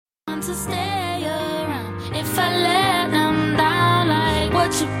to stay around. If I let them down like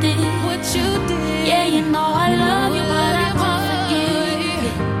what you did. Yeah, you know I love you, but I can't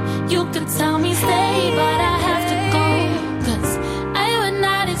forgive. You can tell me stay, but I have to go. 'Cause I would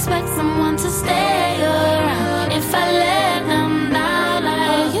not expect someone to stay around. If I let them down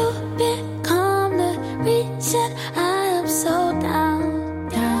like you become the reason I am so down,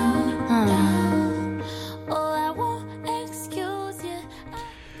 down. Oh, I won't excuse you.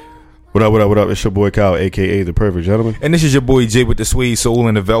 What up? It's your boy Kyle, a.k.a. The Perfect Gentleman. And this is your boy Jay with the Suede Soul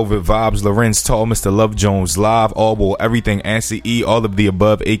and the Velvet Vibes. Lorenz Tall, Mr. Love Jones, Live, Audible, Everything, Answer E, all of the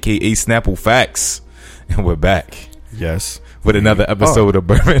above, a.k.a. Snapple Facts. And we're back. Yes. With another episode of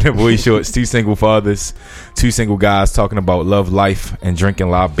Bourbon and Boy Shorts. Two single fathers, two single guys talking about love, life, and drinking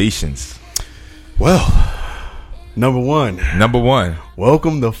libations. Well, number one.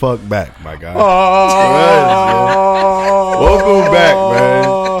 Welcome the fuck back, my guy. Welcome back,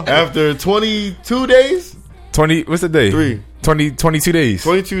 man. After 22 days? 20, what's the day? 22 days.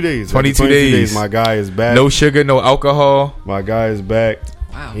 22 days. 22 days. My guy is back. No sugar, no alcohol. My guy is back.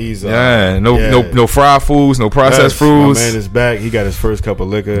 Wow. He's no fried foods, no processed foods. My man is back. He got his first cup of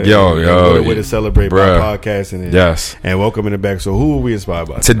liquor. Yo, way to celebrate by podcasting. Yes, and welcome in the back. So, who are we inspired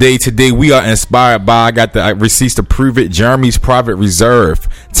by today? We are inspired by. I got the receipts to prove it. Jeremy's Private Reserve.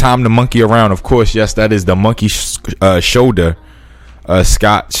 Time to monkey around. Of course, yes, that is the monkey shoulder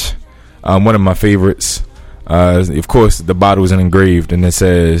scotch. One of my favorites. Of course, the bottle is engraved and it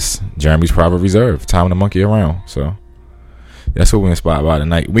says Jeremy's Private Reserve. Time to monkey around. So. That's what we're inspired by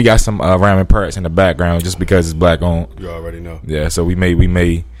tonight. We got some ramen parrots in the background just because it's black owned. You already know. Yeah, so we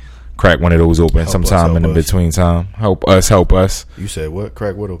may crack one of those open sometime in the between time. Help us. You said what?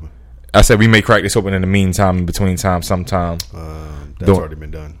 Crack what open? I said we may crack this open in the meantime, in between time, sometime. That's already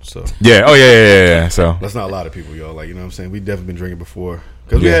been done. So yeah. Oh yeah. So that's not a lot of people, y'all. Like, you know what I'm saying? We definitely been drinking before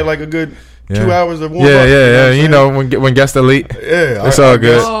because we had like a good 2 hours of warm up. Yeah. You know when guests are late. Yeah, it's all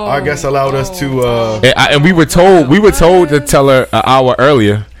good. Our guests allowed us to. And we were told to tell her an hour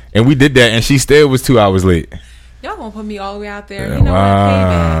earlier, and we did that, and she still was 2 hours late. Y'all gonna put me all the way out there? You know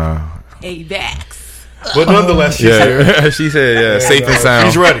what? Paybacks. But nonetheless, she's here. She said, safe and sound.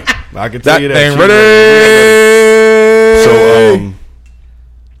 She's ready. I can tell you that. Ain't ready. So,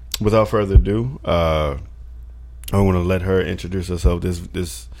 without further ado, I want to let her introduce herself.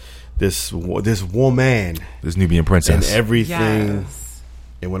 This woman, this Nubian princess, and everything. Yes.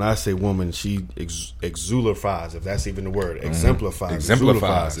 And when I say woman, she exemplifies, if that's even the word, exemplifies,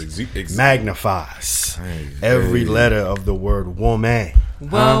 magnifies every letter of the word woman.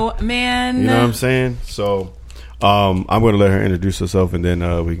 Whoa, man! You know what I'm saying? So, I'm going to let her introduce herself, and then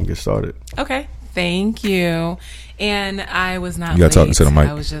we can get started. Okay, thank you. And I was not. You got talking to the mic.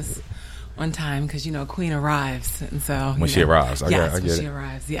 I was just on time because Queen arrives, and so when she arrives, she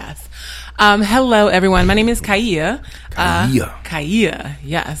arrives. Yes. Hello, everyone. My name is Kaya. Kaya.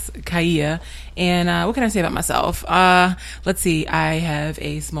 Yes, Kaya. And what can I say about myself? Let's see. I have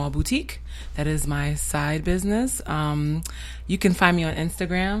a small boutique. That is my side business. You can find me on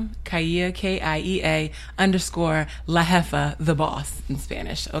Instagram, Kaya, Kiea _La Jefa, the boss in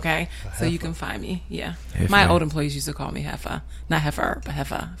Spanish. Okay, so you can find me. Yeah, Jefa. My old employees used to call me Jefa, not Heifer, but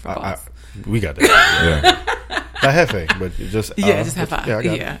Jefa for boss. We got that. Not Jefe, but just just Jefa.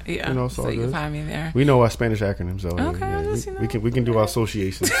 Yeah. You know, so you can find me there. We know our Spanish acronyms, so okay, we can do our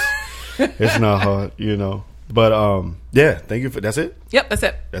associations. It's not hard, But thank you for that's it. Yep, that's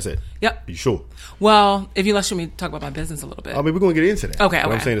it. Yep. You sure? Well, if you let me talk about my business a little bit. I mean, we're gonna get into that. Okay.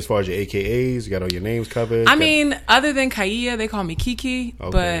 But I'm saying as far as your AKAs, you got all your names covered. I mean, other than Kaya, they call me Kiki.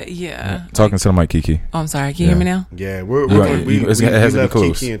 Okay. But yeah. Talking to the mic, Kiki. Oh, I'm sorry. Can you hear me now? Yeah, we left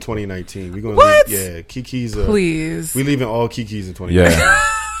Kiki in 2019. We're gonna what? Kiki's. Please. We leaving all Kikis in 2019. Yeah.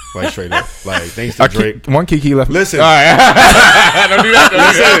 Like straight up, like thanks to Drake. One Kiki left. Listen, all right. Don't do that.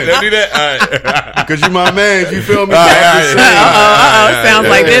 Don't do that. All right. Because you my man, you feel me? Sounds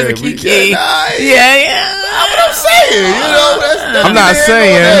like there's a Kiki. Yeah. That's what I'm saying. That's I'm not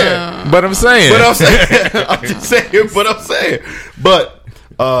saying, but I'm saying. I'm just saying, but I'm saying. But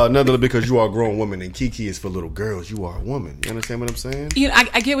nonetheless, because you are a grown woman and Kiki is for little girls, you are a woman. You understand what I'm saying?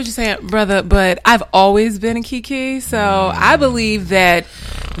 I get what you're saying, brother, but I've always been a Kiki, so I believe that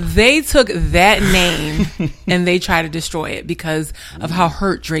they took that name and they tried to destroy it because of how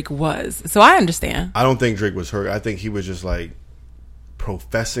hurt Drake was. So I understand. I don't think Drake was hurt. I think he was just like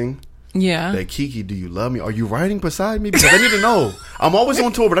professing. Yeah. That Kiki, do you love me? Are you riding beside me? Because I need to know. I'm always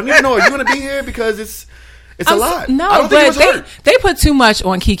on tour, but I need to know. Are you going to be here? Because it's a lot. No, I don't think but they put too much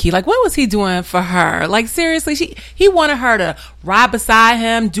on Kiki. Like, what was he doing for her? Like, seriously, he wanted her to ride beside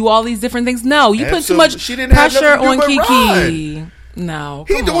him, do all these different things. No, you put too much pressure on Kiki. No,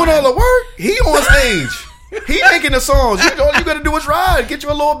 He come doing on. all the work. He on stage. He making the songs. All you got to do is ride. Get you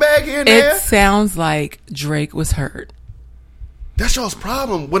a little bag here and there. It sounds like Drake was hurt. That's y'all's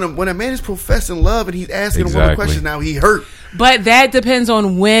problem. When a man is professing love and he's asking a woman Exactly. questions, now he hurt. But that depends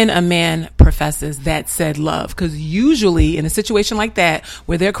on when a man professes that said love. Because usually in a situation like that,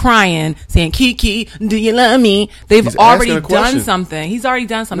 where they're crying, saying, Kiki, do you love me? They've He's already asking a question. done something. He's already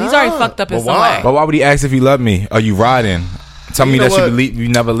done something. He's already Nah, fucked up in but some why? way. But why would he ask if you love me? Are you riding? Tell me You know that what? you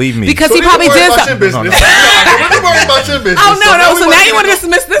never leave me. Because So he then probably worry did about something. your business. Really worry about your business. Oh, no. we So now wanna you want to get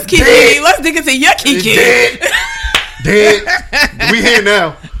dismiss this Kiki. Dead. Let's dig into your Kiki. Dead. We here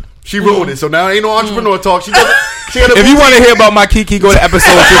now. She ruined it. So now ain't no entrepreneur talk. She doesn't. if you want to hear about my Kiki, go to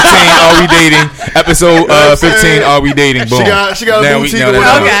episode 15. Are we dating? Episode 15. Are we dating? Boom. She got a Now boutique. know or that.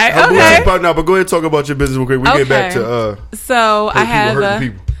 whatever. Okay, Her okay. boutique partner. But go ahead and talk about your business real quick. We get back to So I hurting have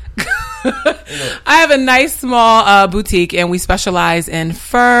people. I have a nice small boutique, and we specialize in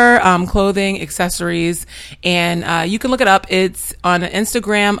fur, clothing, accessories, and you can look it up. It's on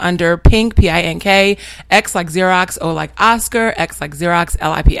Instagram under Pink, Pink, X like Xerox, O like Oscar, X like Xerox,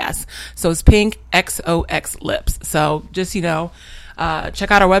 LIPS. So it's Pink XOX Lips. So just, check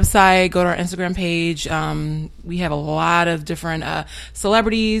out our website, go to our Instagram page. We have a lot of different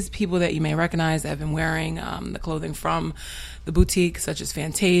celebrities, people that you may recognize that have been wearing the clothing from the boutique, such as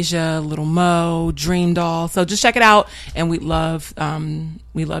Fantasia, Little Mo, Dream Doll. So just check it out, and we love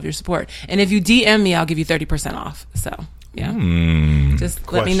your support. And if you DM me, I'll give you 30% off. So yeah,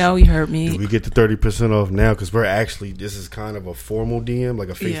 just let me know you heard me. Do we get the 30% off now? Because this is kind of a formal DM, like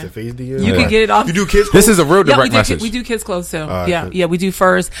a face-to-face DM. You can get it off. You do kids. This is a real Yeah, direct message. we do kids clothes too. right, Yeah, good. yeah, we do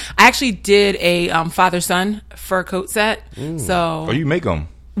furs. I actually did a father-son fur coat set. So Oh, you make them.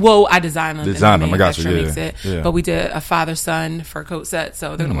 well, I designed them. Design and the them, I got you, manufacturer yeah, makes it. yeah. But we did a father-son fur coat set,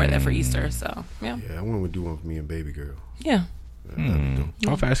 so they're gonna wear that for Easter. So yeah, Yeah, I want to do one for me and baby girl. yeah.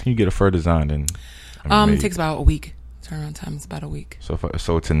 How fast can you get a fur design? And It takes about a week. Turnaround time is about a week.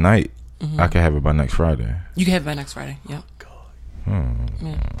 so tonight I can have it by next Friday. You can have it by next Friday. Yep.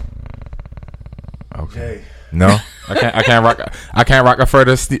 Okay. Hey, No, I can't rock a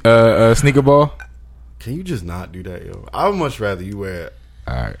fur sneaker ball. can you just not do that, yo? I would much rather you wear.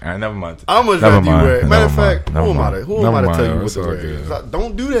 All right, never mind. I would much Never rather you mind. wear. Matter of Never mind. fact, Never who am I mind. to Never tell you mind. what It's to all wear? good.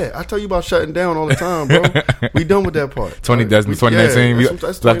 Don't do that. I tell you about shutting down all the time, bro. We done with that part. 2019. Yeah, We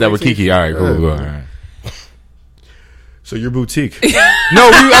that's left that with 2019. Kiki. All right, cool. Yeah. Cool. All right. So your boutique. No,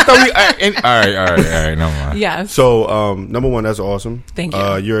 I thought we. All right. No mind. Yes. So number one, that's awesome. Thank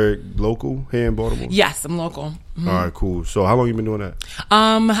you. You're local here in Baltimore. Yes, I'm local. Mhm. All right, cool. So how long you been doing that?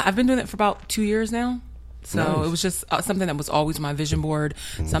 I've been doing it for about 2 years now. So Nice. it was just something that was always my vision board,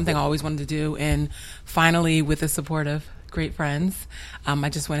 something I always wanted to do. And finally, with the support of great friends, I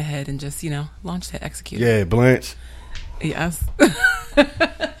just went ahead and just, launched it, executed. Yeah, Blanche. Yes.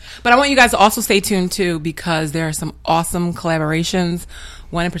 But I want you guys to also stay tuned too, because there are some awesome collaborations.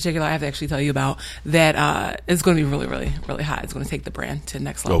 One in particular I have to actually tell you about that is going to be really, really, really hot. It's going to take the brand to the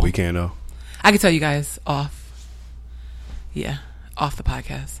next level. Oh, we can't know. I can tell you guys off the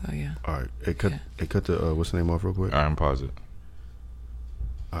podcast. So yeah. All right, it cut the what's the name off real quick. All right, I'm pause it.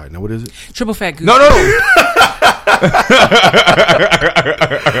 All right, now what is it? Triple fat goose. No.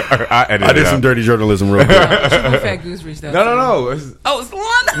 I I did some dirty journalism real quick. Triple fat goose reached out. to me. No. Oh, it's the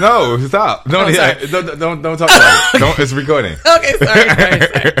one. No, stop. No, Oh, sorry. don't talk about it. Don't. It's recording. Okay, sorry.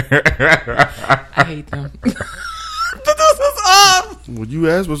 I hate them. But this is off. Well, you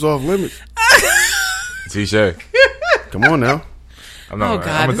asked what's off limits. Touche. Come on now. Oh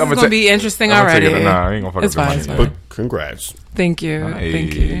God, this is gonna be interesting already. Nah, I ain't gonna fuck It's up the fine, money. it's fine. But congrats. Thank you.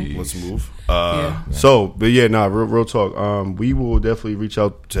 Thank you. Let's move. Yeah. So, but yeah, real talk. We will definitely reach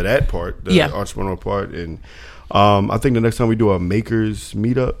out to that part, the Yeah. entrepreneurial part, and I think the next time we do a makers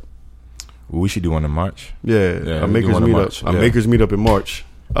meetup, We should do one in March. yeah, Yeah, a we do makers one in meetup, March, a yeah. makers meetup in March.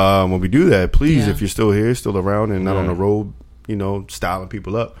 When we do that, please, Yeah. if you're still here, still around, and not Yeah. on the road, styling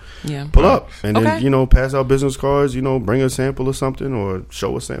people up, Yeah. pull up, and Okay. then pass out business cards. Bring a sample or something, or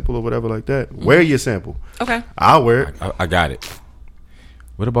show a sample or whatever like that. Wear your sample. Okay. I'll wear it. I got it.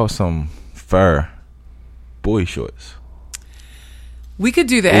 What about some fur boy shorts? We could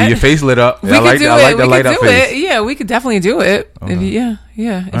do With that. your face lit up. We I could like do I like it. the We light could up do face. it. Yeah, we could definitely do it. Okay. If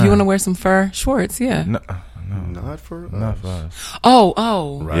you want to wear some fur shorts, yeah. No, Not for us. not for us.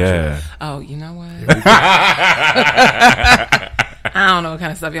 Oh. Roger. Yeah. Oh, you know what? I don't know what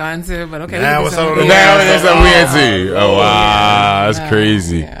kind of stuff y'all into, but okay. Now we it's can do on something. the Now Yeah. that's what we into. Oh wow, that's Yeah.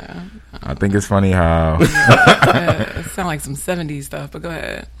 crazy. Yeah. I think it's funny how It sound like some 70s stuff, but go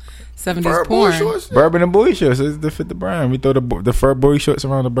ahead. 70s Fur porn. boy shorts? bourbon and boy shorts is to fit the brand. We throw the fur boy shorts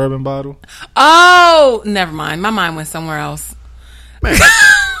around the bourbon bottle. Oh, never mind. My mind went somewhere else. Man,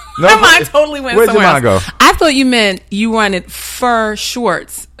 My mind totally went Where'd your somewhere mind else. go? I thought you meant you wanted fur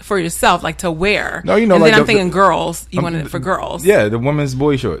shorts for yourself, like to wear. No, you know, and like then I'm the- thinking girls. You wanted it for girls. Yeah, the women's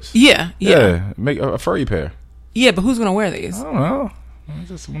boy shorts. Yeah. Make a furry pair. Yeah, but who's gonna wear these? I don't know. I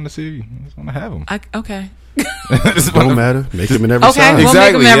just want to see. I just want to have them. Okay. don't matter. Make them in every Okay, size. we'll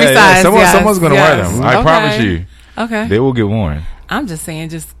make them every size. Someone's gonna wear them. I Okay. promise you. Okay. They will get worn. I'm just saying,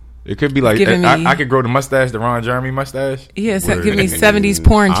 just It could be like Giving me- I could grow the mustache, the Ron Jeremy mustache. give me 70s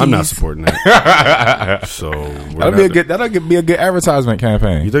porn I'm not tees. supporting that. So That'll be a good advertisement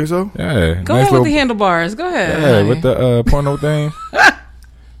campaign. You think so? Yeah. Go ahead with the handlebars. Go ahead. Yeah, honey. with the porno thing.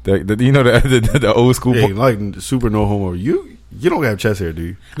 the old school. Yeah, like super no homo. You don't have chest hair, do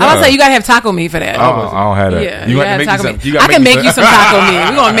you? I was say you gotta have taco meat for that. I don't have that. Yeah, You you got to gotta have make taco you meat. some. I can make you some taco meat.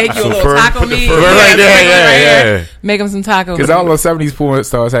 We're gonna make you a little fur- taco put the meat. fur right there, yeah. Make them some taco meat. Because all those 70s porn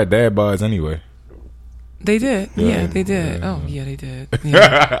stars had dad bods anyway. They did. Yeah, they did. Oh, yeah, they did.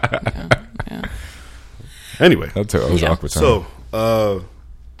 Yeah. Anyway, That was Yeah. awkward time. so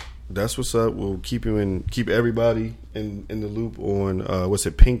that's what's up. We'll keep everybody in the loop on what's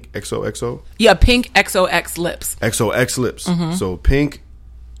it? Pink XOXO Yeah, pink XOX lips. XOX lips. Mm-hmm. So pink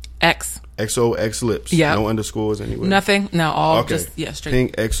X. XOX lips. Yeah. No underscores anywhere. Nothing. No, all Okay. just straight.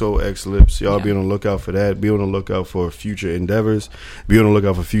 Pink XOX lips. Y'all Yeah. be on the lookout for that. Be on the lookout for future endeavors. Be on the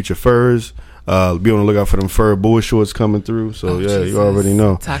lookout for future furs. Be on the lookout for them fur boy shorts coming through. So Oh, yeah, Jesus. you already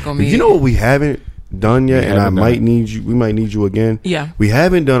know. Taco But meat. you know what we haven't done yet, and I haven't done might it. need you. We might need you again. Yeah. We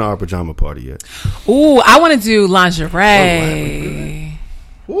haven't done our pajama party yet. Ooh, I want to do lingerie.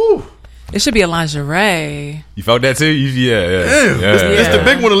 Woo! It should be a lingerie. You felt that too? Yeah. This the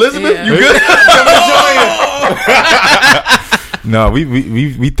big one, Elizabeth. Yeah. You good? No,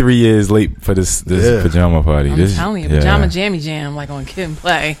 we 3 years late for this Yeah. pajama party. I'm This, telling you, yeah. pajama jammy jam like on Kid and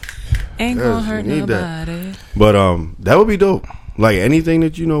Play. Ain't Yes, gonna hurt we need that. nobody. But that would be dope. Like anything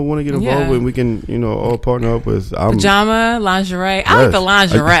that want to get involved Yeah. with, we can all partner up with. Pajama, lingerie. I like Yes. the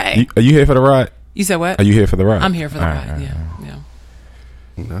lingerie. Are you here for the ride? You said what? Are you here for the ride? I'm here for the All ride. right. Yeah.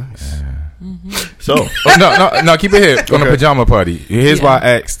 Nice. Mm-hmm. So Oh, no, keep it here on the Okay. pajama party. Here's Yeah. why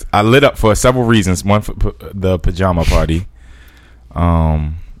I asked. I lit up for several reasons. One for the pajama party,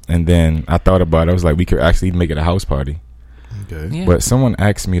 and then I thought about it. I was like, we could actually make it a house party. okay. Yeah. But someone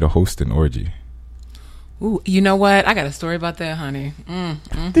asked me to host an orgy. Ooh, you know what? I got a story about that, honey.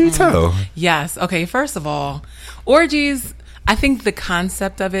 Do you tell? Yes. Okay. First of all, orgies. I think the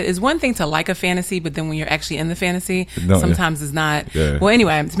concept of it is one thing to like a fantasy, but then when you're actually in the fantasy, No, sometimes it's not. Yeah. Well,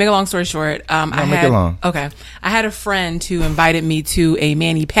 anyway, to make a long story short, make it long. Okay, I had a friend who invited me to a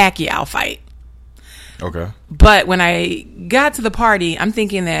Manny Pacquiao fight. Okay. But when I got to the party, I'm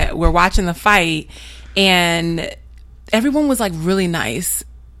thinking that we're watching the fight, and everyone was like really nice.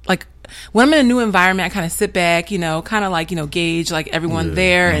 Like when I'm in a new environment, I kind of sit back, kind of like, gauge like everyone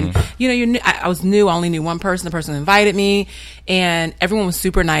there. And, you're new. I was new. I only knew one person, the person who invited me, and everyone was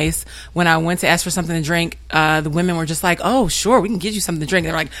super nice. When I went to ask for something to drink, the women were just like, oh, sure, we can get you something to drink.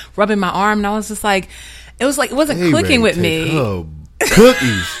 They were like rubbing my arm, and I was just like, it wasn't They clicking with ready to me. take her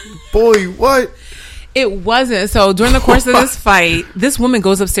cookies, boy. What? It wasn't. So during the course of this fight, this woman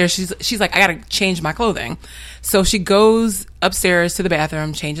goes upstairs. She's like, I gotta change my clothing. So she goes upstairs to the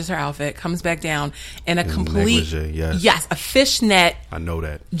bathroom, changes her outfit, comes back down in a complete negligee, yes. a fishnet I know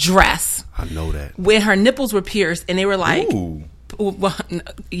that. dress. I know that. When her nipples were pierced, and they were like, Ooh. well,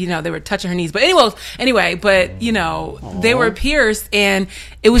 they were touching her knees. But anyway, they were pierced, and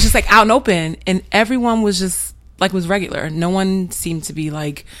it was just like out and open, and everyone was just like was regular. No one seemed to be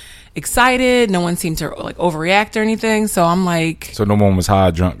like excited. No one seemed to like overreact or anything. So I'm like, So no one was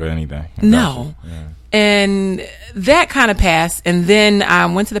high, drunk, or anything. no. And that kind of passed. And then I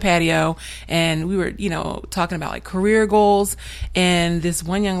went to the patio, and we were, talking about like career goals. And this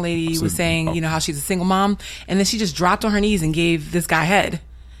one young lady was saying, how she's a single mom. And then she just dropped on her knees and gave this guy head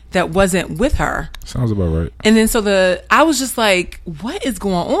that wasn't with her. Sounds about right. And then I was just like, what is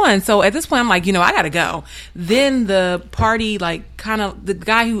going on? So at this point, I'm like, I gotta go. Then the party, like the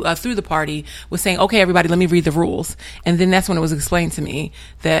guy who threw the party was saying, okay, everybody, let me read the rules. And then that's when it was explained to me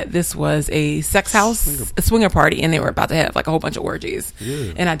that this was a sex house, a swinger party, and they were about to have like a whole bunch of orgies.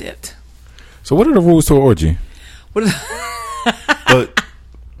 Yeah. And I dipped. So what are the rules to an orgy? What is But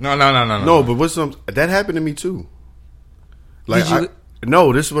No. no, but what's that happened to me too. Like Did you-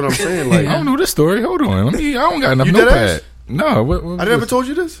 no, this is what I'm saying. Like I don't know this story. Hold on. I don't got enough You dead notepad. ass? No. What I never told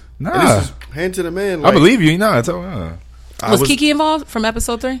you this. Nah. And this is hand to the man. I Like, believe you. No, was Kiki involved from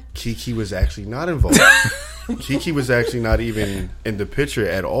episode 3? Kiki was actually not involved. Kiki was actually not even in the picture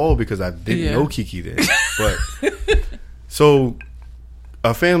at all because I didn't know Kiki then. But so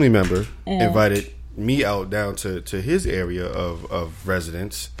a family member invited me out down to his area of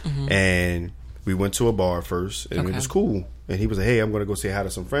residence, and we went to a bar first, and it was cool. And he was like, "Hey, I'm gonna go say hi to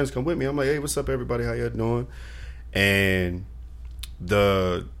some friends. Come with me." I'm like, "Hey, what's up, everybody? How y'all doing?" And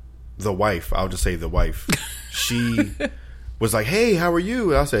the wife, I'll just say the wife, she was like, "Hey, how are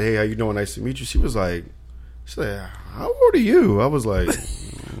you?" And I said, "Hey, how you doing? Nice to meet you." She said, "How old are you?" I was like,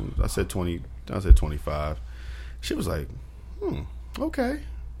 I said 20. I said 25. She was like, okay.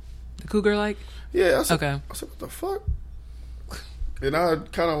 The cougar, like? Yeah. I said, okay. I said, what the fuck? And I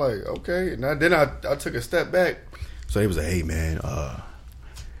kind of like, okay. And then I took a step back. So he was like, hey, man,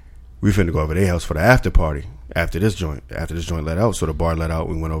 we finna go over to their house for the after party after this joint let out. So the bar let out.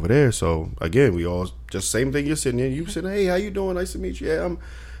 We went over there. So again, we all just same thing. You're sitting there. You sitting, hey, how you doing? Nice to meet you.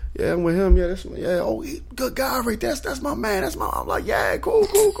 Yeah, I'm with him. Oh, he, good guy right there. That's my man. I'm like, yeah, cool.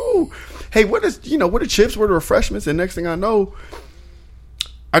 Hey, what the chips, what the refreshments? And next thing I know,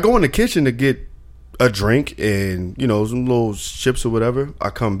 I go in the kitchen to get a drink and, some little chips or whatever. I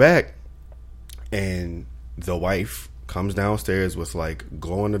come back and the wife comes downstairs with like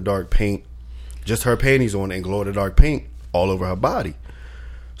glow in the dark paint, just her panties on and glow in the dark paint all over her body.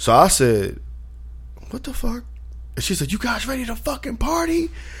 So I said, what the fuck? And she said, you guys ready to fucking party?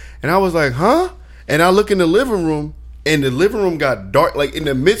 And I was like, huh? And I look in the living room, and the living room got dark, like in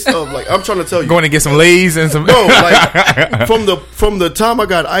the midst of, like, I'm trying to tell you. Going to get some Lay's and some. No, like, from the time I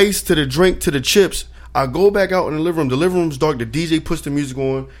got ice to the drink to the chips, I go back out in the living room. The living room's dark. The DJ puts the music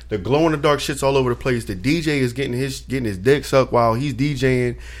on. The glow in the dark shit's all over the place. The DJ is getting his dick sucked while he's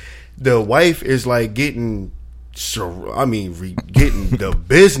DJing. The wife is like getting the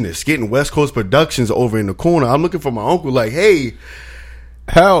business, getting West Coast Productions over in the corner. I'm looking for my uncle, like, hey,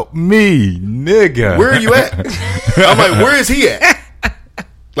 help me, nigga. Where are you at? I'm like, where is he at?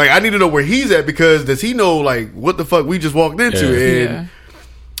 Like, I need to know where he's at, because does he know, like, what the fuck we just walked into? Yeah. And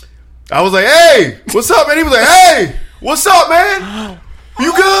I was like, hey, what's up, man? He was like, hey, what's up, man?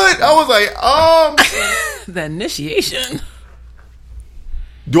 You good? I was like, the initiation.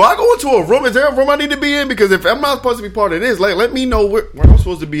 Do I go into a room? Is there a room I need to be in? Because if I'm not supposed to be part of this, like, let me know where I'm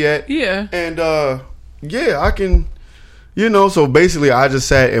supposed to be at. Yeah. And, yeah, I can, so basically I just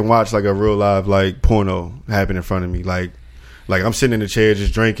sat and watched, like, a real live, like, porno happen in front of me. Like I'm sitting in the chair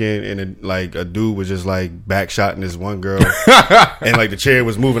just drinking, and like a dude was just like backshotting this one girl, and like the chair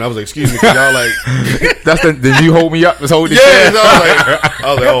was moving. I was like, "Excuse me, can y'all like?" Did you hold me up? Just hold the chair. So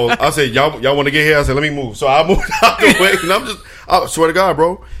I was like, I said, y'all want to get here? I said, let me move. So I moved out the way, and I swear to God,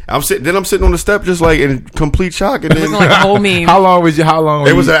 bro, I'm sitting on the step just like in complete shock, and then like a whole meme. How long was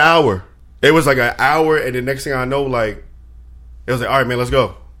It was an hour. It was like an hour, and the next thing I know, like it was like, all right, man, let's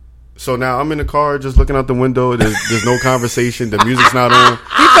go. So now I'm in the car just looking out the window. There's no conversation. The music's not on.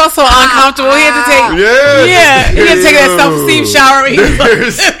 He felt so uncomfortable. He had to take he had to take that self-esteem shower.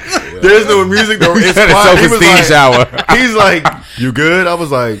 There's no music. It's self-esteem shower. He's like, you good? I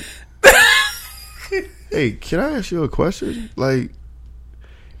was like, hey, can I ask you a question? Like,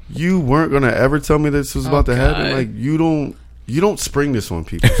 you weren't gonna ever tell me this was about to happen. Like, you don't spring this on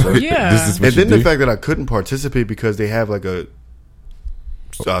people. So. Yeah. This is what and then do? the fact that I couldn't participate because they have like a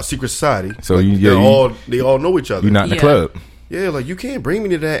secret society. So like, they all know each other. You're not in the club. Yeah, like you can't bring me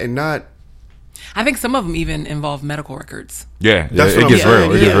to that and not. I think some of them even involve medical records. Yeah, that's it gets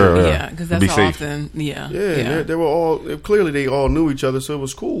real. It gets real. Yeah, because that's how safe. often. Yeah. They were all clearly they all knew each other, so it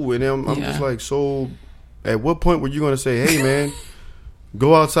was cool. And I'm just like, so at what point were you going to say, hey man,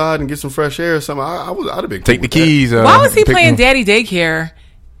 go outside and get some fresh air or something? I'd have been cool take the keys. Why was he playing daddy daycare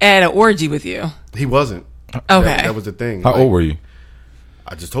at an orgy with you? He wasn't. Okay, that was the thing. How old were you?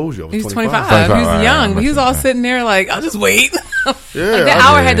 I just told you I was He was 25. 25. He was young, but he was all sitting there like, I'll just wait. Yeah, like that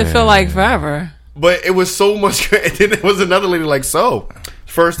hour had to feel like forever. But it was so much. And then there was another lady like, so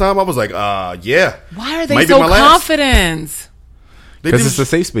first time I was like, yeah. Why are they so confident? Because it's a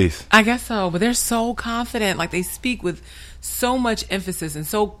safe space. I guess so, but they're so confident. Like they speak with so much emphasis, and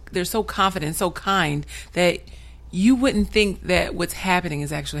they're so confident, so kind that you wouldn't think that what's happening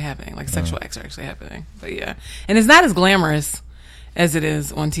is actually happening. Like sexual acts are actually happening. But yeah, and it's not as glamorous as it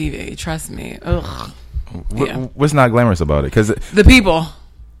is on TV. Trust me. Ugh. What's not glamorous about it? Because the people.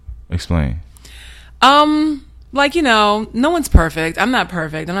 Explain. Like, no one's perfect. I'm not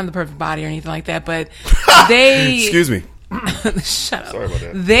perfect. I'm not the perfect body or anything like that. But they. Excuse me. Shut up. Sorry about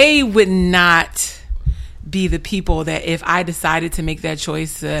that. They would not be the people that if I decided to make that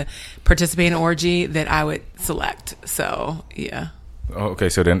choice to participate in an orgy, that I would select. So yeah. Okay,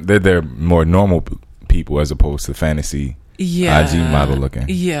 so then they're more normal people as opposed to fantasy. Yeah. IG model looking.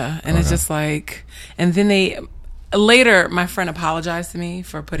 Yeah. And it's just like, and then later, my friend apologized to me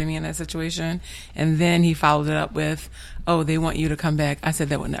for putting me in that situation. And then he followed it up with, oh, they want you to come back. I said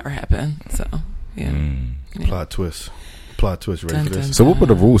that would never happen. So, Yeah. Yeah. Plot twist. Ready Dun, for this? dun, So what were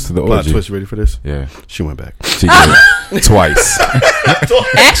the rules to the Plot orgy? twist. Ready for this? Yeah, She went back. she did twice.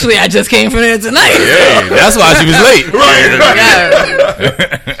 Actually, I just came from there tonight. Hey, that's why she was late.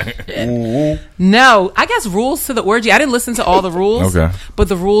 No, I guess rules to the orgy. I didn't listen to all the rules. Okay. But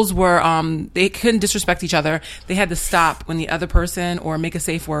the rules were they couldn't disrespect each other. They had to stop when the other person or make a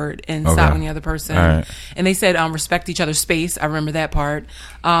safe word and Okay. stop when the other person. All right. And they said respect each other's space. I remember that part.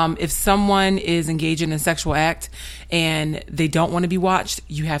 If someone is engaged in a sexual act and they don't want to be watched,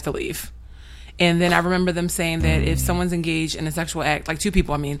 you have to leave. And then I remember them saying that if someone's engaged in a sexual act, like two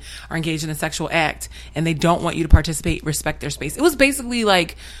people, are engaged in a sexual act and they don't want you to participate, respect their space. It was basically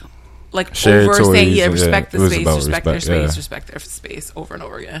like Shared over toys, saying, yeah, respect it the was space, about respect their respect, space, yeah. respect their space over and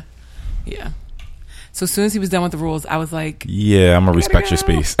over again. Yeah. So as soon as he was done with the rules, I was like, Yeah, I'm gonna respect your go.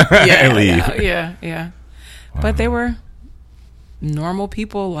 space yeah, and leave. yeah. But they were normal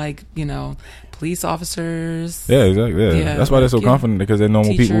people, like, police officers. Yeah, exactly. Yeah. Yeah, That's why they're so like, confident, because they're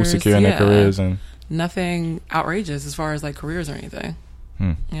normal people teachers, secure in their yeah. careers and Nothing outrageous as far as like careers or anything.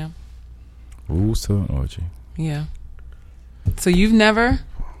 Yeah. rules to an orgy. Yeah. So you've never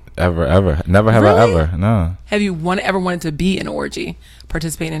Never have Really? I ever. No. have you ever wanted to be in an orgy,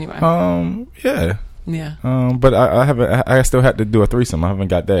 participate anyway? Yeah. Yeah. But I haven't. I still had to do a threesome. I haven't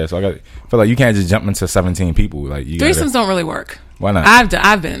got there, so I feel like you can't just jump into 17 people. Like you Threesomes don't really work. Why not?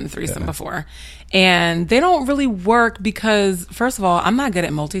 I've been in a threesome before, and they don't really work because, first of all, I'm not good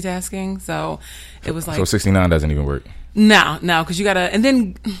at multitasking. So it was like, So 69 doesn't even work. no, because you gotta, and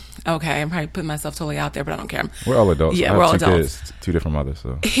then, okay, I'm probably putting myself totally out there, but I don't care. We're all adults. Yeah, I have we're all two adults. Kids, two different mothers.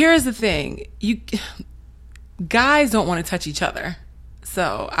 So Here's the thing: guys don't want to touch each other.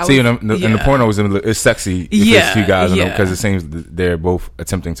 So I see, was, in the pornos, it's sexy if it's two guys, yeah. because it seems they're both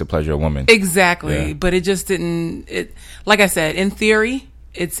attempting to pleasure a woman. Exactly. Yeah. But it just didn't, like I said, in theory,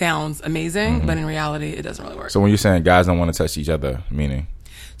 it sounds amazing, but in reality, it doesn't really work. So when you're saying guys don't want to touch each other, meaning?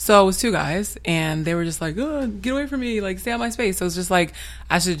 So it was two guys, and they were just like, oh, get away from me, like, stay out my space. So it was just like,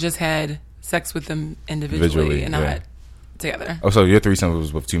 I should have just had sex with them individually and not together. Oh, so your threesome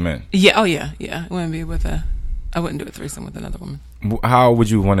was with two men. Yeah, oh yeah. It wouldn't be I wouldn't do a threesome with another woman. How would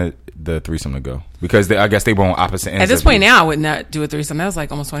you want the threesome to go? Because I guess they were on opposite ends. At this point now, I would not do a threesome. That was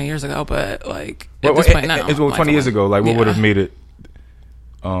like almost 20 years ago, but like, at this point now. It's 20 years ago. Like, what Yeah. would have made it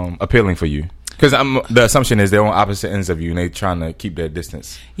appealing for you? Because the assumption is they're on opposite ends of you and they're trying to keep their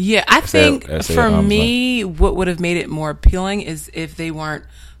distance. Yeah, I think say for arm's me, what would have made it more appealing is if they weren't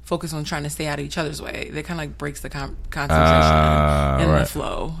focused on trying to stay out of each other's way. They kind of like breaks the concentration and the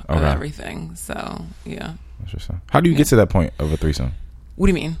flow of everything. So, yeah. Interesting. How do you get to that point of a threesome? What do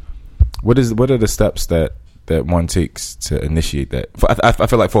you mean? What are the steps that one takes to initiate that? I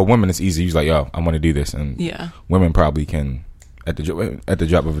feel like for a woman it's easy. You're like, yo, I want to do this, and women probably can at the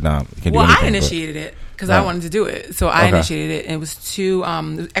drop of a dime. Can Well, do anything, I initiated it because I wanted to do it. So I initiated it, and it was two.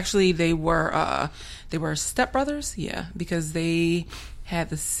 Actually, they were stepbrothers. Yeah, because they had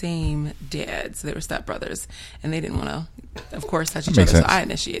the same dad, so they were stepbrothers, and they didn't want to, of course, touch each other. So I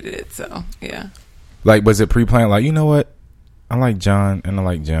initiated it. So yeah. Like, was it pre-planned? Like, you know what? I like John and I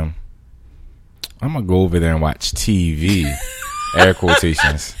like Jim. I'm gonna go over there and watch TV. Air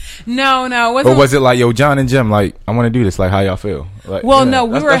quotations. No, it wasn't. Or was it like, yo, John and Jim, like, I want to do this. Like, how y'all feel? Like, well, no,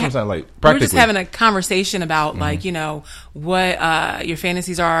 that's what I'm saying, like, we were just practically. having a conversation about like, what your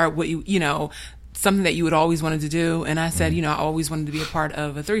fantasies are, what something that you would always wanted to do. And I said, I always wanted to be a part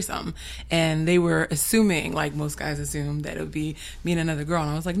of a threesome. And they were assuming, like most guys assume, that it would be me and another girl.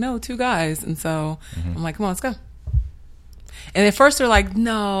 And I was like, no, two guys. And so I'm like, come on, let's go. And at first they're like,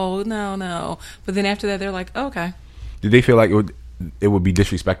 no. But then after that, they're like, oh, okay. Did they feel like it would be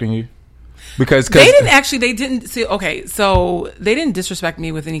disrespecting you? Because they didn't see. Okay, so they didn't disrespect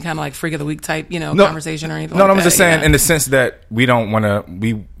me with any kind of like freak of the week type, conversation or anything. No, like I'm that. just saying in the sense that we don't want to.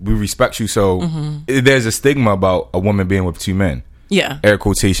 We respect you, so there's a stigma about a woman being with two men. Yeah, air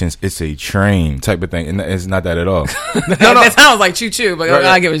quotations. It's a train type of thing, and it's not that at all. No, that sounds like choo choo, but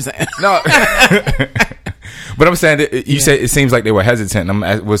I get what you're saying. No, but I'm saying that you said it seems like they were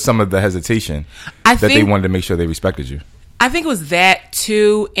hesitant. Was some of the hesitation that they wanted to make sure they respected you? I think it was that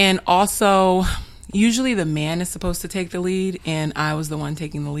too, and also usually the man is supposed to take the lead, and I was the one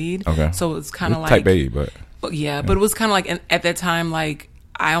taking the lead. Okay, so it's kind of like type A, but but it was kind of like at that time, like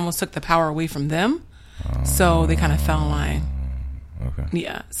I almost took the power away from them, so they kind of fell in line. Okay.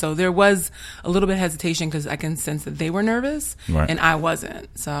 Yeah, so there was a little bit of hesitation because I can sense that they were nervous and I wasn't.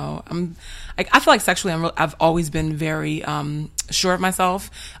 So I feel like sexually, I've always been very sure of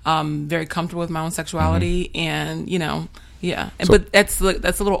myself, very comfortable with my own sexuality, and yeah. So, but that's a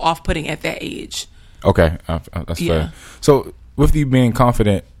little off-putting at that age. Okay, that's fair. So with you being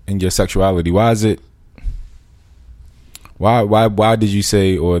confident in your sexuality? Why is it? Why did you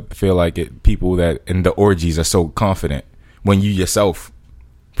say or feel like it? People that in the orgies are so confident when you yourself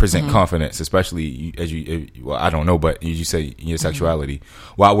present confidence, especially as you. Well, I don't know, but as you say in your sexuality,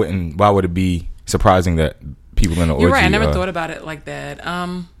 why would it be surprising that people in the orgy? You're right. I never thought about it like that.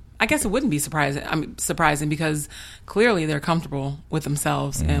 I guess it wouldn't be surprising because clearly they're comfortable with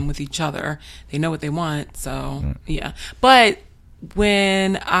themselves and with each other. They know what they want. So yeah, but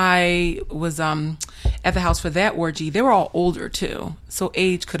when I was at the house for that orgy, they were all older too, so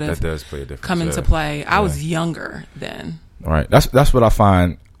age could have come into play. I was younger then. All right, that's what I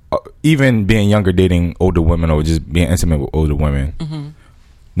find. Even being younger, dating older women, or just being intimate with older women,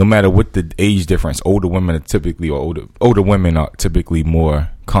 no matter what the age difference, older women are typically, or older women are typically more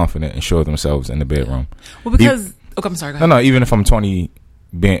confident and sure of themselves in the bedroom. Well, because I'm sorry. Go ahead. No. Even if I'm 20,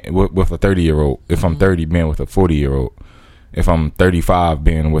 being with a 30-year-old, if I'm 30, being with a 40-year-old. If I'm 35,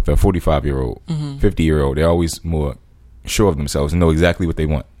 being with a 45-year-old, 50-year-old, they're always more sure of themselves and know exactly what they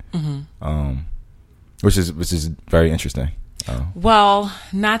want, which is very interesting. Well,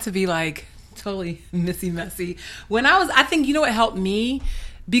 not to be like totally messy. When I think you know what helped me,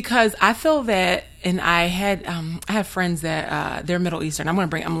 because I feel that, and I have friends that they're Middle Eastern. I'm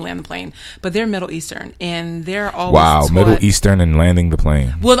gonna land the plane, but they're Middle Eastern, and they're always Middle Eastern and landing the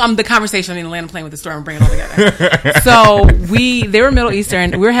plane. Well, the conversation. I mean, land the plane with the story and bring it all together. So they were Middle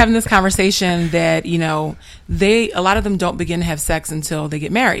Eastern. We were having this conversation that a lot of them don't begin to have sex until they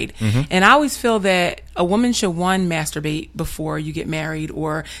get married, and I always feel that a woman should masturbate before you get married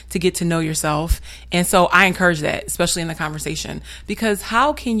or to get to know yourself, and so I encourage that, especially in the conversation, because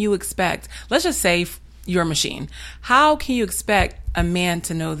how can you expect? Let's just say you're a machine. How can you expect a man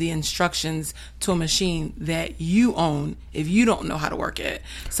to know the instructions to a machine that you own if you don't know how to work it?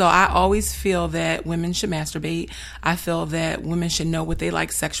 So I always feel that women should masturbate. I feel that women should know what they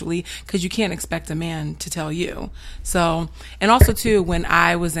like sexually, because you can't expect a man to tell you. So, and also too, when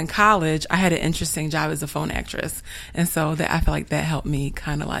I was in college, I had an interesting job as a phone actress. And so that I feel like that helped me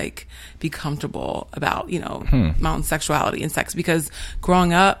kind of like be comfortable about, my own sexuality and sex, because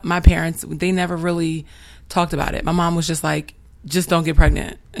growing up, my parents, they never really talked about it. My mom was just like, just don't get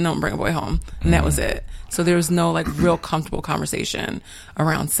pregnant and don't bring a boy home. And that was it. So there was no like real comfortable conversation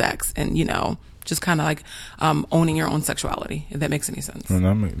around sex and, just kind of like owning your own sexuality, if that makes any sense. That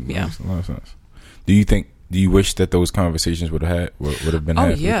makes a lot of sense. Do you wish that those conversations would have been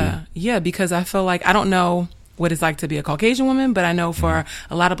had? Oh, yeah. Yeah, because I feel like I don't know what it's like to be a Caucasian woman, but I know for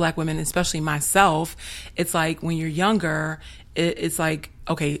a lot of black women, especially myself, it's like when you're younger, it's like,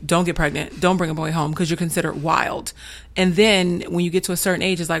 okay, don't get pregnant, don't bring a boy home, because you're considered wild. And then when you get to a certain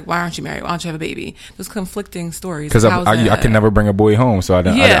age, it's like, why aren't you married? Why don't you have a baby? Those conflicting stories. Because I can never bring a boy home, so I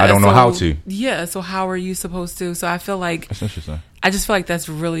don't know how to. Yeah, so how are you supposed to? So I feel like that's interesting. I just feel like that's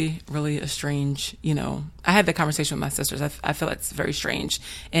really, really a strange, I had that conversation with my sisters. I feel that's very strange.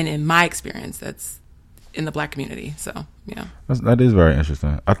 And in my experience, that's in the black community. So, yeah. That is very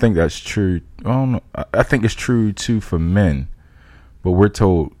interesting. I think that's true. I think it's true, too, for men. But we're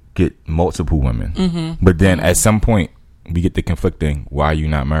told get multiple women. But then at some point, we get the conflicting, why are you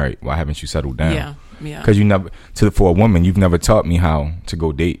not married? Why haven't you settled down? Yeah. Because for a woman, you've never taught me how to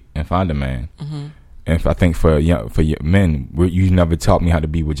go date and find a man. And I think for men, you never taught me how to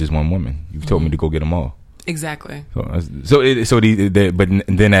be with just one woman. You've told me to go get them all. Exactly. But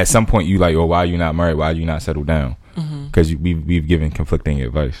then at some point you like, why are you not married? Why are you not settled down? Because we've given conflicting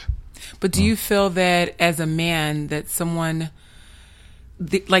advice. But do you feel that as a man that someone,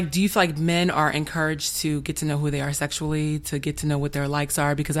 do you feel like men are encouraged to get to know who they are sexually, to get to know what their likes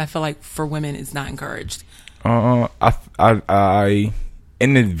are? Because I feel like for women it's not encouraged. I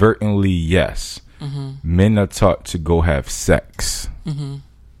inadvertently, yes. Men are taught to go have sex.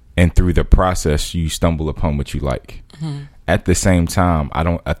 And through the process, you stumble upon what you like. At the same time,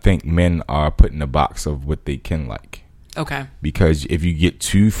 I think men are put in a box of what they can like. Okay. Because if you get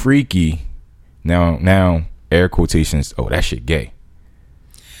too freaky, now air quotations, that shit gay.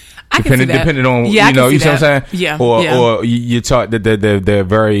 Depending on, you see what I'm saying? Yeah. Or you're taught that they're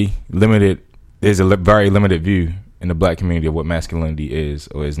very limited. There's a very limited view in the black community of what masculinity is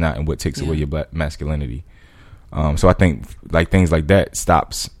or is not, and what takes away your black masculinity. So I think like things like that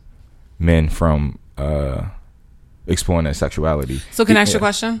stops men from exploring their sexuality. So can I ask you a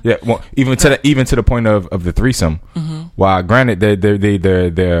question? Yeah. Well, even to the point of the threesome. While granted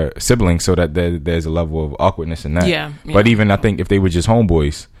they're siblings, so that there's a level of awkwardness in that. Yeah. But even I think if they were just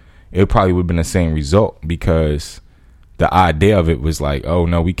homeboys, it probably would have been the same result, because the idea of it was like, oh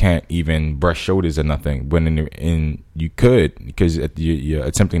no, we can't even brush shoulders or nothing. When in you could, because you're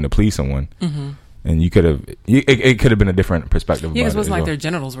attempting to please someone. And you could have, it could have been a different perspective. Yeah, about it wasn't as like well. their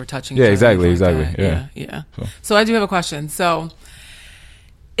genitals were touching. Yeah, each other, exactly. like Yeah. Yeah. So I do have a question. So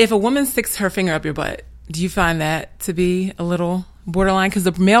if a woman sticks her finger up your butt, do you find that to be a little borderline? Because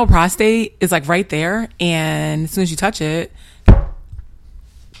the male prostate is like right there, and as soon as you touch it,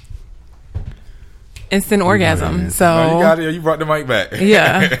 instant orgasm. So No, you got it. You brought the mic back.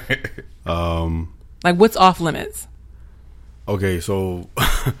 Yeah. Like, what's off limits? Okay, so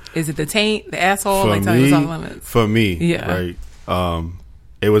Is it the taint, the asshole? for Like, tell me me, what's off limits. for me, Yeah. right?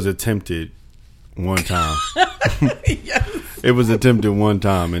 It was attempted one time. Yes. It was attempted one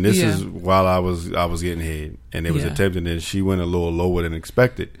time, and this Yeah. is while I was getting head, and it was Yeah. attempted, and she went a little lower than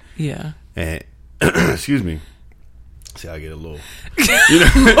expected, Yeah. and excuse me. See, I get a little. Emotional. You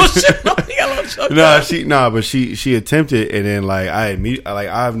got a little choked up. But she attempted, and then like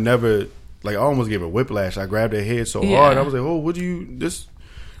I've never, like, I almost gave her whiplash. I grabbed her head so Yeah. hard. I was like, "Oh, what do you this?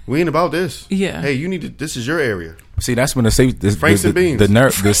 We ain't about this. Yeah. Hey, you need to. This is your area. See, that's when the safe, Franks and beans.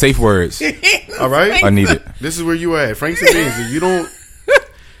 the safe words All right. are needed. This is where you at. Franks and beans. And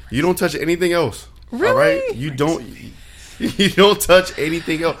you don't touch anything else. Really? All right. You don't touch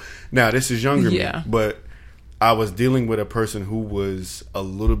anything else. Now this is younger Yeah. me, but I was dealing with a person who was a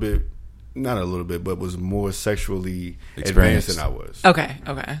little bit, not a little bit, but was more sexually Experienced. advanced than I was. Okay.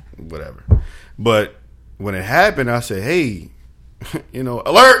 Whatever. But when it happened, I said, "Hey,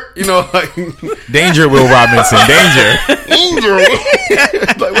 alert!" Like Danger, Will Robinson. Danger. danger.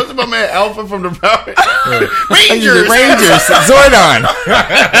 Like, what's my man Alpha from the Power Rangers? Rangers. Zordon.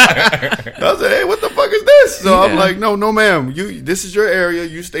 I said, "Hey, what the fuck is this?" So I'm Yeah. like, "No, ma'am. This is your area.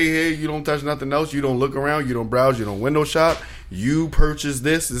 You stay here. You don't touch nothing else. You don't look around. You don't browse. You don't window shop. You purchase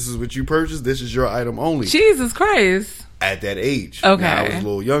this. This is what you purchase. This is your item only." Jesus Christ. At that age, Okay. Now, I was a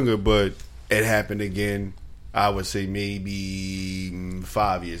little younger, but it happened again. I would say maybe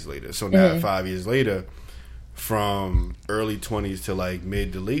 5 years later. So now 5 years later, from early 20s to like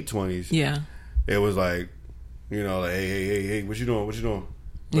mid to late 20s, Yeah. it was like, like, hey, what you doing? What you doing?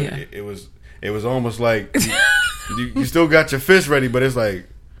 But Yeah. it was almost like you still got your fist ready, but it's like,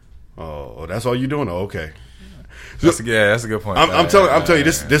 oh, that's all you doing? Oh, okay. That's a good point. I'm telling you,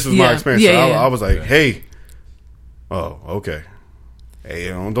 this was my Yeah. experience. Yeah, So yeah. I was like, hey, oh, okay. Hey,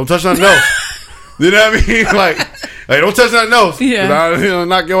 don't touch nothing else. You know what I mean? Like, hey, don't touch nothing else. Yeah. 'Cause I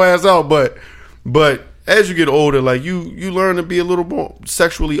knock your ass out. But as you get older, like you learn to be a little more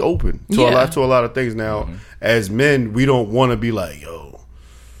sexually open to Yeah. a lot of things. Now, as men, we don't want to be like, yo,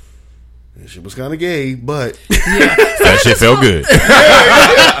 this shit was kind of gay, but That shit felt good.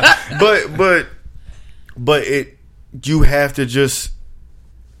 but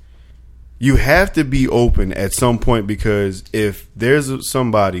you have to be open at some point, because if there's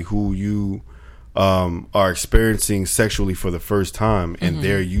somebody who you are experiencing sexually for the first time, and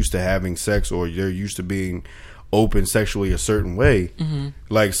they're used to having sex, or they're used to being open sexually a certain way,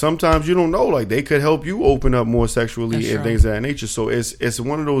 like sometimes you don't know, like they could help you open up more sexually. That's and true. things of that nature. So it's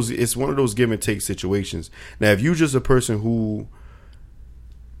one of those give and take situations. Now, if you just a person who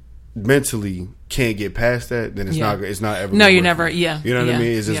mentally can't get past that, then it's Yeah. not ever No, gonna you're work never. for you. Yeah. You know what yeah, I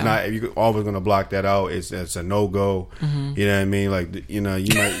mean? It's just yeah. not. You're always gonna block that out. It's a no go. You know what I mean? Like, you might. You know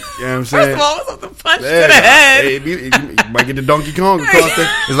what I'm saying? First of all, it's the punch Yeah, to the head. you might get the Donkey Kong across the.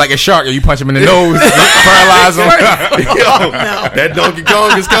 It's like a shark. You punch him in the nose, paralyze him. Yo, that Donkey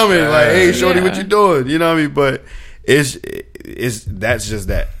Kong is coming. Like, hey, shorty, what Yeah. you doing? You know what I mean? But it's that's just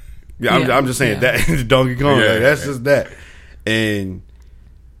that. Yeah, Yeah. I'm just saying Yeah. that Donkey Kong. Yeah. Like, that's just that. And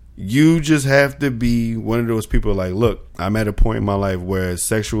you just have to be one of those people like, look, I'm at a point in my life where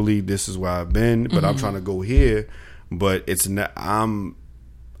sexually this is where I've been, but I'm trying to go here, but it's not.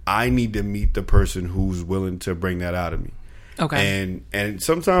 I need to meet the person who's willing to bring that out of me. Okay. And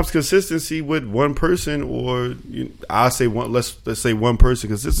sometimes consistency with one person, or I say one. Let's say one person.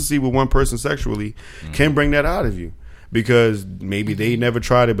 Consistency with one person sexually can bring that out of you, because maybe they never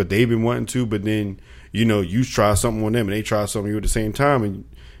tried it, but they've been wanting to. But then you try something on them, and they try something on you at the same time, and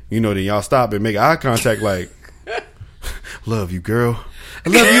then y'all stop and make eye contact, like, love you, girl. I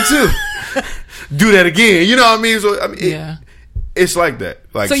love you too. Do that again. You know what I mean? So I mean, Yeah. it's like that.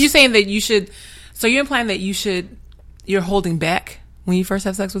 Like, So you're saying that you should. So you're implying that you're holding back when you first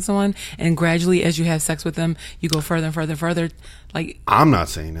have sex with someone, and gradually as you have sex with them, you go further and further and further. Like, I'm not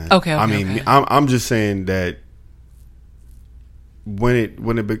saying that. Okay, I mean, okay. I'm just saying that when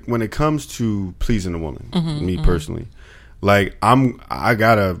it comes to pleasing a woman, me personally, like I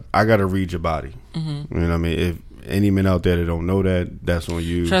gotta read your body. You know what I mean? If any men out there that don't know that, that's on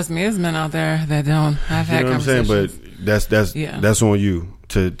you. trust me, there's men out there that don't. I've had You know what I'm saying? conversations. But Yeah. that's on you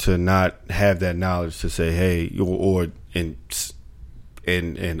to not have that knowledge to say, hey, or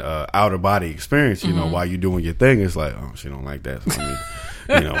in outer body experience, you know, while you're doing your thing. It's like, oh, she don't like that. So let me,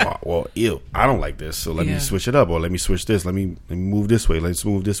 you know, well, ew, I don't like this, so let me switch it up, or let me switch this. Let me move this way. Let's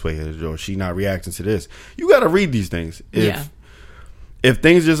move this way, or she not reacting to this. You got to read these things. If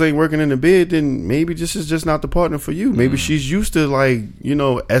things just ain't working in the bed, then maybe this is just not the partner for you. Maybe she's used to, like, you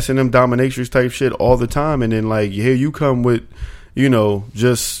know, S&M dominatrix type shit all the time, and then like here you come with, you know,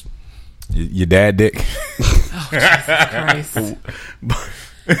 just your dad dick. Oh, Jesus Christ.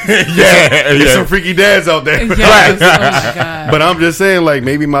 There's some freaky dads out there. Yes. Oh my God. But I'm just saying, like,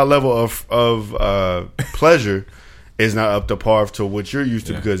 maybe my level of pleasure is not up to par to what you're used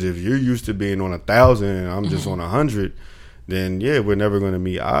to. Because if you're used to being on 1,000 and I'm just on 100, then we're never going to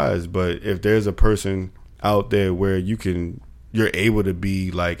meet eyes. But if there's a person out there where you're able to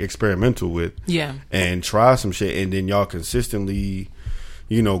be like experimental with, and try some shit, and then y'all consistently,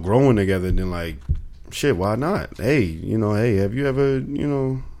 you know, growing together, then like, shit, why not? Hey, you know, hey, have you ever, you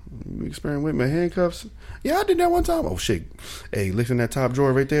know, experiment with my handcuffs? Yeah, I did that one time. Oh shit, hey, listen that top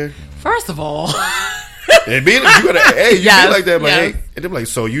drawer right there. First of all, you be like that, but hey, and they're like,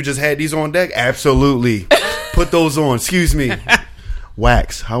 so you just had these on deck? Absolutely, put those on. Excuse me.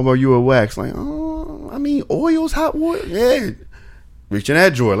 Wax. How are you a wax? Like, oh, I mean, oils, hot water. Yeah, reach in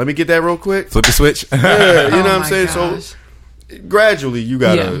that drawer. Let me get that real quick. Flip the switch. Yeah, you know what I'm saying. Gosh. So gradually, you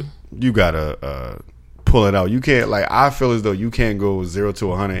gotta pull it out. You can't, like, I feel as though you can't go 0 to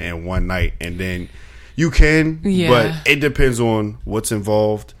 100 in one night, and then you can, but it depends on what's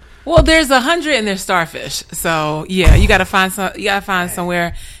involved. Well, there's 100 and there's starfish, so you gotta find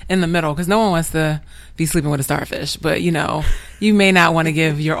somewhere in the middle, because no one wants to be sleeping with a starfish. But you know, you may not want to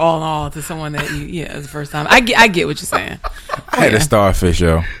give your all in all to someone that it's the first time. I get what you're saying. I had a starfish,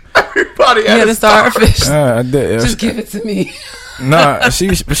 yo. Everybody had a starfish. I did. Just give it to me. Nah, she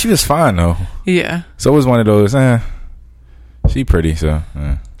was fine though. Yeah. So it was one of those. She pretty, so.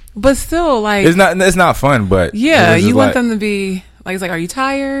 But still, like, it's not fun. But you want them to be like, it's like, are you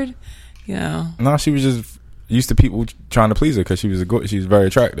tired? You know. No, she was just used to people trying to please her because she was very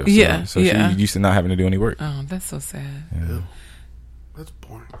attractive. So she used to not having to do any work. Oh, that's so sad. Yeah. That's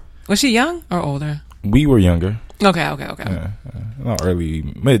boring. Was she young or older? We were younger. Okay. Not early,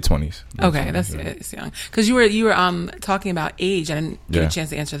 mid-20s. Okay, it's young. Because you were talking about age. I didn't get a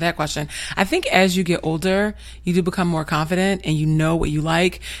chance to answer that question. I think as you get older, you do become more confident and you know what you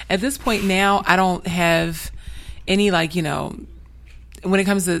like. At this point now, I don't have any, like, you know, when it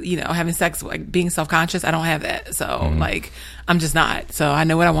comes to, you know, having sex, like being self-conscious, I don't have that. So like, I'm just not. So I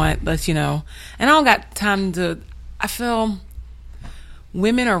know what I want. Let's, you know, and I don't got time to. I feel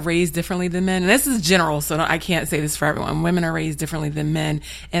women are raised differently than men, and this is general, so I can't say this for everyone. Women are raised differently than men,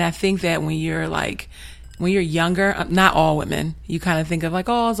 and I think that when you're younger, not all women, you kind of think of like,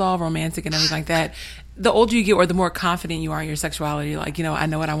 oh, it's all romantic and everything like that. The older you get, or the more confident you are in your sexuality, like, you know, I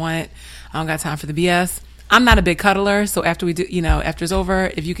know what I want. I don't got time for the BS. I'm not a big cuddler, so after we do, you know, after it's over,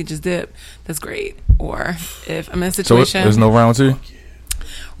 if you can just dip, that's great. Or if I'm in a situation, so there's no round two.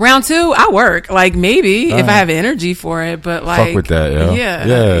 Round two, I work. Like, maybe if I have energy for it, but like, fuck with that, yo.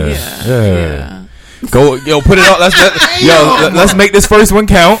 Yeah. Go, put it on. Let's make this first one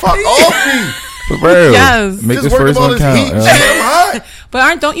count. Fuck off me. For real. Yes. Make this first one count.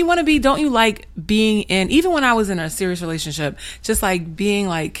 But don't you like being in, even when I was in a serious relationship, just like being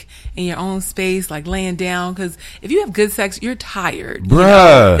like in your own space, like laying down, because if you have good sex, you're tired. Bruh. You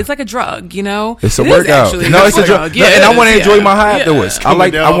know? It's like a drug, you know? It's a workout. No, it's a drug. Yeah, and I want to enjoy my high afterwards. I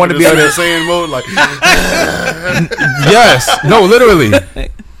want to be able to saying mode, like, yes. No, literally.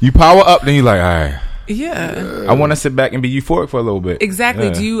 You power up, then you're like, all right. Yeah. I want to sit back and be euphoric for a little bit. Exactly.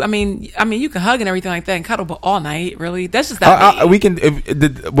 Yeah. Do you? I mean, you can hug and everything like that and cuddle, but all night, really? That's just that. We can.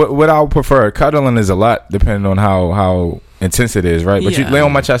 What I would prefer, cuddling is a lot depending on how intense it is, right? But you lay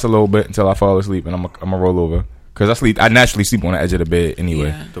on my chest a little bit until I fall asleep, and I'm gonna roll over because I naturally sleep on the edge of the bed anyway.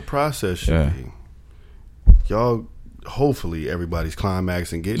 Yeah. The process should be, y'all. Hopefully everybody's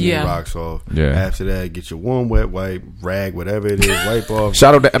climaxing, getting their rocks off. Yeah. After that, get your warm wet wipe, rag, whatever it is, wipe off.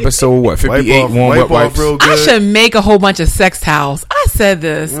 Shout out to episode 58, warm wet wipes. Real good. I should make a whole bunch of sex towels. I said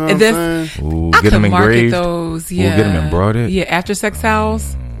this, you know and then I could market those. Yeah, get them embroidered. Yeah, after sex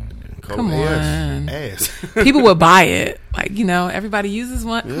towels. Come on, ass. People would buy it. Like, you know, everybody uses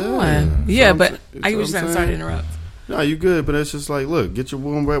one. Come on. Yeah, but I was just sorry to interrupt. No, you good, but it's just like, look, get your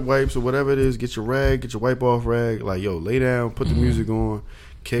warm wet wipes or whatever it is, get your rag, get your wipe off rag, like, yo, lay down, put the music on,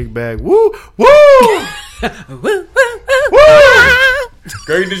 kick back, woo, woo, woo,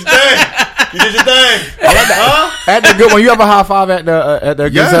 girl, you did your thing, I like that. At the good one, you have a high five at the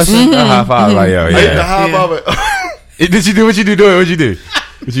good session? A high five, like, yo, I the high five. Did you do what you do? What'd you do?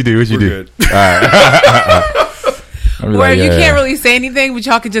 What you do? Good. All right. I'll be Where like, you yeah. can't really say anything, but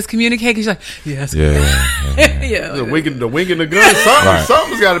y'all can just communicate. Cause you're like, yes, Yeah. The wink and the gun.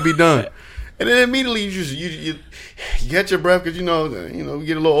 Something's got to be done. And then immediately you catch your breath because you know we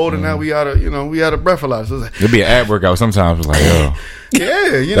get a little older now. We out of breath a lot. So it's like, It'd be an ad workout sometimes. It's like, yo,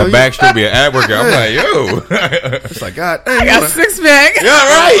 yeah, that backstroke be an ad workout. I'm like, yo, it's like God, I got 6-pack. yeah,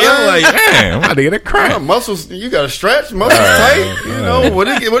 right. I'm like, man, I'm about to get a cramp. muscles. You got to stretch muscles tight. You know when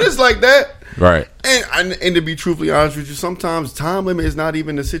it's like that. Right. And to be truthfully honest with you, sometimes time limit is not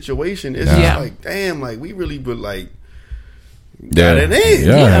even the situation. It's just like, damn, like we really would like. Got it in.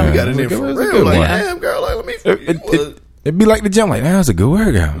 Yeah. We got it in for real. Like, damn, girl, like, let me. It'd be like the gym. Like, man, that was a good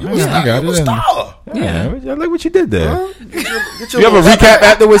workout. I got it. Yeah. I like what you did there. Huh? Get your You have a little- recap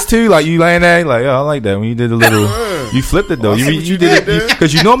afterwards too? Like you laying there, like, oh, I like that when you did the little. You flipped it though. I see what You you did did it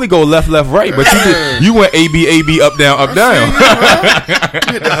because you normally go left, right, but you went A B up down. You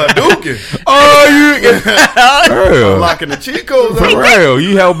hit the Hadouken. Oh, for real. Locking the cheat codes. For real.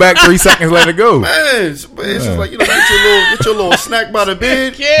 You held back 3 seconds, let it go. Man, it's just like, get your little snack by the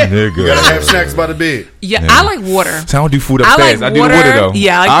bed. Nigga. You gotta have snacks by the bed. Yeah, I like water. So I don't do food I upstairs. like I do water. the water though.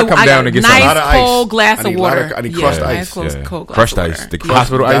 Yeah, I'll come down and get nice some. lot of ice. cold glass I of need a lot water. of- I need crushed Nice ice. cold Yeah. glass Crushed of water. ice. The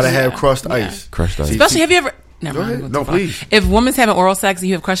hospital You gotta ice. have crushed ice. Crushed ice. Especially, have you ever? Never Go mind. ahead. I'm No, too far. please. If women's having oral sex and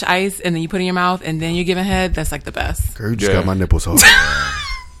you have crushed ice and then you put it in your mouth and then you're giving head, that's like the best. Girl, you just Yeah. got my nipples hard.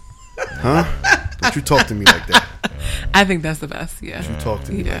 Huh? Don't you talk to me like that. I think that's the best. Yeah. You talk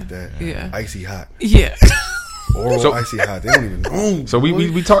to me Yeah. like that. Yeah. Icy hot. Yeah. Oral icy hot. They don't even know. So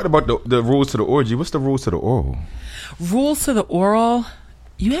we talked about the rules to the orgy. What's the rules to the oral? Rules to the oral.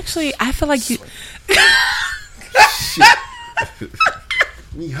 You actually, I feel like you. Shit.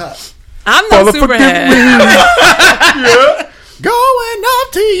 Me hot. I'm no super head. Going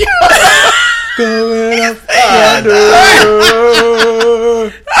up to you. Going up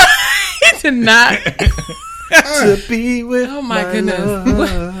He did not. to be with. Oh my goodness.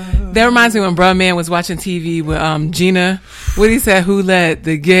 That reminds me when Bruh Man was watching TV with Gina. What he said, who let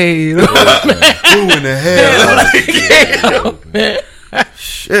the gay? Who in the hell?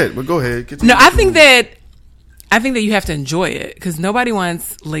 Shit, but go ahead. No, I think that you have to enjoy it because nobody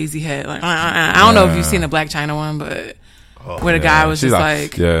wants lazy head. Like I don't know if you've seen the Black China one, but where the guy was She's just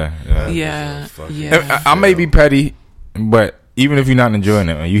like, yeah. yeah. I may be petty, but even if you're not enjoying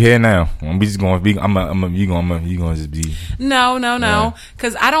it, you here now. I'm just going to be. You going to just be. No.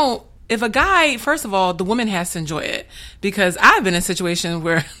 Because I don't. If a guy, first of all, the woman has to enjoy it because I've been in a situation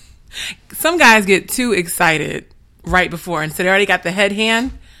where some guys get too excited right before, and so they already got the head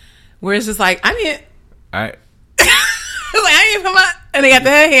hand, where it's just like, I ain't come out, and they got the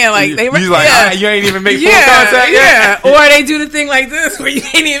head hand, like they. He's like, yeah. you ain't even make full Yeah, contact yet. yeah. Or they do the thing like this where you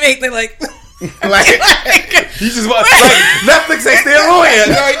can't even make. They're like, Like, you just want Netflix ain't still on here.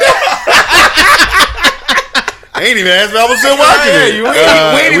 I ain't even asked me. I was still watching it. We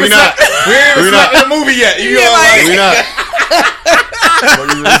ain't even slept in the movie yet. You know, like, We not.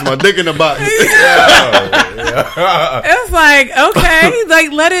 It's my dick in the box. it's like, okay,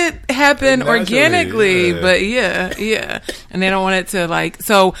 like let it happen Naturally, organically, yeah. but yeah. And they don't want it to like,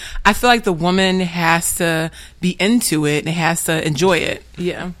 so I feel like the woman has to be into it and has to enjoy it.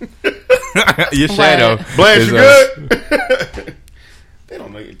 Yeah. your shadow. Blanche, is, you good? They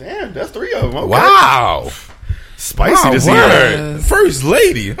don't know you. Damn, that's 3 of them. Okay. Wow. Spicy this word. evening. First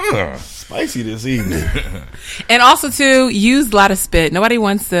lady. Huh. Spicy this evening. And also too, use a lot of spit. Nobody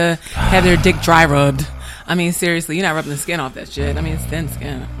wants to have their dick dry rubbed. I mean, seriously, you're not rubbing the skin off that shit. I mean, it's thin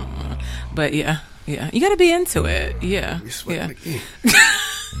skin. But yeah. You gotta be into it. Yeah.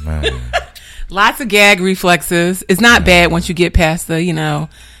 Man. Lots of gag reflexes. It's not bad once you get past the,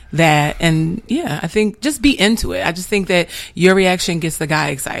 that. And yeah, I think just be into it. I just think that your reaction gets the guy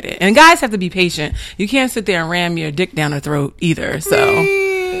excited. And guys have to be patient. You can't sit there and ram your dick down their throat either. So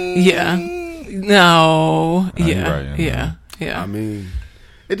yeah. No. Yeah. Right, Yeah. I mean,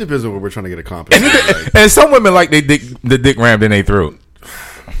 it depends on what we're trying to get accomplished. And some women like the dick rammed in their throat.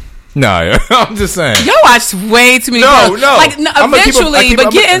 No, I'm just saying. Y'all watch way too many. No, girls. no. Like eventually,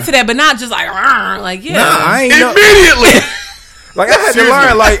 but get I'm- into that, but not just like, like yeah. Nah, I ain't know. Immediately. Like I had to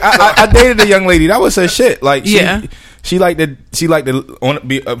learn. Like I dated a young lady. That was her shit. Like Yeah. she liked to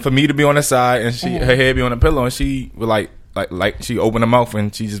for me to be on the side and her head be on the pillow, and she would like she opened her mouth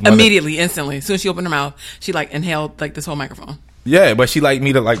and she just Immediately, instantly, as soon as she opened her mouth, she like inhaled like this whole microphone. Yeah, but she liked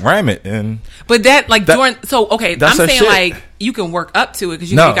me to like ram it, and But during okay, I'm that's her saying shit. like you can work up to it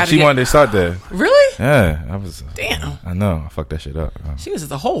because you no, got she wanted to start there. Really? Yeah, I was. Damn. I know. I fucked that shit up. She was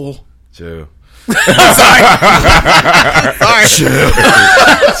just a hole. Chill. Sorry.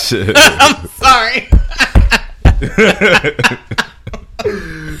 Chill. I'm sorry.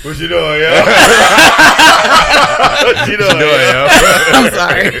 What you doing, yo? What you doing, yo? I'm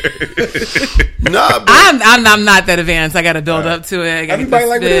sorry. Nah, but I'm not that advanced. I got to build up to it. I gotta Everybody get the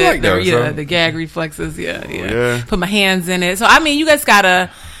like what they like, though, yeah, so. the gag reflexes. Yeah. yeah. Put my hands in it. So I mean, you guys gotta.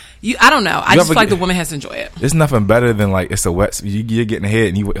 I don't know. I just feel like the woman has to enjoy it. There's nothing better than like it's a wet. You're getting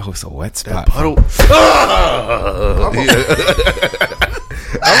ahead and it's a wet spot. puddle.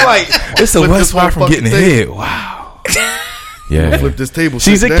 I'm like, It's a flip wet this spot from getting motherfucking ahead. Wow. Yeah. flip this table.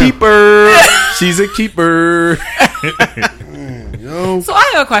 She's a sit down. keeper. She's a keeper. Yo. So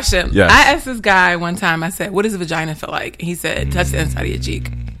I have a question. Yes. I asked this guy one time. I said, "What does a vagina feel like?" He said, "Touch the inside of your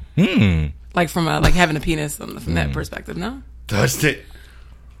cheek." Like from like having a penis from that perspective. No. Touched it.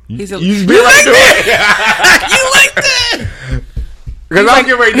 He said, You "You liked it? You liked it?" Because I'm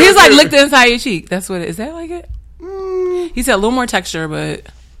getting ready to He's like, "Lick the inside of your cheek." That's what it is. That like it? He said a little more texture, but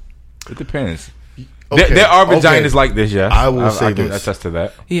It depends. Okay, There are vaginas okay. like this, yeah. I will say I can this. attest to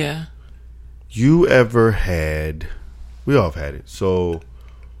that. yeah. You ever had? We all have had it. So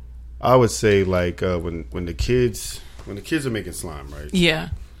I would say like when the kids are making slime, right? Yeah.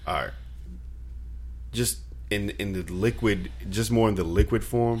 All right. Just in the liquid, just more in the liquid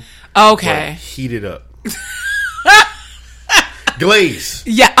form. Okay. But heat it up. Glaze.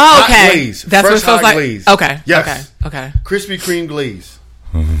 Yeah. Oh, Hot okay. glaze. That's what it Fresh feels hot like. glaze. Okay. Yes. Okay. Krispy Kreme glaze.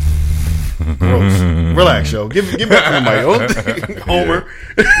 Gross. Relax, yo. Give me back from my own Homer.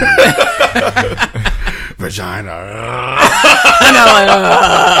 Vagina.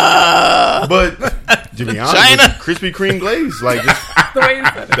 But to be honest, Krispy Kreme glaze, like just The way you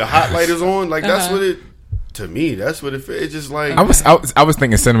said it. the hot light is on, like that's what it. To me, that's what it. It's just like I was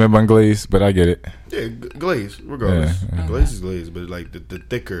thinking cinnamon bun glaze, but I get it. yeah, glaze. Regardless, Yeah. glaze is glaze, but like the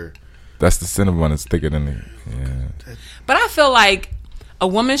thicker. That's the cinnamon bun is thicker than the. Yeah. But I feel like a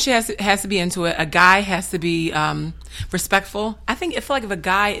woman has to be into it. A guy has to be respectful. I feel like if a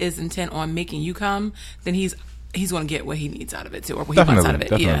guy is intent on making you come, then he's going to get what he needs out of it too, or what he wants out of it.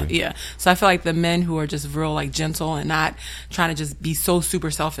 Definitely. Yeah. So I feel like the men who are just real like gentle and not trying to just be so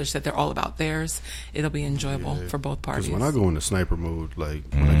super selfish that they're all about theirs, it'll be enjoyable for both parties. Because when I go into sniper mode, like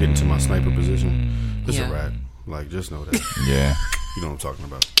when I get into my sniper position, it's Yeah. a wrap. Like just know that Yeah. you know what I'm talking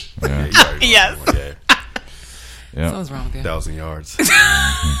about. Yeah. you already know Yes. what I'm talking about. Yeah. Something's wrong with you. 1,000 yards.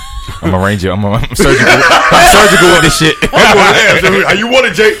 I'm a ranger. I'm surgical. I'm surgical with this shit. How you want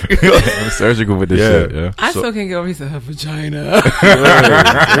it, Jake? I'm surgical with this Yeah. shit. Yeah. I still can't get over he said her vagina.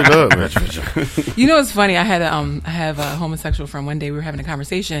 You know what's funny? I have a homosexual friend. One day we were having a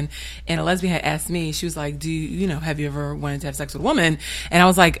conversation, and a lesbian had asked me. She was like, "Do you know? Have you ever wanted to have sex with a woman?" And I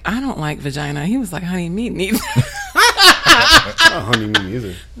was like, "I don't like vagina." He was like, "Honey, me neither." Honey, me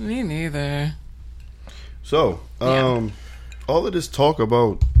neither. Me neither. So, Yeah. all of this talk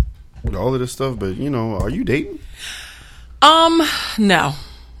about all of this stuff, but are you dating? No.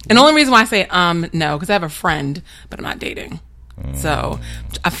 And the only reason why I say no, because I have a friend, but I'm not dating. So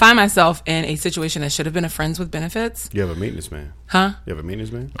I find myself in a situation that should have been a friends with benefits. You have a maintenance man. Huh? You have a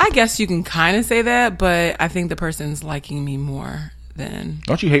maintenance man? I guess you can kind of say that, but I think the person's liking me more than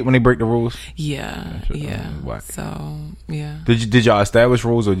Don't you hate when they break the rules? yeah. Whack. So yeah. Did y'all establish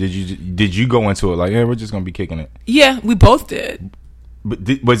rules, or did you go into it like, yeah, we're just gonna be kicking it? Yeah, we both did. But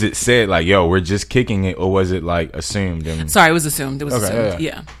was it said like, yo, we're just kicking it, or was it like assumed? Sorry, it was assumed. It was Okay, assumed.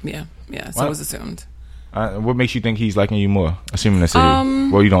 yeah. Yeah. So What? it was assumed. What makes you think he's liking you more? Assuming that's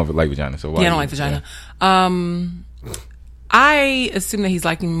well, you don't like vagina, so why? Yeah, I don't like vagina. I assume that he's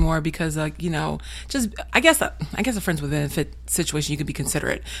liking me more because, just I guess a friends with benefit situation, you could be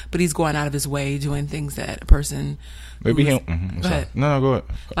considerate, but he's going out of his way doing things that a person Maybe who's- he. Go ahead. No, go ahead.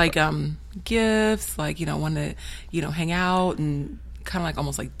 Like gifts, like want to hang out and kind of like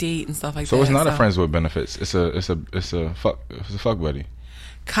almost like date and stuff like that. So it's not a friends with benefits. It's a fuck buddy.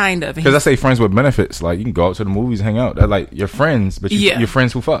 Kind of. Because I say friends with benefits, like you can go out to the movies and hang out. They're like you're friends, but you're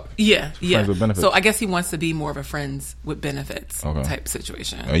friends who fuck. Yeah. Friends with benefits. So I guess he wants to be more of a friends with benefits Okay. type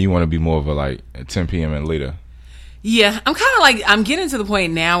situation. You want to be more of a like at 10 p.m. and later. Yeah, I'm kind of like, I'm getting to the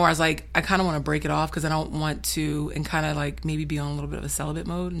point now where I was like, I kind of want to break it off because I don't want to, and kind of like maybe be on a little bit of a celibate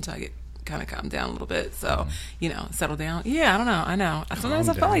mode until I get kind of calm down a little bit. So, settle down. Yeah, I don't know. I know. Sometimes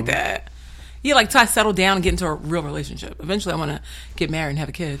I feel like that. Yeah, like till I settle down and get into a real relationship. Eventually I want to get married and have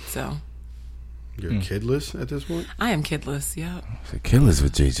a kid. So You're kidless at this point? I am kidless. Yeah. Killers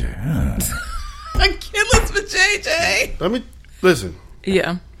with JJ. I'm kidless with JJ. Let me listen.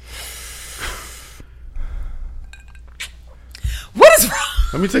 Yeah. What is wrong?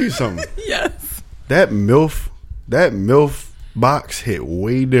 Let me tell you something. Yes. That MILF box hit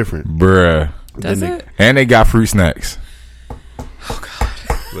way different. Bruh. Does than it? And they got fruit snacks.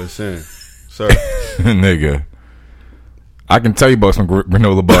 Listen, sir. Nigga. I can tell you about some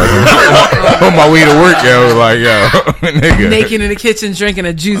granola bars on my way to work, yo. Like, yo, nigga. Naked in the kitchen, drinking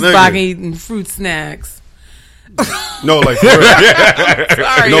a juice box, eating fruit snacks. No, like for real.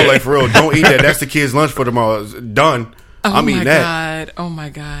 No, like for real. Don't eat that. That's the kids' lunch for tomorrow. It's done. I'm eating that. Oh my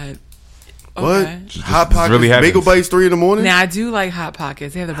god. What? Okay. Hot Pockets, really bagel bites 3 in the morning? Now I do like Hot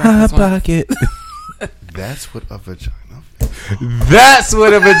Pockets. They have the breakfast one. Hot Pocket. That's what a vagina. That's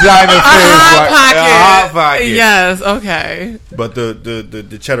what a vagina feels like. Hot Pocket. Yes. Okay. But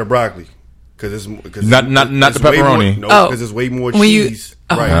the cheddar broccoli, because it's not the pepperoni. Because it's way more cheese.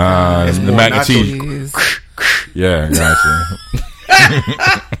 Right. It's the mac and cheese. Yeah,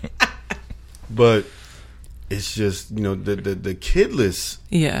 gotcha. But it's just, you know, the kidless.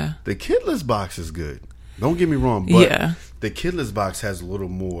 Yeah. The kidless box is good. Don't get me wrong, but the kidless box has a little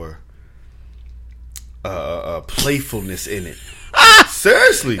more playfulness in it.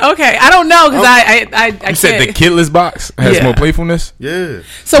 Seriously. Okay, I don't know because I you said the kidless box has more playfulness. Yeah.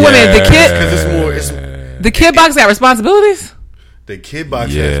 So wait a minute, the kid because it's more. The kid box got responsibilities. The kid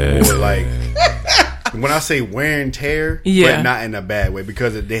box has more like. When I say wear and tear, but not in a bad way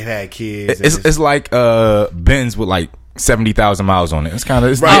because they had kids. It's like Benz with like 70,000 miles on it. It's kind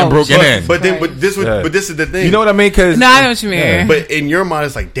of getting broken in. But this is the thing. You know what I mean? Because I know what you mean. Yeah. But in your mind,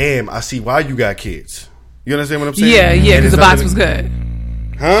 it's like, damn, I see why you got kids. You understand what I'm saying? Yeah, because the box was good.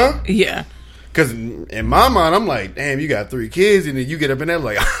 Huh? Yeah. Because in my mind, I'm like, damn, you got 3 kids, and then you get up in there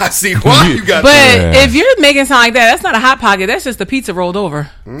like, I see why you got. But if you're making it sound like that, that's not a Hot Pocket. That's just a pizza rolled over.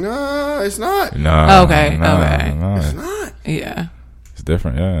 No, it's not. No. Okay. It's not. Yeah. It's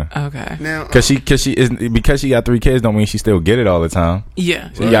different. Yeah. Okay. Now, because she got 3 kids, don't mean she still get it all the time.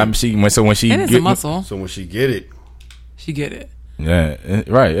 Yeah. So when she and it's a muscle. So when she get it, she get it. Yeah.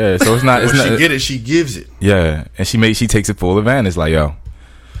 Right. Yeah. So it's not. It's not. She get it. She gives it. Yeah, and she takes it full advantage. Like, yo,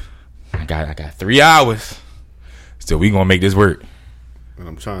 I got 3 hours. So we gonna make this work. And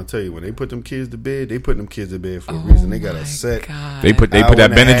I'm trying to tell you, when they put them kids to bed, they put them kids to bed for a reason. They got a set. God. They put that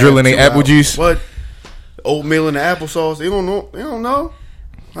Benadryl in their apple juice. What? Oatmeal in the applesauce. They don't know.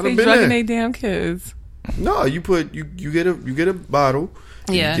 They drugging their damn kids. No, you get a bottle.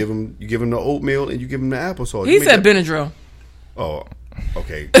 Yeah. You give them the oatmeal and you give them the applesauce. He said Benadryl. Oh,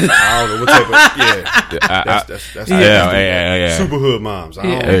 okay. I don't know what type of that's super hood moms.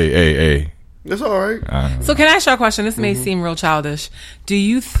 Hey. That's all right. So can I ask you a question? This may seem real childish. Do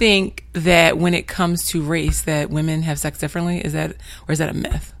you think that when it comes to race that women have sex differently? Is that a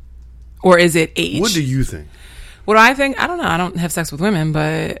myth? Or is it age? What do you think? What do I think? I don't know. I don't have sex with women,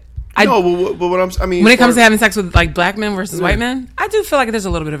 but I mean, when it comes to having sex with like black men versus white men, I do feel like there's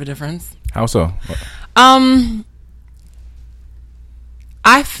a little bit of a difference. How so?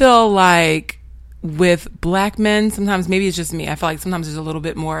 I feel like with black men, sometimes, maybe it's just me, I feel like sometimes there's a little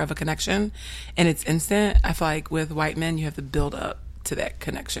bit more of a connection and it's instant. I feel like with white men, you have to build up to that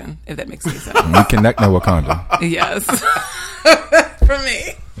connection, if that makes any sense. We connect no Wakanda. Yes. For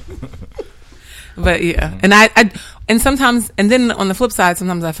me. But yeah. And sometimes, and then on the flip side,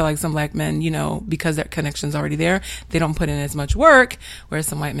 sometimes I feel like some black men, you know, because their connection's already there, they don't put in as much work, whereas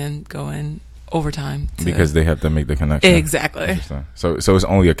some white men go in overtime because they have to make the connection. Exactly. So it's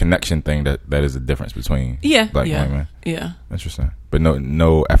only a connection thing that is the difference between black and white men. Yeah. Interesting. But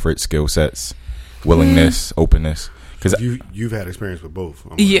no effort, skill sets, willingness, openness. Because you've had experience with both.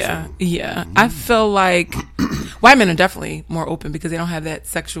 Yeah. I feel like white men are definitely more open because they don't have that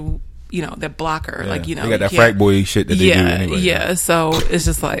sexual, you know, that blocker. Like, you know, they got that frat boy shit that they do anyway. Yeah. So it's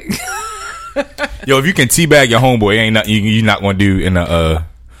just like, yo, if you can teabag your homeboy, ain't nothing you're not gonna do in a.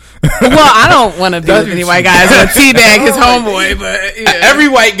 Well, I don't want to be with any white guys that teabag his homeboy, but yeah. Every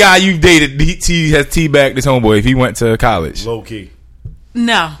white guy you've dated, he has teabagged his homeboy if he went to college. Low key.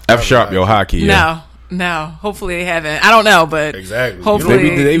 No. F sharp, yo, high key. No. Hopefully they haven't. I don't know, but exactly.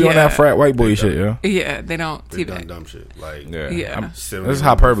 Hopefully they be on that frat white boy shit, yo. Yeah, they don't teabag. Done dumb shit. Like this is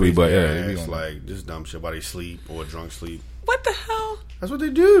hyperbole, but it's like this dumb shit while they sleep or drunk sleep. What the hell? That's what they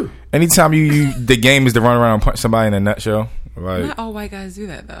do. Anytime you the game is to run around and punch somebody in a nutshell. Like, not all white guys do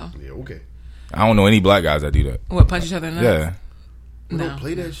that though. Yeah, okay. I don't know any black guys that do that. What, punch each other in the nuts? Yeah. No. Don't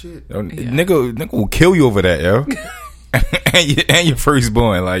play that shit. Nigga will kill you over that, yo. and your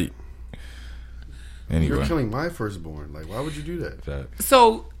firstborn, like. Anyway. You're killing my firstborn. Like, why would you do that?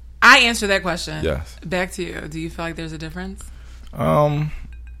 So I answered that question. Yes. Back to you. Do you feel like there's a difference? I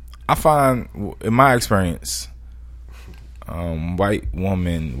find in my experience, white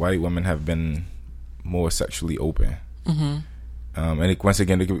women have been more sexually open. Mm-hmm. And once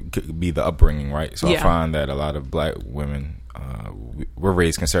again, it could be the upbringing, right? So I find that a lot of black women we're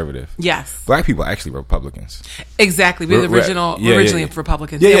raised conservative. Yes. Black people are actually Republicans. Exactly. We're originally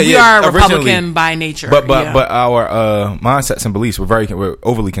Republicans. Yeah, we are Republican by nature. But our mindsets and beliefs we're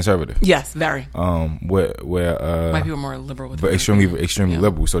overly conservative. Yes, very. Where white people are more liberal with but extremely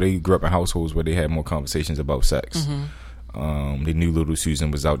liberal. So they grew up in households where they had more conversations about sex. Mm-hmm. They knew little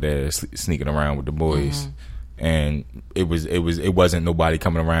Susan was out there sneaking around with the boys. Mm-hmm. And it wasn't nobody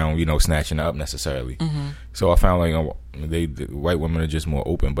coming around, snatching her up necessarily. Mm-hmm. So I found the white women are just more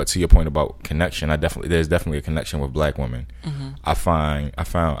open. But to your point about connection, there's definitely a connection with black women. Mm-hmm. I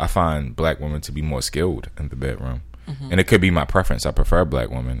find black women to be more skilled in the bedroom, and it could be my preference. I prefer black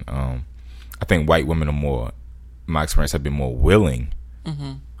women. I think white women are more. My experience have been more willing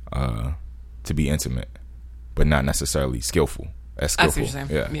to be intimate, but not necessarily skillful. As skillful, I see what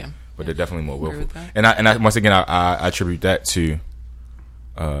you're saying. Yeah. But they're definitely more willful, and I once again I attribute that to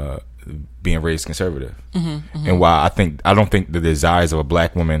being raised conservative, and why I don't think the desires of a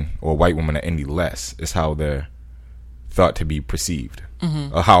black woman or a white woman are any less. It's how they're thought to be perceived,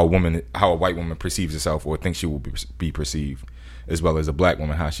 or how a white woman perceives herself or thinks she will be perceived, as well as a black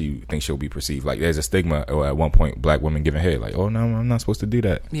woman how she thinks she'll be perceived. Like there's a stigma, or at one point black women giving head, like, oh no, I'm not supposed to do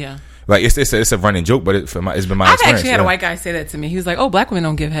that. Yeah. Like it's a running joke, but it's been my experience. I've actually had a white guy say that to me. He was like, "Oh, black women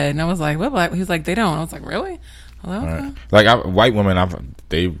don't give head," and I was like, "What black?" He was like, "They don't." I was like, "Really?" Well, okay. Right. Like white women,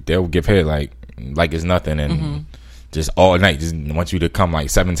 they'll give head like it's nothing, and just all night, just want you to come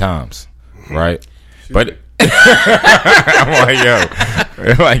like 7 times, right? But I'm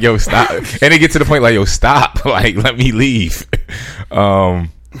like, yo, stop, and they get to the point like, yo, stop, like let me leave. So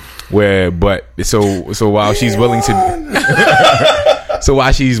while she's willing to. So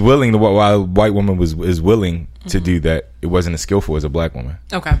while a white woman is willing to do that, it wasn't as skillful as a black woman.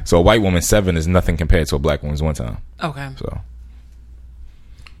 Okay. So a white woman's 7 is nothing compared to a black woman's 1 time. Okay. So.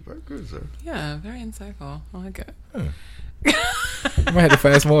 Very good, sir. Yeah, very insightful. I like it. I might have to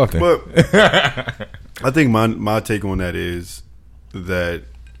fast more often. But I think my take on that is that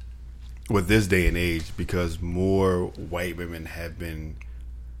with this day and age, because more white women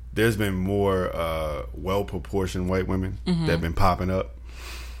there's been more well-proportioned white women that have been popping up.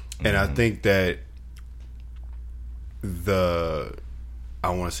 And I think that I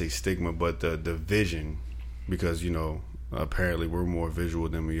want to say stigma, but the vision, because, apparently we're more visual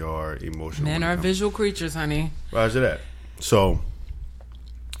than we are emotional. Men are visual creatures, honey. Roger that. So,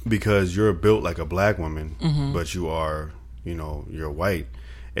 because you're built like a black woman, but you are, you're white,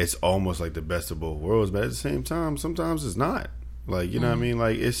 it's almost like the best of both worlds. But at the same time, sometimes it's not. Like, you know what I mean?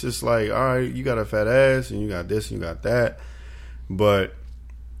 Like, it's just like, all right, you got a fat ass and you got this and you got that, but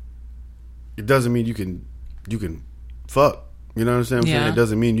it doesn't mean you can fuck. You know what I'm saying? It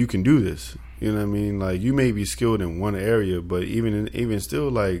doesn't mean you can do this. You know what I mean? Like, you may be skilled in one area, but even still,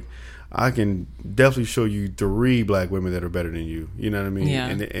 like, I can definitely show you 3 black women that are better than you. You know what I mean? Yeah.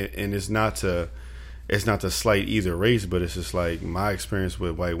 And it's not to slight either race, but it's just like my experience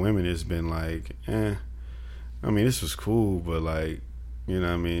with white women has been like, I mean, this was cool, but like, you know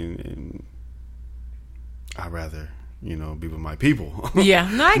what I mean? And I'd rather, be with my people. Yeah,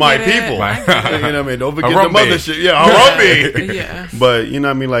 no, I my get people. It. You know what I mean? Don't forget the mother shit. Yeah, Harambe. Yeah. But, you know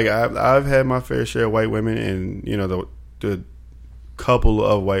what I mean? Like, I've had my fair share of white women, and, the couple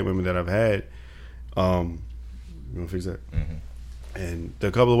of white women that I've had, you want to fix that? Mm-hmm. And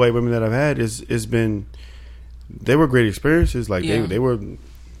the couple of white women that I've had it's been, they were great experiences. Like, they were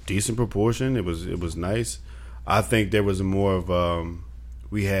decent proportion. It was nice. I think there was more of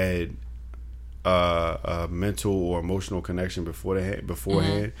we had a mental or emotional connection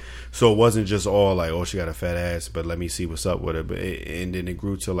beforehand, so it wasn't just all like, oh, she got a fat ass, but let me see what's up with her. But and then it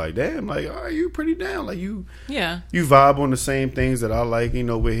grew to like, damn, like, oh, you pretty down, like you vibe on the same things that I like,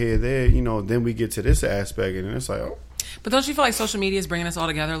 we're here there, then we get to this aspect, and it's like, oh. But don't you feel like social media is bringing us all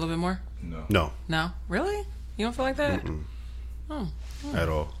together a little bit more? No, really, you don't feel like that? At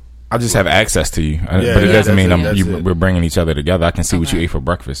all. I just have access to you, but it doesn't mean we're bringing each other together. I can see what you ate for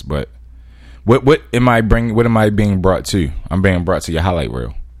breakfast, but what am I being brought to? I'm being brought to your highlight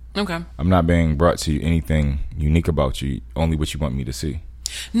reel. Okay. I'm not being brought to anything unique about you. Only what you want me to see.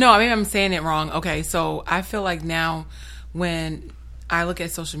 No, maybe I'm saying it wrong. Okay, so I feel like now when I look at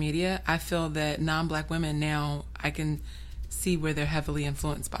social media, I feel that non-black women now, I can see where they're heavily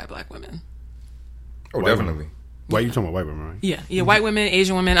influenced by black women. Oh, definitely. Why are you talking about white women, right? Yeah, white women,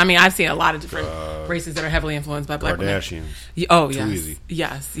 Asian women. I mean, I've seen a lot of different races that are heavily influenced by black Kardashians. Women. Oh, Too yes, easy.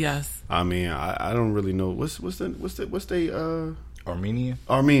 yes. I mean, I don't really know what's the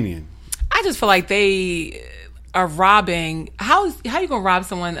Armenian. I just feel like they are robbing. How you gonna rob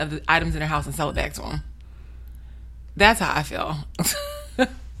someone of the items in their house and sell it back to them? That's how I feel.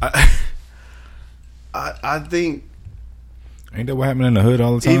 I think Ain't that what happened in the hood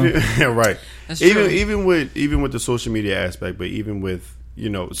all the time? Right. That's true. Even with the social media aspect, but even with,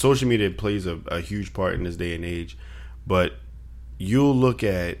 social media plays a huge part in this day and age. But you'll look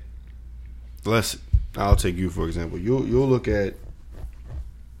at, I'll take you for example. You'll look at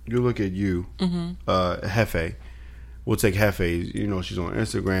you, Hefe. We'll take Hefe. She's on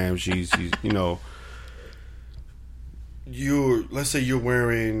Instagram. She's let's say you're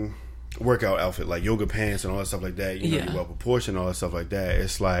wearing workout outfit like yoga pants and all that stuff like that. You're well proportioned, all that stuff like that.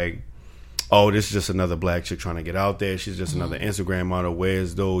 It's like, oh, this is just another black chick trying to get out there. She's just another Instagram model.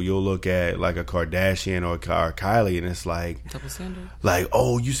 Whereas though you'll look at like a Kardashian or Kylie, and it's like double standard. Like,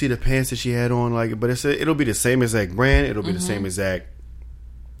 oh, you see the pants that she had on, like, but it'll be the same exact brand. It'll be the same exact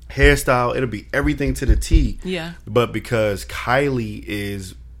hairstyle. It'll be everything to the T. Yeah. But because Kylie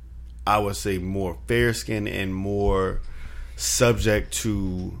is, I would say, more fair skinned and more subject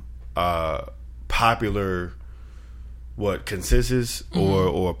to popular consensus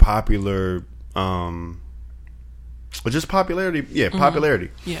or popular or just popularity. Popularity.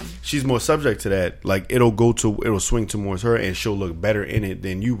 Yeah. She's more subject to that. Like it'll swing towards her and she'll look better in it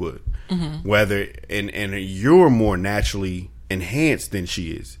than you would. Whether and you're more naturally enhanced than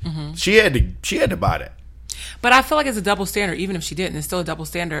she is. She had to buy that. But I feel like it's a double standard. Even if she didn't, it's still a double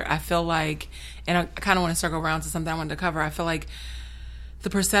standard. I feel like, and I kind of want to circle around to something I wanted to cover. I feel like the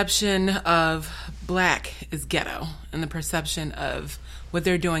perception of black is ghetto, and the perception of what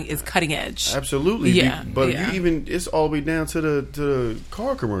they're doing is cutting edge. Absolutely, yeah. It's all the way down to the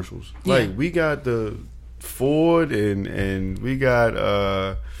car commercials. Like we got the Ford and we got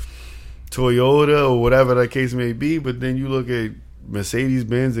Toyota or whatever that case may be, but then you look at Mercedes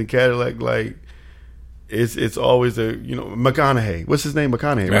Benz and Cadillac, like it's always McConaughey. What's his name?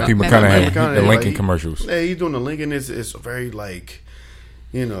 McConaughey. Matthew McConaughey. The Lincoln commercials. Yeah, he's doing the Lincoln. It's very like.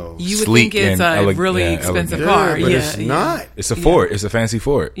 You would think it's a really expensive car. But it's not. It's a Ford. It's a fancy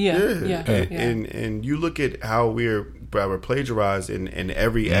Ford. Yeah. And you look at how we're plagiarized in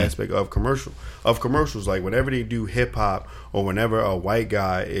every aspect of commercials. Like whenever they do hip hop or whenever a white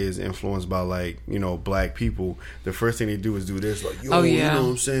guy is influenced by black people, the first thing they do is do this you know what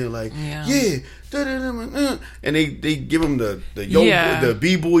I'm saying, like and they give him the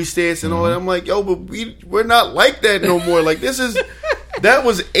b-boy stance and all that. I'm like, yo, but we're not like that no more. Like this is. That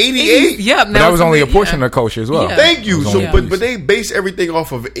was 88. Yeah, but that was only a portion of the culture as well. Yeah. Thank you. So, but they base everything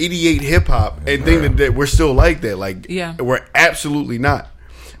off of 88 hip hop and think that we're still like that. Like, we're absolutely not.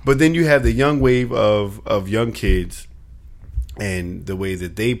 But then you have the young wave of young kids and the way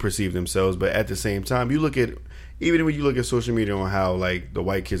that they perceive themselves. But at the same time, even when you look at social media on how like the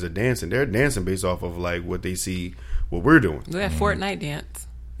white kids are dancing, they're dancing based off of like what they see, what we're doing. That Fortnite dance.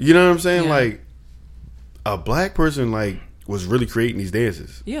 You know what I'm saying? Like a black person, was really creating these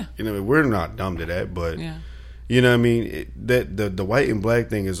dances. Yeah. We're not dumb to that, but you know what I mean? The white and black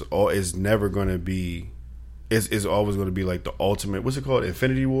thing is never going to be, is always going to be like the ultimate, what's it called?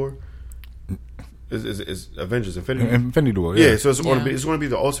 Infinity War? Is Avengers Infinity War. Yeah, so it's going to be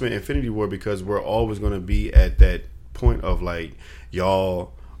the ultimate Infinity War because we're always going to be at that point of like,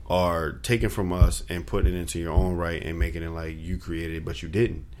 y'all are taking from us and putting it into your own right and making it like you created it, but you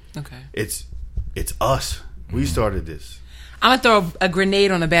didn't. Okay. It's us. We started this. I'm going to throw a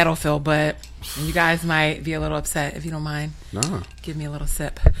grenade on the battlefield, but you guys might be a little upset if you don't mind. No. Give me a little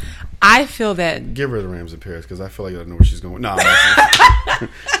sip. I feel that... Give her the Rams in Paris, because I feel like I know where she's going. No.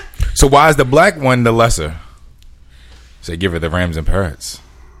 So why is the black one the lesser? Say, give her the Rams in Paris.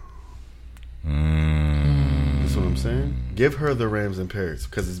 That's what I'm saying. Give her the Rams in Paris,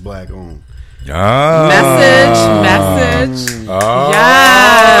 because it's black owned. Message. Oh.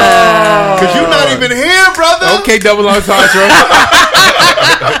 Yeah. Because you're not even here, brother. Okay, double entendre.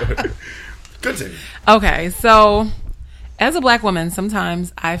 Continue. Okay, so as a black woman,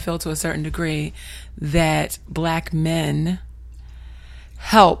 sometimes I feel to a certain degree that black men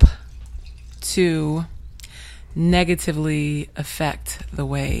help to negatively affect the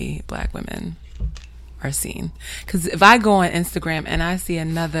way black women are seen. Because if I go on Instagram and I see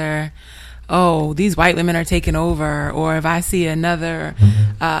another... these white women are taking over, or if I see another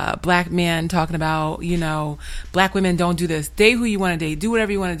black man talking about, black women don't do this, date who you want to date, do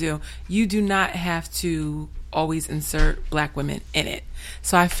whatever you want to do. You do not have to always insert black women in it.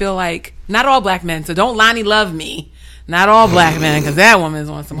 So I feel like not all black men. So don't Lonnie love me. Not all black men, because that woman's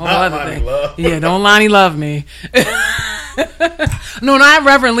on some whole other thing. Yeah, don't Lonnie love me. No, not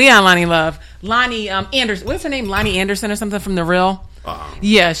Reverend Leon Lonnie Love. Lonnie Anderson. What's her name? Lonnie Anderson or something from The Real.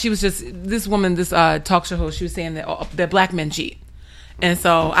 Yeah, she was just this woman, this talk show host. She was saying that black men cheat, And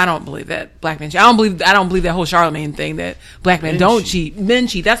so I don't believe that black men cheat. I don't believe that whole Charlemagne thing that black men don't cheat. Men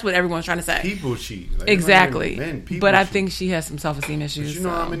cheat. That's what everyone's trying to say. People cheat. Like, exactly. But I cheat. think she has some self-esteem issues. But you know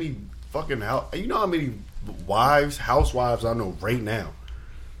how many how many housewives I know right now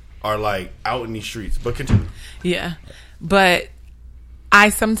are like out in these streets. But continue. Yeah. But I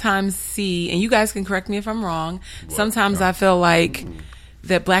sometimes see, and you guys can correct me if I'm wrong, sometimes I feel like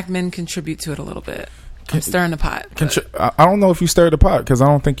that black men contribute to it a little bit. I'm stirring the pot. I don't know if you stir the pot because I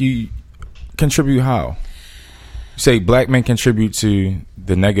don't think you contribute. How? You say black men contribute to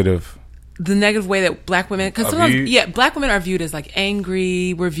the negative way that black women, because sometimes black women are viewed as like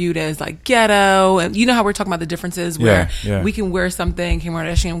angry. We're viewed as like ghetto, and you know how we're talking about the differences where we can wear something, Kim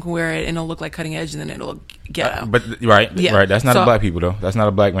Kardashian can wear it, and it'll look like cutting edge, and then it'll look ghetto. Right. That's not a black people though. That's not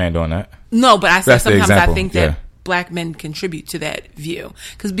a black man doing that. No, but I say sometimes I think that. Black men contribute to that view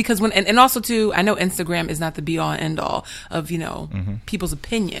because when and also too, I know Instagram is not the be all and end all of people's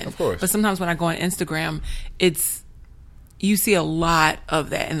opinion, of course. But sometimes when I go on Instagram, you see a lot of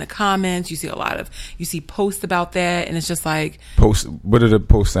that in the comments. You see posts about that, and it's just like What are the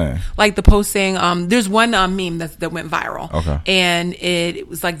posts saying? Like the post saying, there's one meme that went viral, and it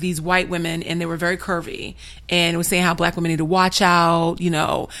was like these white women, and they were very curvy, and it was saying how black women need to watch out.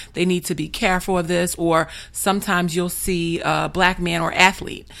 They need to be careful of this. Or sometimes you'll see a black man or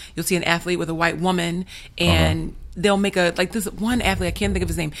athlete. You'll see an athlete with a white woman, and they'll make this one athlete, I can't think of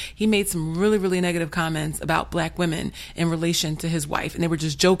his name. He made some really, really negative comments about black women in relation to his wife. And they were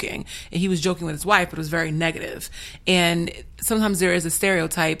just joking. And he was joking with his wife, but it was very negative. And sometimes there is a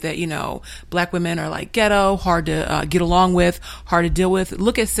stereotype that, black women are like ghetto, hard to get along with, hard to deal with.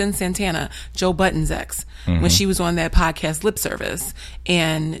 Look at Sin Santana, Joe Budden's ex, when she was on that podcast Lip Service.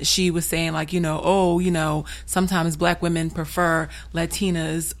 And she was saying like, sometimes black women prefer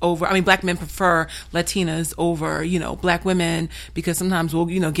Latinas over, black men prefer Latinas over, black women because sometimes we'll,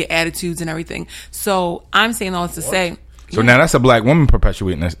 get attitudes and everything. So I'm saying all this to say. So now that's a black woman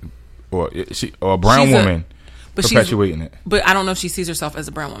perpetuating this, or a brown woman perpetuating it. But I don't know if she sees herself as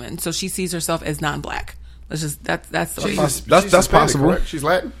a brown woman. So she sees herself as non-black. That's the way. That's possible. Correct? She's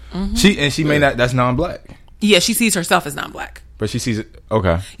Latin. Mm-hmm. She may not. That's non-black. Yeah, she sees herself as non-black. But she sees it.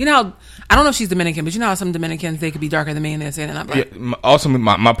 Okay. I don't know if she's Dominican, but how some Dominicans, they could be darker than me and they say they're not black. Yeah, also,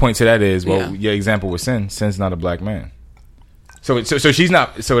 my point to that is, your example with Sin. Sin's not a black man. So she's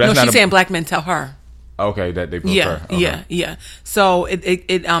not. So that's not. She's saying black men tell her. Okay, that they prefer. Yeah. So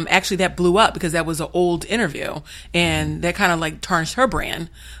it actually that blew up because that was an old interview and that kind of like tarnished her brand.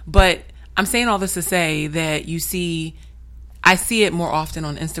 But I'm saying all this to say that I see it more often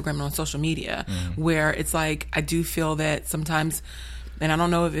on Instagram and on social media where it's like I do feel that sometimes, and I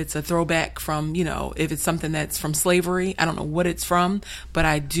don't know if it's a throwback from, if it's something that's from slavery. I don't know what it's from, but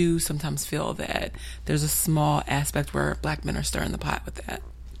I do sometimes feel that there's a small aspect where black men are stirring the pot with that.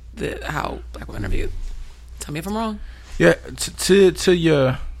 How black women are viewed. Tell me if I'm wrong. Yeah, to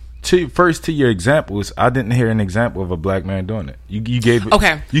your examples, I didn't hear an example of a black man doing it. You gave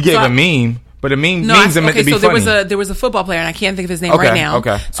a meme. But memes are meant to be funny. There was a football player, and I can't think of his name right now.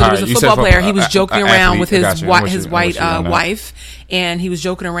 Okay. So there was a football player. He was joking around with his white wife, and he was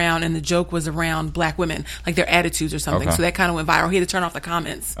joking around, and the joke was around black women, like their attitudes or something. Okay. So that kind of went viral. He had to turn off the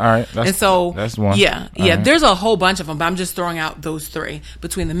comments. All right. That's one. Yeah. Right. There's a whole bunch of them, but I'm just throwing out those three.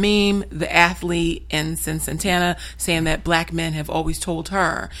 Between the meme, the athlete, and Sin Santana saying that black men have always told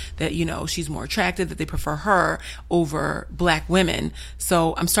her that, she's more attractive, that they prefer her over black women.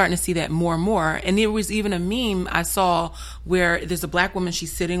 So I'm starting to see that more and more. And there was even a meme I saw where there's a black woman,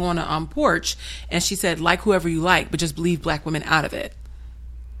 she's sitting on a porch, and she said, like whoever you like, but just leave black women out of it.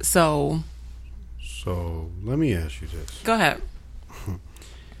 So let me ask you this. Go ahead.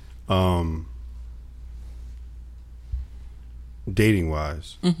 Dating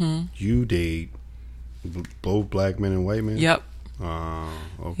wise, you date both black men and white men? Yep.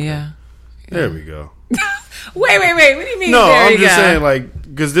 Okay. Yeah. There we go. Wait. What do you mean? No, I'm just saying,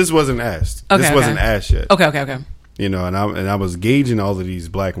 because this wasn't asked. This wasn't asked yet. Okay. And I was gauging all of these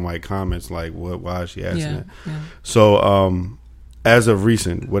black and white comments, like, why is she asking that? Yeah. So, as of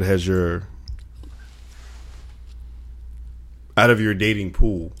recent, what has out of your dating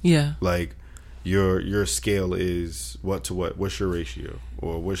pool? Yeah. Like, your scale is what to what? What's your ratio,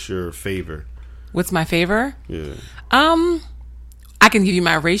 or what's your favor? What's my favor? Yeah. I can give you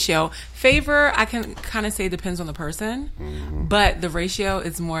my ratio. Favor, I can kind of say depends on the person, but the ratio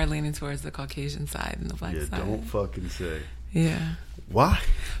is more leaning towards the Caucasian side than the black side. Don't fucking say. Yeah. Why?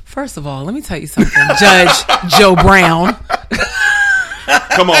 First of all, let me tell you something, Judge Joe Brown.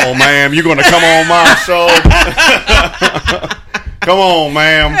 Come on, ma'am. You're going to come on my show. Come on,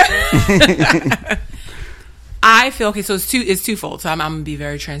 ma'am. I feel okay. So it's twofold. So I'm gonna be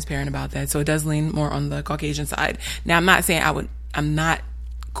very transparent about that. So it does lean more on the Caucasian side. Now I'm not saying I'm not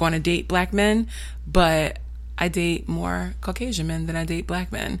going to date black men, but I date more Caucasian men than I date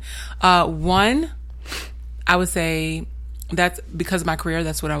black men. One, I would say that's because of my career.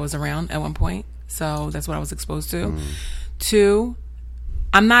 That's what I was around at one point. So that's what I was exposed to. Two,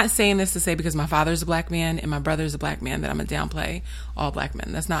 I'm not saying this to say because my father's a black man and my brother's a black man that I'm going to downplay all black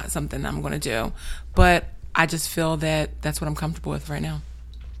men. That's not something I'm going to do. But I just feel that that's what I'm comfortable with right now.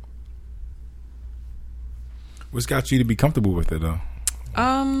 What's got you to be comfortable with it, though?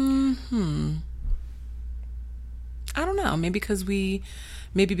 I don't know. Maybe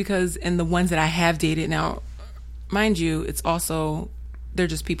because in the ones that I have dated now, mind you, it's also, they're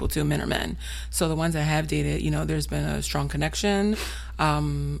just people too. Men are men. So the ones I have dated, there's been a strong connection.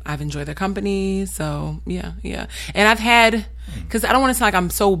 I've enjoyed their company. So yeah. And I've had, because I don't want to sound like I'm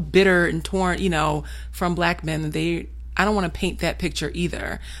so bitter and torn, from black men. I don't want to paint that picture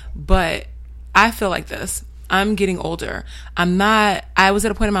either. But I feel like this. I'm getting older. I was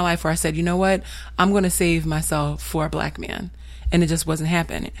at a point in my life where I said, you know what? I'm going to save myself for a black man. And it just wasn't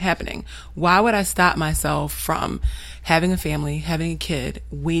happening. Why would I stop myself from having a family, having a kid,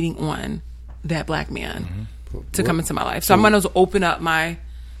 waiting on that black man to come into my life? So I'm going to open up my...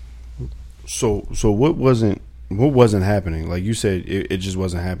 So what wasn't happening? Like you said, it just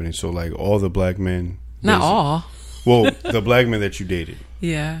wasn't happening. So like all the black men... Not all. Well, the black men that you dated.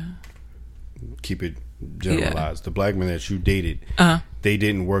 Yeah. Keep it generalized. Yeah. The black men that you dated, they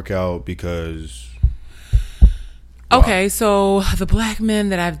didn't work out because... Okay, so the black men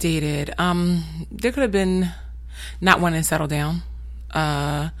that I've dated, there could have been not wanting to settle down.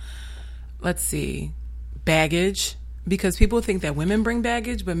 Let's see, baggage, because people think that women bring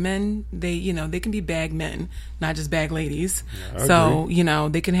baggage, but men, they can be bag men, not just bag ladies. Yeah, so,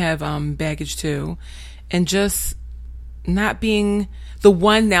 they can have baggage too. And just not being the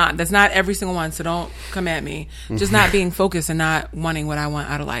one now, that's not every single one, so don't come at me. Just not being focused and not wanting what I want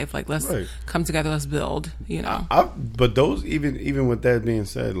out of life. Like, let's come together, let's build, But those, even with that being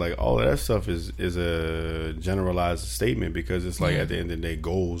said, like all of that stuff is a generalized statement, because it's like at the end of the day,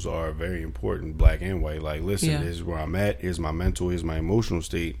 goals are very important, black and white. Like, listen, this is where I'm at, here's my mental, here's my emotional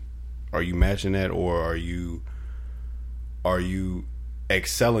state. Are you matching that, or are you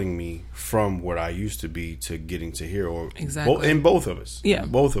excelling me from what I used to be to getting to here? Or exactly. In both of us,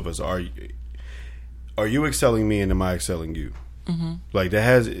 both of us, are you excelling me, and am I excelling you? Like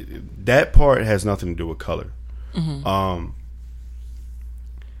that part has nothing to do with color. And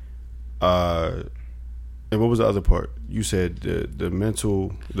what was the other part? You said the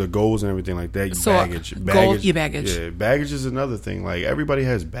mental, the goals and everything like that. So baggage. Yeah, baggage is another thing. Like everybody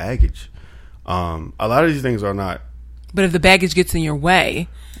has baggage. A lot of these things are not. But if the baggage gets in your way,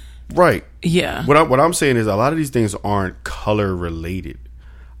 right? Yeah. What I'm saying is a lot of these things aren't color related.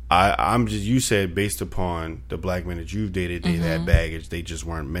 I'm just, you said based upon the black men that you've dated, they had baggage. They just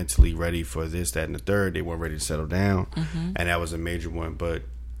weren't mentally ready for this, that, and the third. They weren't ready to settle down, and that was a major one. But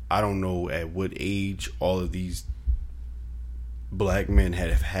I don't know at what age all of these black men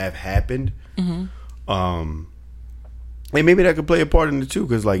have happened. And maybe that could play a part in it too,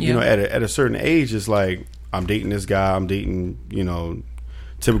 because like at a certain age, it's like, I'm dating this guy. I'm dating,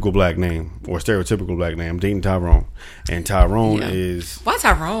 typical black name or stereotypical black name. I'm dating Tyrone, and Tyrone is why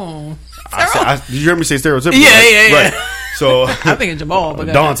Tyrone? Did you hear me say stereotypical? Yeah. Right. So I'm thinking Jamal, but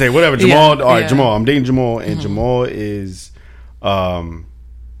Dante, whatever. Jamal. All right, Jamal. I'm dating Jamal, and Jamal is,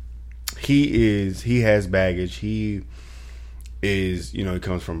 he has baggage. He is, he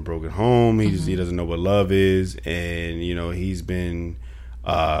comes from a broken home. He doesn't know what love is, and he's been.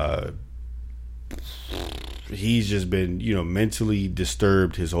 He's just been, mentally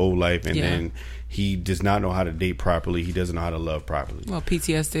disturbed his whole life, and then he does not know how to date properly. He doesn't know how to love properly. Well,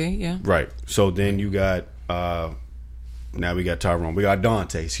 PTSD, yeah. Right. So then you got, now we got Tyrone. We got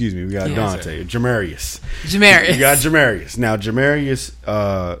Dante. Excuse me. We got Dante. Jamarius. We got Jamarius. Now, Jamarius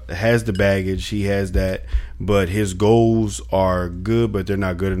has the baggage. He has that, but his goals are good, but they're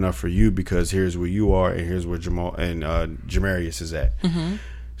not good enough for you, because here's where you are, and here's where Jamal and Jamarius is at.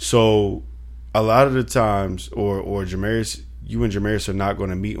 So a lot of the times, or Jamarius, you and Jamarius are not going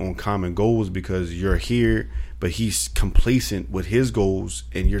to meet on common goals, because you're here, but he's complacent with his goals,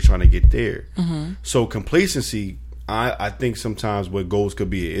 and you're trying to get there. So complacency, I think sometimes with goals could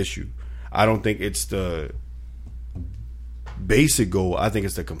be an issue. I don't think it's the basic goal. I think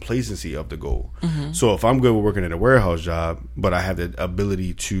it's the complacency of the goal. So if I'm good with working at a warehouse job, but I have the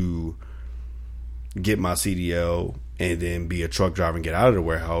ability to get my CDL and then be a truck driver and get out of the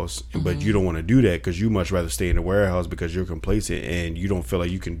warehouse, but you don't want to do that because you much rather stay in the warehouse because you're complacent and you don't feel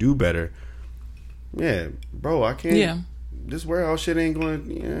like you can do better, Yeah, bro, I can't. Yeah. This warehouse shit ain't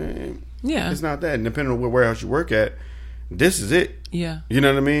going. Yeah. It's not that. And depending on what warehouse you work at, this is it. Yeah. You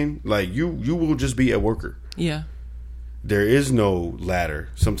know what I mean? Like you will just be a worker. Yeah. There is no ladder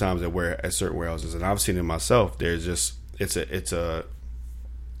sometimes at certain warehouses, and I've seen it myself. There's just it's a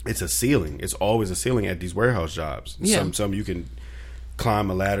ceiling. It's always a ceiling at these warehouse jobs. Yeah. Some you can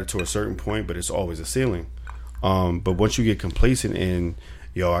climb a ladder to a certain point, but it's always a ceiling. But once you get complacent in,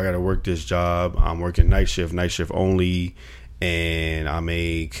 yo, I got to work this job. I'm working night shift only, and I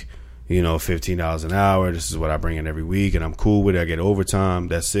make, $15 an hour. This is what I bring in every week, and I'm cool with it. I get overtime.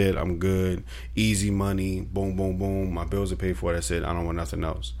 That's it. I'm good. Easy money. Boom, boom, boom. My bills are paid for. That's it. I don't want nothing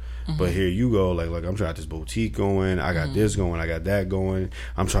else. Mm-hmm. But here you go. Like, look, I'm trying to get this boutique going. I got this going. I got that going.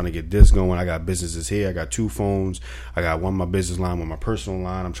 I'm trying to get this going. I got businesses here. I got 2 phones. I got one my business line, one my personal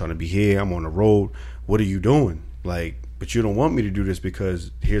line. I'm trying to be here. I'm on the road. What are you doing? Like, but you don't want me to do this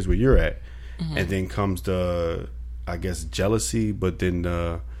because here's where you're at. Mm-hmm. And then comes the, I guess, jealousy, but then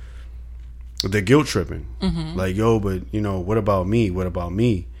the guilt tripping. Mm-hmm. Like, yo, but, what about me? What about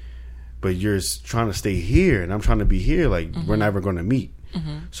me? But you're trying to stay here, and I'm trying to be here. Like, we're never going to meet.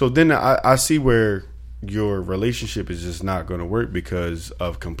 Mm-hmm. So then I see where your relationship is just not going to work because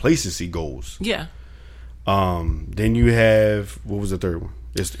of complacency goals. Yeah. Then you have, what was the third one?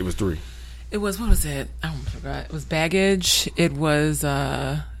 It was 3. It was, what was it? I forgot. It was baggage. It was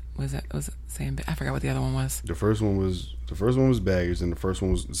I forgot what the other one was. The first one was baggage, and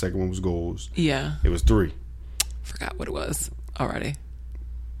the second one was goals. Yeah. It was 3. Forgot what it was already.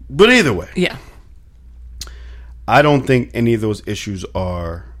 But either way. Yeah. I don't think any of those issues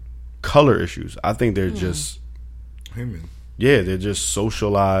are color issues. I think they're just, they're just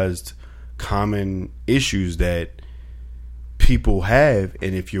socialized, common issues that people have.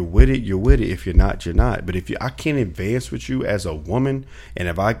 And if you're with it, you're with it. If you're not, you're not. But I can't advance with you as a woman, and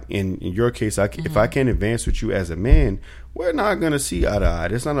in your case, if I can't advance with you as a man, we're not gonna see eye to eye.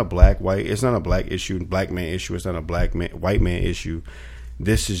 It's not a black-white. It's not a black issue, black man issue. It's not a white man issue.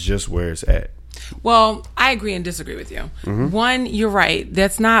 This is just where it's at. Well, I agree and disagree with you. Mm-hmm. One, you're right.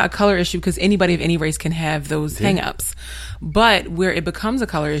 That's not a color issue because anybody of any race can have those hang-ups. But where it becomes a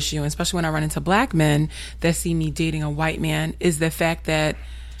color issue, especially when I run into black men that see me dating a white man, is the fact that,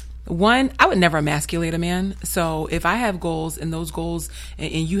 one, I would never emasculate a man. So if I have goals and those goals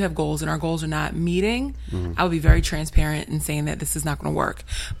and you have goals and our goals are not meeting, I would be very transparent in saying that this is not going to work.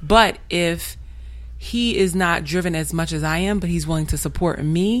 But if he is not driven as much as I am, but he's willing to support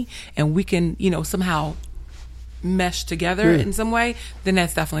me, and we can, somehow mesh together in some way, then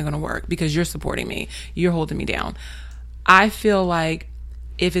that's definitely going to work because you're supporting me. You're holding me down. I feel like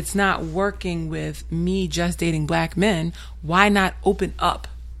if it's not working with me just dating black men, why not open up?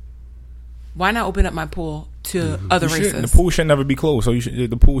 Why not open up my pool to other races? The pool should never be closed, so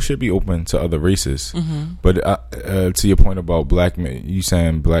the pool should be open to other races. Mm-hmm. But to your point about black men, you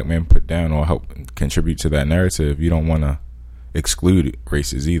saying black men put down or help contribute to that narrative, you don't want to exclude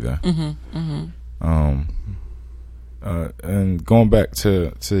races either. Mm-hmm. Mm-hmm. And going back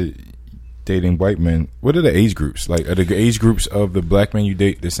to dating white men, what are the age groups? Like, are the age groups of the black men you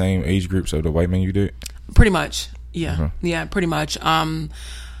date the same age groups of the white men you date? Pretty much, yeah. Yeah, pretty much.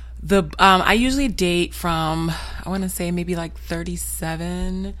 I usually date from, I want to say maybe like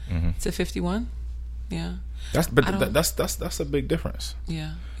 37 to 51. Yeah. That's a big difference.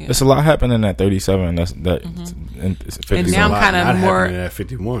 Yeah. There's a lot happening at 37. And now I'm kind of more at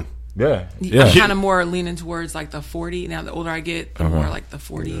 51. Yeah. I'm kind of more leaning towards like the 40. Now, the older I get, the more like the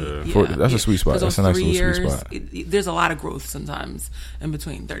 40. Yeah. That's a sweet spot. That's a nice little sweet spot. There's a lot of growth sometimes in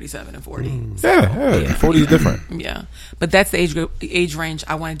between 37 and 40. So, 40 is different. Yeah. But that's the age range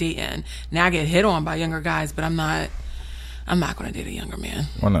I want to date in. Now I get hit on by younger guys, but I'm not going to date a younger man.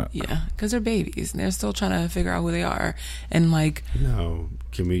 Why not? Yeah, because they're babies and they're still trying to figure out who they are. And like, no,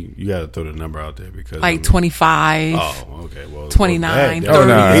 you got to throw the number out there because like 25. Oh, okay. Well, 29, 30, early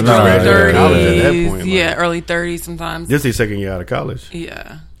 30s. Yeah, early 30s sometimes. This is their second year out of college.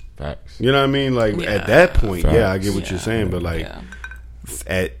 Yeah. Facts. You know what I mean? Like at that point, I get what you're saying, but like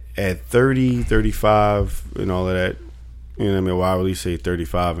at 30, 35 and all of that, you know what I mean? Well, I really say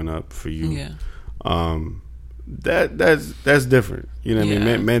 35 and up for you. Yeah. That's different. You know what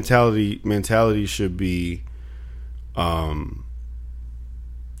I mean? Mentality should be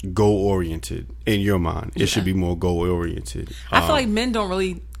goal oriented in your mind. It should be more goal oriented. I feel like men don't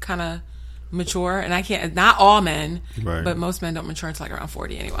really kind of mature, and not all men, but most men don't mature until like around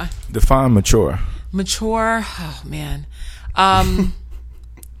 40 anyway. Define mature. Mature, oh man.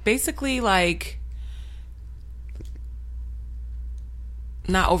 Basically like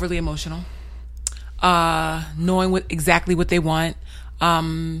not overly emotional. Knowing exactly what they want,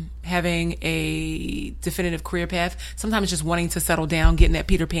 having a definitive career path. Sometimes just wanting to settle down, getting that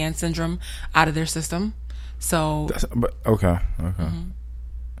Peter Pan syndrome out of their system. So, okay. Mm-hmm.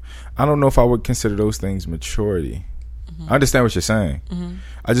 I don't know if I would consider those things maturity. I understand what you're saying.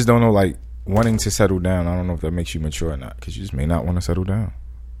 I just don't know, like, wanting to settle down. I don't know if that makes you mature or not, because you just may not want to settle down.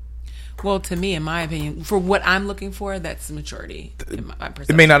 Well, to me, in my opinion, for what I'm looking for, that's maturity. In my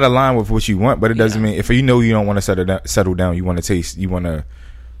perception. It may not align with what you want, but it doesn't mean, if you know you don't want to settle down, you want to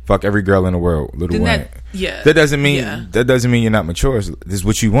fuck every girl in the world, Lil Wayne. That doesn't mean you're not mature. This is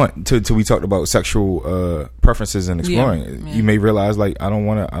what you want. Till we talked about sexual preferences and exploring, you may realize, like, I don't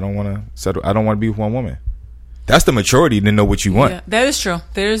want to settle. I don't want to be with one woman. That's the maturity to know what you want. Yeah, that is true.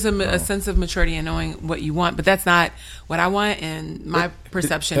 There's a sense of maturity in knowing what you want, but that's not what I want. And my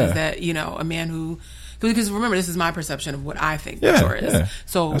perception is that, a man who, because remember, this is my perception of what I think mature is. Yeah.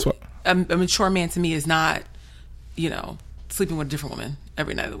 So a mature man to me is not, sleeping with a different woman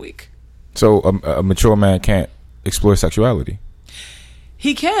every night of the week. So a mature man can't explore sexuality.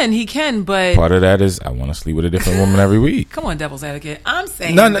 He can, but part of that is I want to sleep with a different woman every week. Come on, devil's advocate. I'm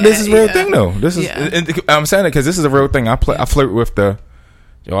saying no, this is a real thing though. This is I'm saying it because this is a real thing. I flirt with I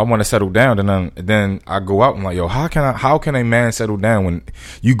want to settle down, and then I go out and like, how can a man settle down when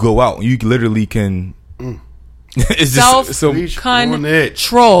you go out? You literally can. It's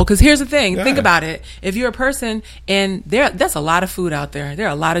self-control. Because here's the thing. Think about it. If you're a person and that's a lot of food out there. There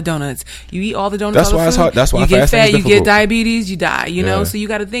are a lot of donuts. You eat all the donuts. That's why it's hard. That's why you get fat. You get diabetes. You die. You know. So you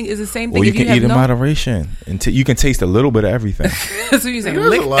got to think. It's the same thing. Or you can eat in moderation until you can taste a little bit of everything. So you say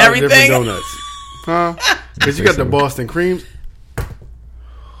lick everything. Of different donuts, huh? Because you got the Boston creams.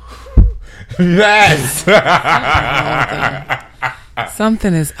 Yes.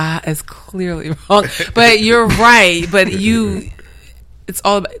 Something is clearly wrong, but you're right. But it's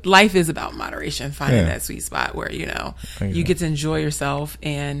all about, life is about moderation, finding that sweet spot where you get to enjoy yourself,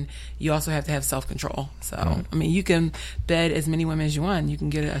 and you also have to have self-control. So I mean, you can bed as many women as you want, you can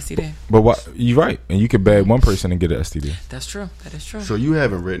get an STD. But you're right, and you can bed one person and get an STD. That's true. That is true. So you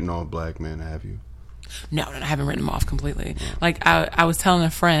haven't written off black men, have you? No, I haven't written them off completely. Like I was telling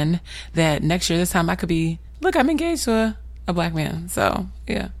a friend that next year this time I could be. Look, I'm engaged to a black man. So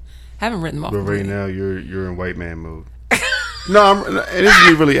yeah, haven't written them off. But right now you're in white man mode. No, it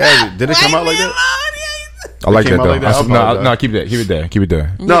isn't really as it. Did it come out like that? I like that though. No, keep it there. Keep it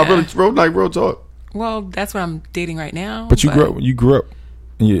there. No, real talk. Well, that's what I'm dating right now. But you grew up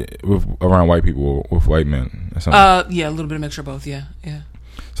around white people with white men. Yeah, a little bit of mixture of both. Yeah.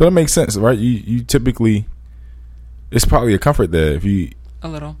 So that makes sense, right? You typically, it's probably a comfort there if you a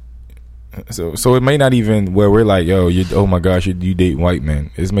little. So it may not even where we're like, yo, oh my gosh, you date white men.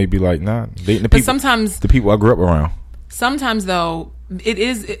 It's maybe like, nah, dating the people. But sometimes the people I grew up around. Sometimes though, it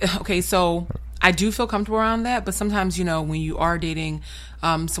is okay. So I do feel comfortable around that, but sometimes when you are dating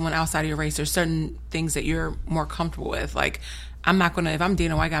someone outside of your race, there's certain things that you're more comfortable with. Like I'm not gonna, if I'm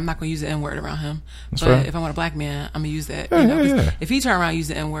dating a white guy, I'm not gonna use the N-word around him. That's but right. If I want a black man, I'm gonna use that. If he turn around and use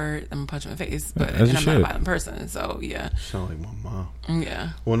the N-word, I'm gonna punch him in the face. But and I'm not a violent person, so yeah. Sound like my mom.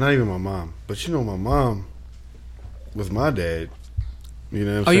 Yeah. Well, not even my mom, but my mom with my dad. You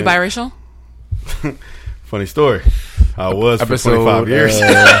know what I'm saying? You biracial? Funny story. I was for 25 years.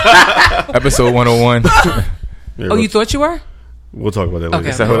 Episode 101. You thought you were? We'll talk about that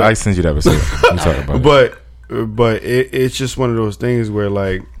later. Okay. I send you that episode. We'll talk about But it's just one of those things where,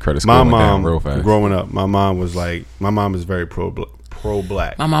 like, Curtis my mom, growing up, my mom is very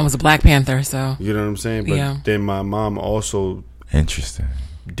pro-black. My mom was a Black Panther, so. You know what I'm saying? But then my mom also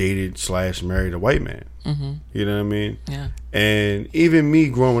dated / married a white man. Mm-hmm. You know what I mean? Yeah. And even me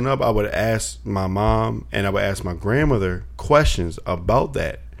growing up, I would ask my mom and I would ask my grandmother questions about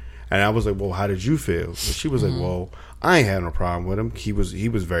that. And I was like, well, how did you feel? And she was like, well, I ain't had no problem with him. He was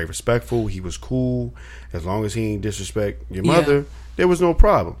very respectful. He was cool. As long as he ain't disrespect your mother, there was no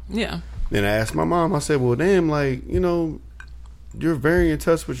problem. Yeah. Then I asked my mom, I said, well, damn, like, you're very in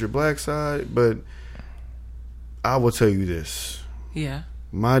touch with your black side, but I will tell you this. Yeah.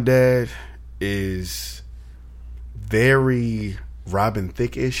 My dad is very Robin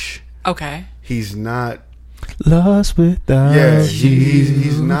Thicke-ish. Okay. He's not lost without you.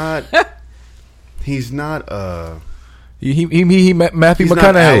 He's not. He's not. He Matthew he's McConaughey.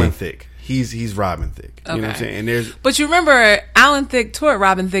 Not Alan Thicke. He's Robin Thicke. Okay. You know what I'm saying? But you remember Alan Thicke taught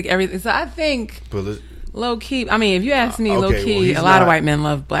Robin Thicke everything. So I think low key. I mean, if you ask me, low key, a lot of white men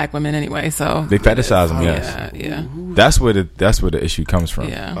love black women anyway. So they fetishize them. Yes. Yeah. That's where the issue comes from.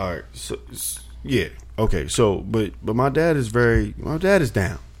 Yeah. All right. So yeah. Okay. So but my dad is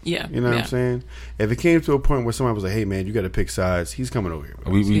down. Yeah. You know what I'm saying? If it came to a point where somebody was like, hey man, you got to pick sides, he's coming over here.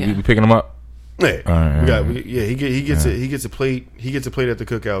 We picking him up. Yeah, he gets it. He gets a plate. He gets a plate at the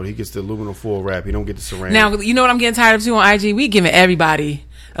cookout. He gets the aluminum foil wrap. He don't get the saran. Now you know what I'm getting tired of too on IG. We giving everybody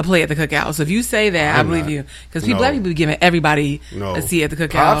a plate at the cookout. So if you say that, I believe you, because black people be giving everybody a seat at the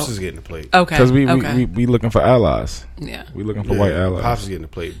cookout. Pops is getting a plate. Okay, because we looking for allies. Yeah, we looking for white allies. Pops is getting a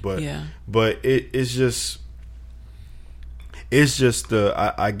plate, but it's just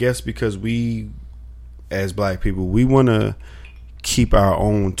the I guess because we as black people we want to keep our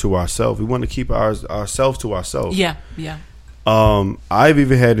own to ourselves. We want to keep ourselves to ourselves. Yeah. I've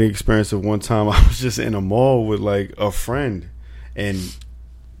even had an experience of one time I was just in a mall with like a friend, and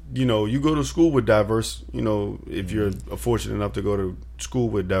you know, you go to school with diverse, you know, if you're fortunate enough to go to school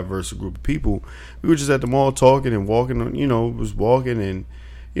with diverse group of people. We were just at the mall talking and walking, you know, was walking, and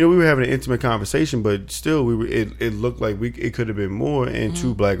you know, we were having an intimate conversation, but still it looked like it could have been more, and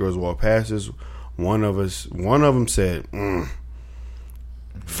two black girls walked past us. One of them said,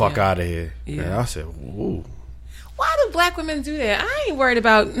 fuck out of here. Yeah. And I said, whoa. Why do black women do that? I ain't worried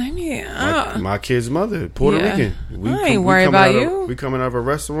about. My kid's mother, Puerto Rican. I ain't worried about you. We coming out of a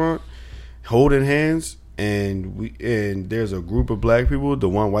restaurant, holding hands, and there's a group of black people. The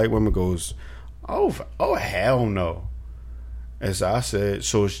one white woman goes, oh hell no. As I said,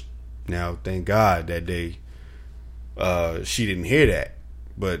 now thank God that day, she didn't hear that,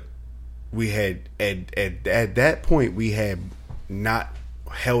 but we had at that point we had not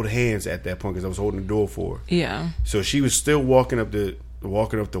held hands at that point because I was holding the door for her. Yeah. So she was still walking up the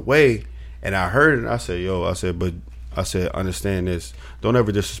way, and I heard it. And I said, understand this. Don't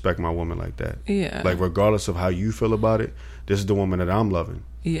ever disrespect my woman like that. Yeah. Like regardless of how you feel about it, this is the woman that I'm loving.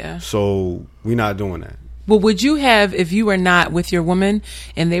 Yeah. So we're not doing that. Well, would you have, if you were not with your woman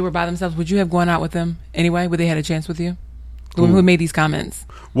and they were by themselves, would you have gone out with them anyway? Would they had a chance with you? The woman who made these comments.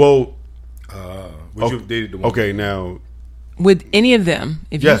 Well, would you have dated the woman? Okay, now. Would any of them,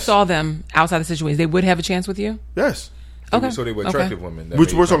 if you saw them outside the situation, they would have a chance with you? Yes. Okay. So they were attractive women. We're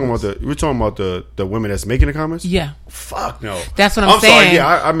talking about the women that's making the comments? Yeah. Fuck no. That's what I'm saying. Sorry,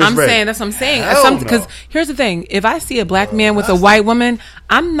 yeah, I misread. I'm saying that's what I'm saying. Because here's the thing: if I see a black man with a white woman,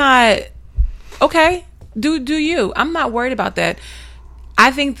 I'm not okay. Do you? I'm not worried about that. I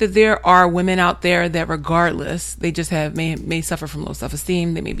think that there are women out there that, regardless, they just may suffer from low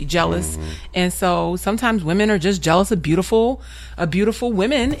self-esteem. They may be jealous, and so sometimes women are just jealous of beautiful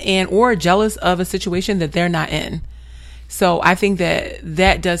women, or jealous of a situation that they're not in. So I think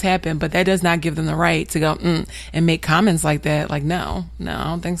that does happen, but that does not give them the right to go and make comments like that. Like, no, I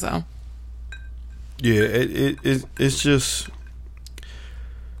don't think so. Yeah, it's just.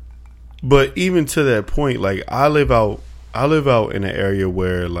 But even to that point, like I live out in an area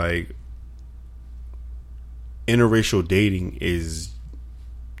where like interracial dating is,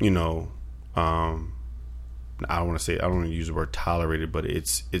 you know, I don't want to use the word tolerated, but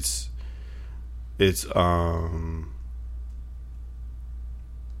it's It's the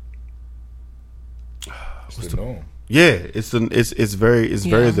norm. Yeah, it's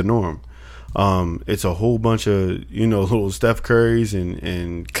very the norm. It's a whole bunch of, you know, little Steph Currys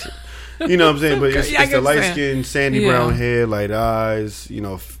and you know what I'm saying, but it's the light skin, sandy brown hair, light eyes, you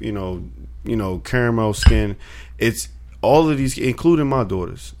know, caramel skin. It's all of these, including my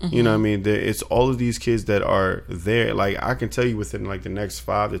daughters. Mm-hmm. You know what I mean? It's all of these kids that are there. Like I can tell you, within like the next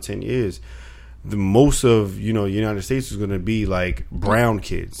 5 to 10 years, the most of, you know, United States is going to be like brown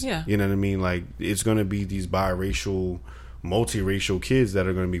kids. Yeah. You know what I mean? Like it's going to be these biracial, multiracial kids that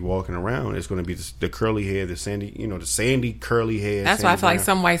are going to be walking around. It's going to be the curly hair, the sandy curly hair. That's why I feel like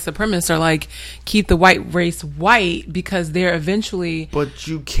some white supremacists are like, keep the white race white, because they're eventually. But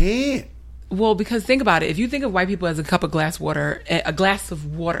you can't. Well, because think about it. If you think of white people as a glass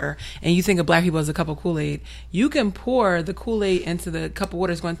of water, and you think of black people as a cup of Kool-Aid, you can pour the Kool-Aid into the cup of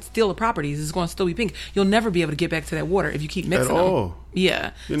water. It's going to steal the properties. It's going to still be pink. You'll never be able to get back to that water if you keep mixing at all.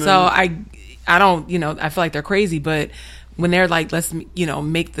 Yeah. You know? So I don't, you know, I feel like they're crazy, but when they're like, let's, you know,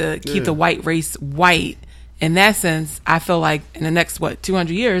 keep the white race white. In that sense, I feel like in the next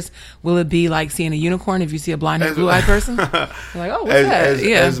 200 years, will it be like seeing a unicorn if you see a blonde-haired, blue-eyed person? You're like, oh, what's that?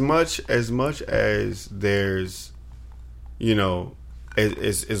 As much as there's, you know,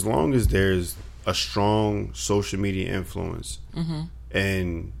 as long as there's a strong social media influence, mm-hmm.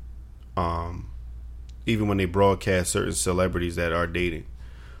 and even when they broadcast certain celebrities that are dating,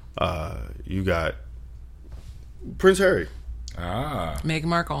 you got Prince Harry, Meghan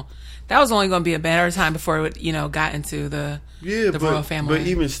Markle. That was only going to be a better time before it, you know, got into the royal family. But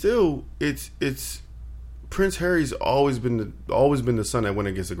even still, it's Prince Harry's always been the son that went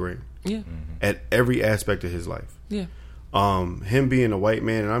against the grain. Yeah. Mm-hmm. At every aspect of his life. Yeah. Him being a white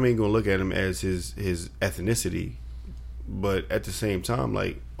man, and I'm even going to look at him as his ethnicity. but at the same time,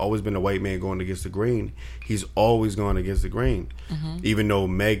 like, always been a white man going against the grain. He's always gone against the grain. Even though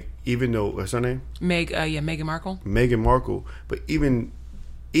what's her name? Meghan Markle. Meghan Markle, but even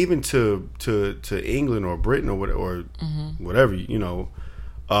to England or Britain or whatever, you know,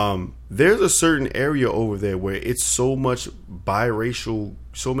 there's a certain area over there where it's so much biracial,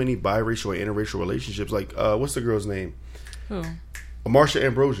 so many biracial and interracial relationships. Like, what's the girl's name? Who? Marsha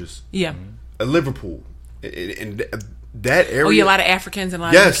Ambrosius. Yeah. Liverpool. And that area. Oh yeah, a lot of Africans and a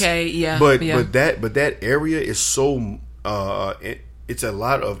lot of UK. Yeah. But that area is so it's a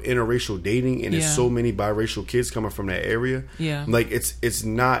lot of interracial dating, and it's so many biracial kids coming from that area. Yeah. Like it's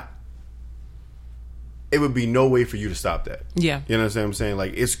not. It would be no way for you to stop that. Yeah. You know what I'm saying?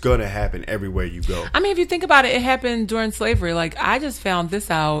 Like, it's gonna happen everywhere you go. I mean, if you think about it, it happened during slavery. Like, I just found this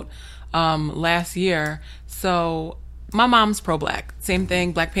out last year. So my mom's pro-black. Same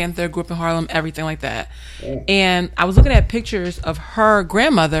thing, Black Panther, grew up in Harlem, everything like that. And I was looking at pictures of her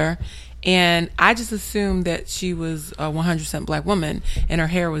grandmother, and I just assumed that she was a 100% black woman and her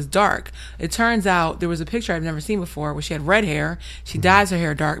hair was dark. It turns out there was a picture I've never seen before where she had red hair. She dyes her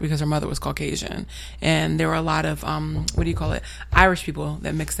hair dark because her mother was Caucasian. And there were a lot of, Irish people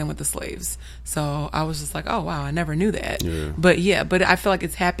that mixed in with the slaves. So I was just like, oh, wow, I never knew that. Yeah. But I feel like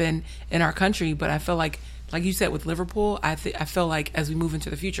it's happened in our country, but I feel like you said with Liverpool, I feel like as we move into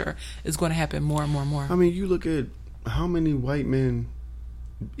the future, it's going to happen more and more and more. I mean, you look at how many white men,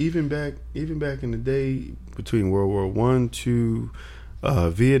 even back in the day, between World War I, II,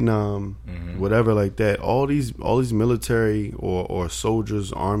 Vietnam, whatever like that, all these military or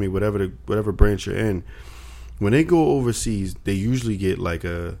soldiers, army, whatever branch you're in, when they go overseas, they usually get like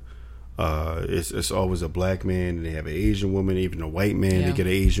it's always a black man, and they have an Asian woman. Even a white man, they get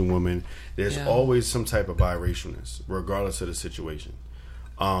an Asian woman. There's always some type of biracialness, regardless of the situation.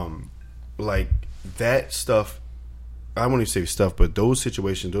 Like that stuff. I won't even say stuff, but those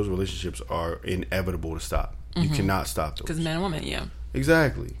situations, those relationships are inevitable to stop. You cannot stop those. Because men and women,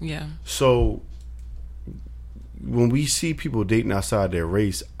 exactly. Yeah. So when we see people dating outside their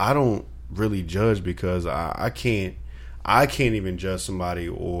race, I don't really judge, because I can't even judge somebody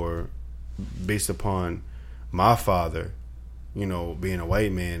or based upon my father, you know, being a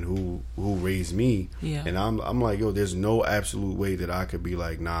white man who raised me. Yeah. And I'm like, yo, there's no absolute way that I could be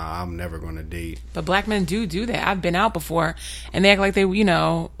like, nah, I'm never gonna date. But black men do that. I've been out before, and they act like they, you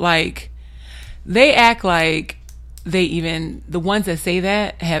know, like they act like they even, the ones that say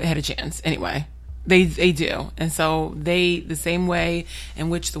that have had a chance anyway. They do. And so the same way in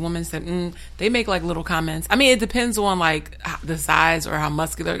which the woman said, they make like little comments. I mean, it depends on like the size or how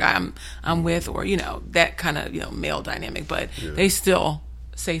muscular guy I'm with, or, you know, that kind of, you know, male dynamic, but they still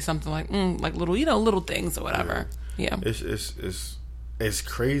say something like little, you know, little things or whatever. Yeah. It's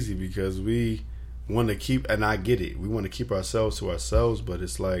crazy because we want to keep, and I get it, we want to keep ourselves to ourselves, but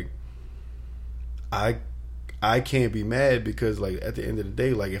it's like, I can't be mad, because like at the end of the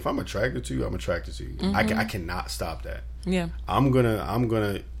day, like if I'm attracted to you, I'm attracted to you. I cannot stop that. Yeah. I'm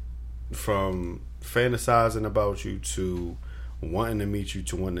gonna from fantasizing about you to wanting to meet you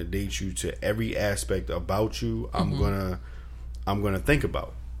to wanting to date you to every aspect about you, I'm gonna think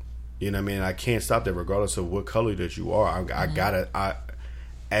about. You know what I mean? I can't stop that regardless of what color that you are. I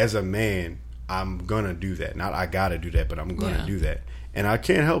as a man, I'm gonna do that. Not I gotta do that, but I'm gonna do that. And I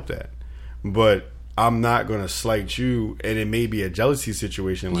can't help that. But I'm not gonna slight you, and it may be a jealousy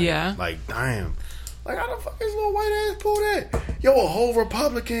situation. Like damn, like how the fuck is little white ass pull that? Yo, a whole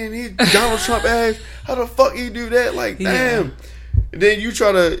Republican, he Donald Trump ass. How the fuck he do that? Like damn. Then you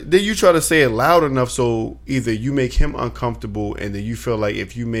try to say it loud enough so either you make him uncomfortable, and then you feel like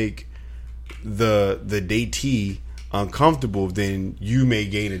if you make the datee uncomfortable, then you may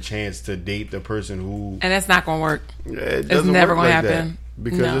gain a chance to date the person who. And that's not gonna work. It's never gonna happen. That.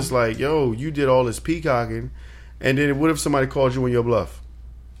 Because it's like, yo, you did all this peacocking, and then what if somebody called you on your bluff?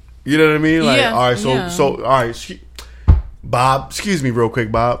 You know what I mean? Like, all right, so all right, Bob, excuse me, real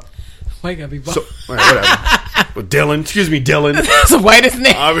quick, Bob. Why gotta be Bob? So, all right, whatever. Well, Dylan, excuse me, Dylan. That's the whitest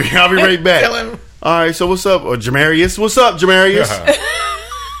name. I'll be right back. Dylan. All right, so what's up, or Jamarius? What's up, Jamarius?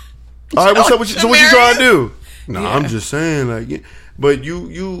 All right, what's up? So what you trying to do? No, I'm just saying, like, but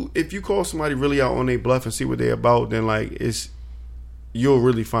you, if you call somebody really out on their bluff and see what they're about, then like you'll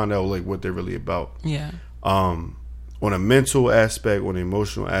really find out like what they're really about. Yeah. On a mental aspect, on an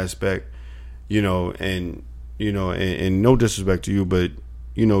emotional aspect, you know, and no disrespect to you, but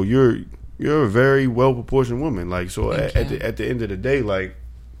you know, you're a very well proportioned woman. Like, so at the end of the day, like,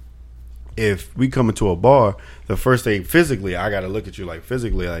 if we come into a bar, the first thing physically, I gotta look at you like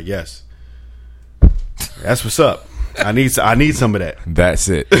physically, like, yes, that's what's up. I need some of that. That's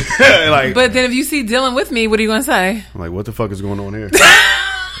it. Like, But then if you see Dylan with me, what are you going to say? I'm like, what the fuck is going on here?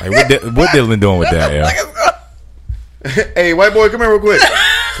 Like, what Dylan doing with that, yo? Hey, white boy, come here real quick.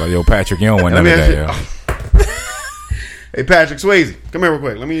 It's like, yo, Patrick, you don't want none of Let me that, ask yo. Hey, Patrick Swayze, come here real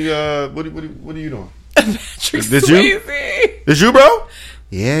quick. Let me. What are you doing? Patrick This you? Swayze. This you, bro?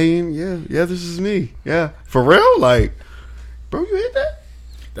 Yeah. This is me. Yeah, for real. Like, bro, you hit that?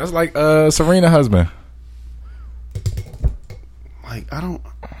 That's like Serena husband. Like, I don't.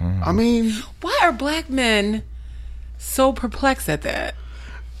 I mean, Why are black men so perplexed at that?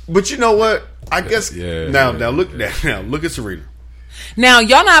 but you know what? I guess Yeah, now yeah, look at Serena. Now,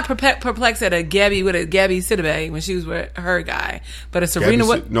 y'all not perplexed at Gabby Sidibe when she was with her guy, but a Serena,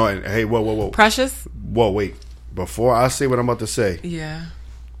 what? No, hey, whoa. Precious? Whoa, wait. Before I say what I'm about to say, Yeah.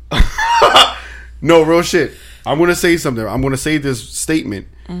 no, real shit. I'm going to say something. I'm going to say this statement,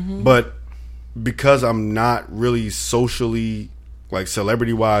 but because I'm not really socially, like,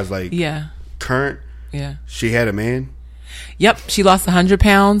 celebrity-wise, like, Yeah. current, Yeah. she had a man. Yep. She lost 100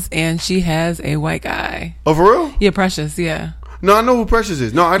 pounds and she has a white guy. Oh, for real? Yeah, Precious. Yeah. No, I know who Precious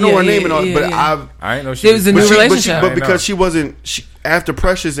is. No, I know Yeah, her name yeah, and all, yeah, but yeah. I ain't know she There was a new relationship. But because she wasn't after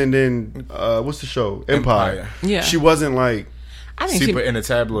Precious and then what's the show Empire? Yeah. She wasn't like I think super in the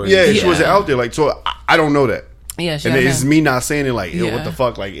tabloid. she Yeah. wasn't out there like so. I don't know that, Yeah. She and had it's him. me not saying it like, ew, what Yeah. the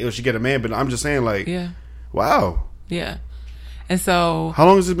fuck, like, she get a man, but I'm just saying like, Yeah. wow, Yeah. And so, how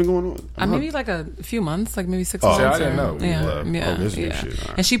long has this been going on? maybe like a few months, like maybe 6 Oh, months. I didn't know. Yeah, yeah, this new yeah. shit. All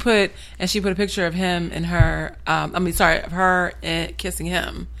right. And she put a picture of him and her. Of her and kissing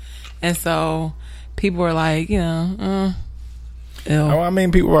him, and so people were like, ew. Oh, I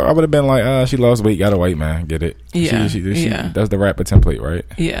mean, I would have been like, she lost weight, got a white man, get it? Yeah, she yeah. That's the rapper template, right?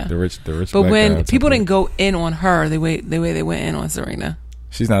 Yeah. the rich. But black when guy people template. didn't go in on her the way they went in on Serena.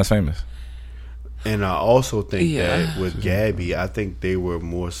 She's not as famous. And I also think Yeah. that with Gabby, I think they were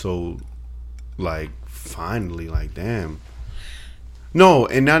more so like finally like damn. No,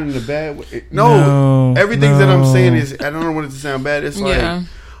 and not in the bad way. No, everything that I'm saying is I don't want it to sound bad. It's like Yeah.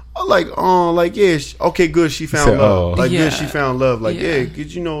 yeah, okay, good. She found said, love. Like, Yeah. good. She found love. Like, Yeah. yeah,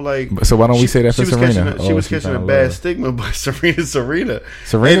 cause you know, like. So why don't we say that for she was Serena? Catching she was catching a found bad love. stigma, but Serena.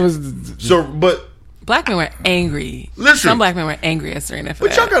 Serena And was so, but Black men were angry. Listen. Some black men were angry at Serena for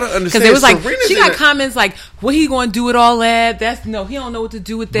But that. y'all gotta understand, it was like Serena's she in got a- comments like, "What he going to do with all that? That's no, he don't know what to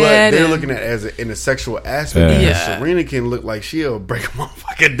do with but that." they're and- looking at it as in a sexual aspect. Yeah. because Yeah. Serena can look like she'll break a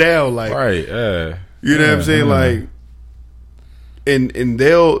motherfucker down. Like, right. you know what I'm saying? Like, and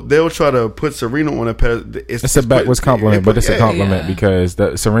they'll try to put Serena on a pedestal. It's a backwards compliment, but it's a compliment Yeah.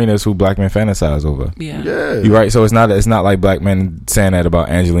 because Serena is who black men fantasize over. yeah. Yeah, You're right. So it's not like black men saying that about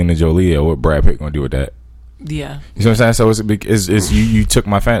Angelina Jolie or what Brad Pitt gonna do with that. Yeah. You know what I'm saying? So it's you took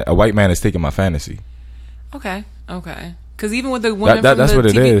my a white man is taking my fantasy. Okay. Because even with the woman that's from what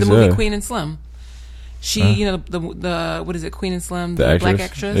it the is, movie yeah. Queen and Slim, she, the what is it, Queen and Slim, The black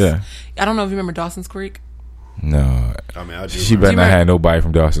actress? actress. Yeah. I don't know if you remember Dawson's Creek. No, I mean, I do. she better not remember have nobody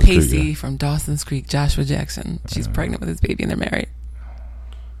from Dawson's Creek. Pacey yeah. from Dawson's Creek, Joshua Jackson. She's pregnant with his baby and they're married.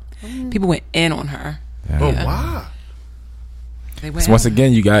 People went in on her. But Yeah. why? They went So once in.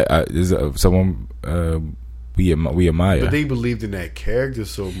 again, you got someone we admire. But they believed in that character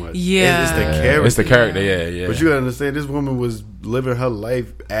so much. Yeah. It's the character. It's the character. Yeah. But you gotta understand, this woman was living her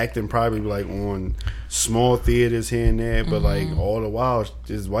life, acting probably like on small theaters here and there, but like all the while,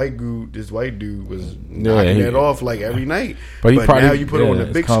 this white dude was knocking he- that off like every night. But he probably- now you put it on the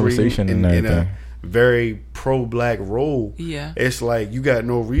it's big conversation screen and in a everything. very pro-black role. Yeah. It's like you got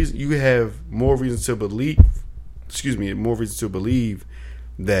no reason. You have more reasons to believe. More reasons to believe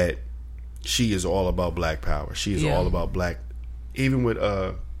that she is all about black power. She is Yeah. all about black. Even with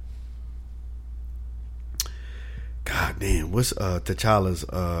God damn, what's T'Challa's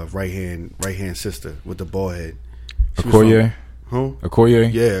right hand sister with the bald head? She was Okoye? from- Huh?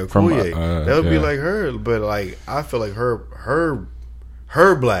 Okoye? Yeah, From, Okoye. That would be yeah. like her, but like I feel like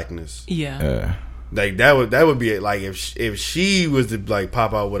her blackness, Yeah. like that would be it. Like if she was to like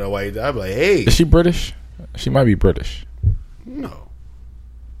pop out with a white, I'd be like, hey, Is she British? She might be British. no.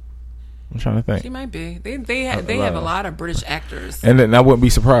 I'm trying to think. She might be. They have a lot of British actors. And then I wouldn't be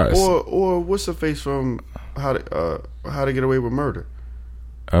surprised. Or what's her face from How to Get Away with Murder?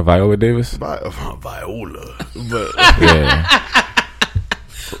 Viola Davis? Viola, but Yeah.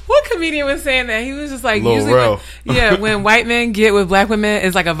 What comedian was saying that? He was just like, Lil usually Rel. when white men get with black women,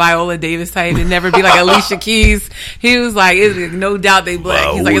 it's like a Viola Davis type. It never be like Alicia Keys. He was like, it's no doubt they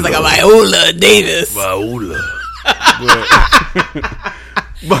black. He's like, it's like a Viola Davis. Viola.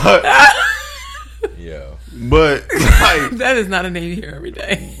 but like That is not a name you hear every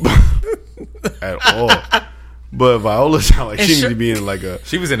day. at all. But Viola sound like And she need to be in like a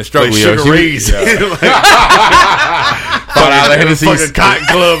She was in the struggle. like yo. Sugar She was- Ray's, yeah. like Hennessy. fucking cotton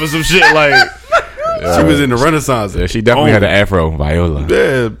club or some shit. Like she was in the Renaissance. Yeah, she definitely had an afro. Viola,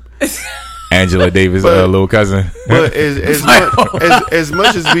 Yeah, Angela Davis' But- little cousin. but as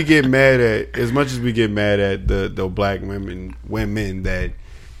much as we get mad at the black women that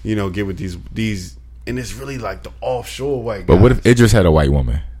get with these, and it's really like the offshore white guys. But what if Idris had a white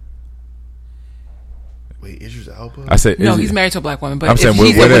woman? Wait, Idris Elba? I said No, Idris- he's married to a black woman. But I'm if saying he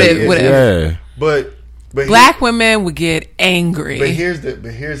what said, if? what if? Yeah. But Black women would get angry. here's the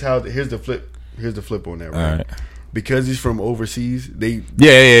flip on that, right? All right. Because he's from overseas,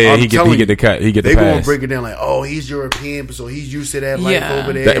 Yeah. I'm He telling get the cut. He get the they gonna pass. break it down like, oh, he's European, so he's used to that life Yeah.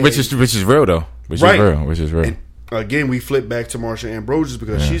 over there. That- which is real though. Which Right. is real. And again, we flip back to Marsha Ambrosius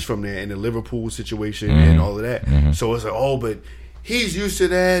because she's from there, and the Liverpool situation and all of that. So it's like, oh, but he's used to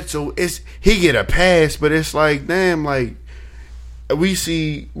that, so he get a pass. But it's like, damn, like we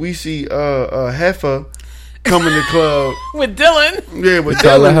see Heffa come in the club, with Dylan. yeah, with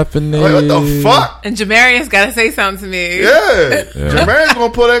all Dylan. happening. Like, what the fuck? And Jamarius got to say something to me. Yeah, Jermaine's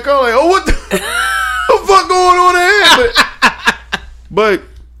gonna pull that call like, oh, what the fuck going on here? But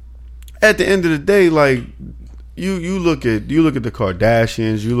at the end of the day, like you look at the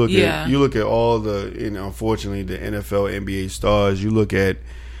Kardashians, you look at all the, unfortunately, the NFL, NBA stars. You look at,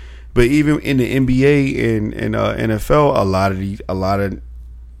 but even in the NBA and NFL, a lot of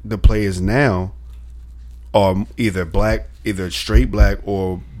the players now are either straight black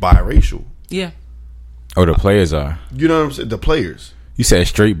or biracial. Yeah. Oh, the players are. You know what I'm saying? The players. You said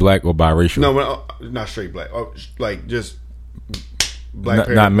straight black or biracial? No, not straight black. Like just black. Not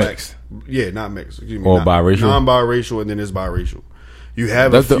parent, black. mixed. Yeah, not mixed. Excuse me, Or not, biracial? non-biracial, and then it's biracial. You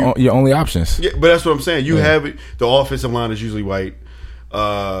have That's a few, your only options. yeah, but that's what I'm saying. You have it. The offensive line is usually white.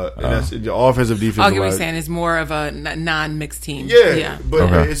 And that's the offensive defensive I'll get what line. you're saying. It's more of a non-mixed team. Yeah, but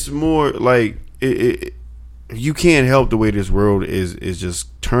Okay. it's more like it. You can't help the way this world is just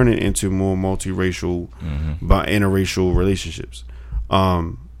turning into more multiracial, interracial relationships.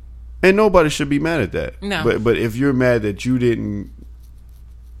 And nobody should be mad at that. No. But if you're mad that you didn't,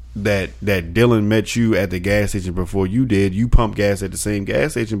 that Dylan met you at the gas station before you did, you pumped gas at the same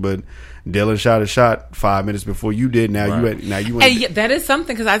gas station, but Dylan shot a shot 5 minutes before you did. Now you went. And yeah, that is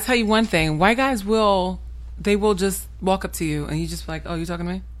something, because I tell you one thing: white guys will just walk up to you and you just be like, "Oh, you talking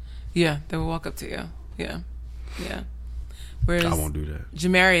to me?" Yeah, they will walk up to you. Yeah. Whereas I won't do that.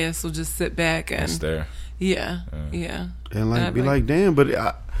 Jamarius will just sit back and Stare. yeah. And like be like, damn, but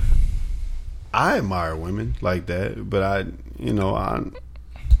I admire women like that, but I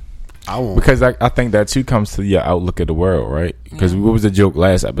won't. Because I think that too comes to your outlook of the world, right? Because what was the joke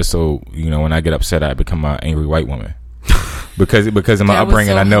last episode? When I get upset, I become an angry white woman. because of my That was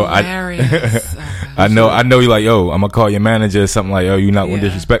upbringing, so I know hilarious. I know you're like, yo, I'm gonna call your manager or something like, yo, you're not gonna Yeah.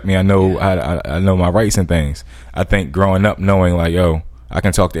 disrespect me. I know I know my rights and things. I think growing up knowing like, yo, I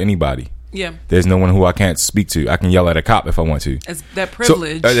can talk to anybody. Yeah, There's no one who I can't speak to. I can yell at a cop if I want to. it's that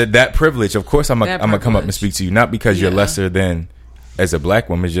privilege. So, that privilege, of course, I'm gonna come up and privilege. speak to you, not because you're Yeah. lesser than as a black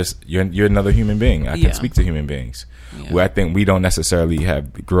woman. It's just you're another human being. I Yeah. can speak to human beings. Yeah. Where I think we don't necessarily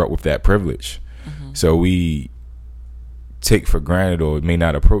grew up with that privilege, so we take for granted or may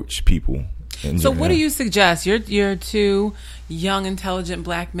not approach people. So what do you suggest? You're two young, intelligent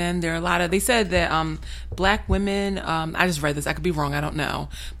black men. There are a lot of. They said that black women. I just read this. I could be wrong. I don't know.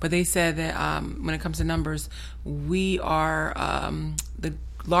 But they said that when it comes to numbers, we are the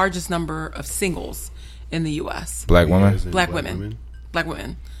largest number of singles in the U.S. Black women? Black women. Black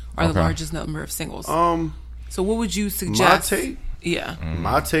women are the Okay. largest number of singles. So what would you My suggest? take. Yeah.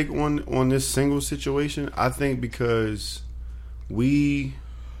 My take on this single situation, I think because we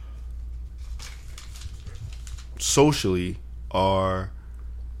socially are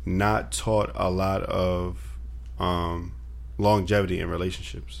not taught a lot of longevity in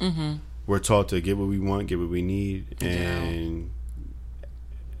relationships. We're taught to get what we want, get what we need, and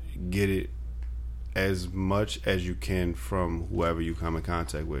get it as much as you can from whoever you come in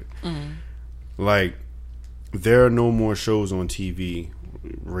contact with. Like, there are no more shows on TV,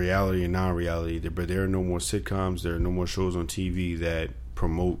 reality and non-reality, but there are no more sitcoms, there are no more shows on TV that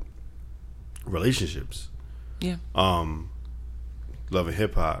promote relationships. Yeah. Love and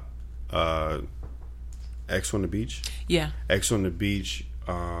Hip Hop, X on the Beach. Yeah. X on the Beach.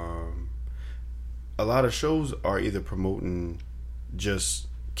 A lot of shows are either promoting just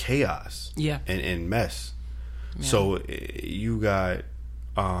chaos, Yeah. and mess. So you got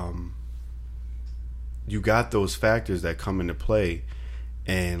those factors that come into play,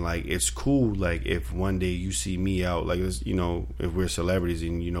 and like it's cool. Like if one day you see me out, like if we're celebrities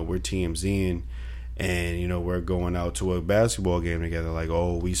and we're TMZing, and you know we're going out to a basketball game together. Like,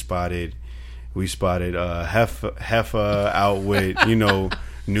 oh, we spotted Heffa out with you know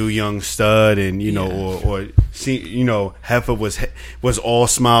new young stud, and you know or see you know Heffa was all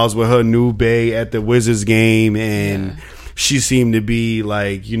smiles with her new bae at the Wizards game, and she seemed to be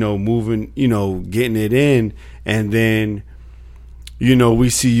like you know moving, you know getting it in, and then you know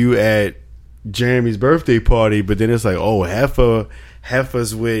we see you at Jeremy's birthday party, but then it's like, oh,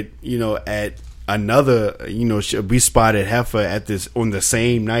 Heffa's with you know at another, you know, we spotted Heffa at this on the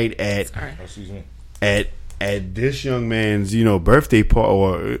same night at this young man's, you know, birthday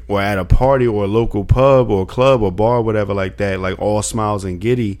party or at a party or a local pub or club or bar or whatever like that, like all smiles and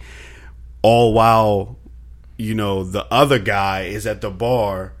giddy, all while, you know, the other guy is at the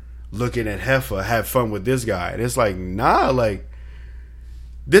bar looking at Heffa, have fun with this guy. And it's like, nah, like,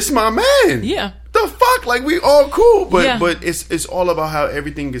 this my man. Yeah. The fuck? Like, we all cool, but it's all about how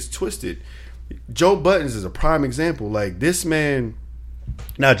everything gets twisted. Joe Buttons is a prime example. Like, this man,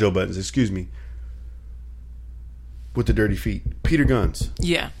 not Joe Buttons, excuse me, with the dirty feet, Peter Guns.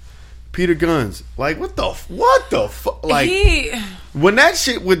 Yeah. Peter Guns. Like, what the fuck? Like, when that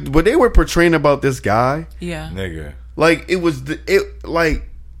shit, when they were portraying about this guy, nigga, like, like,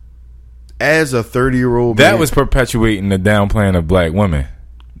 as a 30-year-old that was perpetuating the downplaying of black women.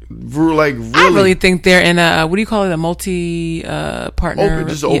 Like, really, I really think they're in a what do you call it, a multi partner,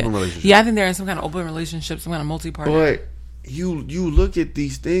 open relationship. Yeah, I think they're in some kind of open relationship, some kind of multi partner. But you look at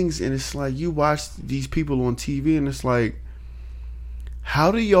these things and it's like you watch these people on TV and it's like, how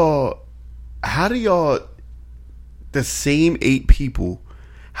do y'all the same 8 people,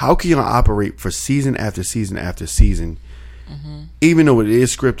 how can y'all operate for season after season after season, even though it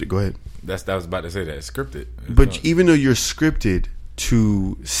is scripted? Go ahead. I was about to say that it's scripted, but even though you're scripted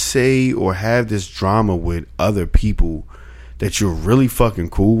to say or have this drama with other people that you're really fucking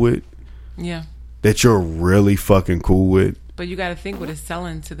cool with. Yeah. That you're really fucking cool with. But you got to think what it's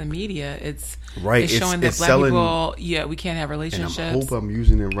selling to the media. It's right. It's showing that black people, we can't have relationships. And I hope I'm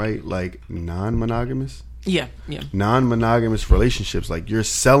using it right. Like non-monogamous. Yeah. Non-monogamous relationships. Like you're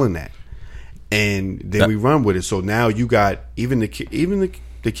selling that, and then we run with it. So now you got even the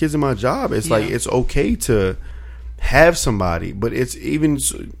kids in my job. It's like it's okay to have somebody, but it's even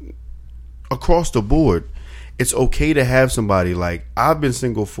across the board. It's okay to have somebody. Like I've been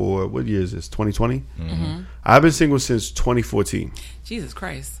single for what year is this? 2020. I've been single since 2014. Jesus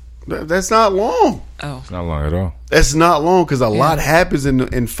Christ, that's not long. Oh, it's not long at all. That's not long because a lot happens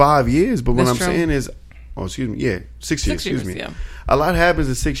in 5 years. But what I'm saying is, 6 years. 6 years. Excuse me. Yeah. A lot happens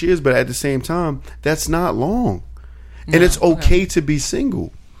in 6 years, but at the same time, that's not long. And it's okay to be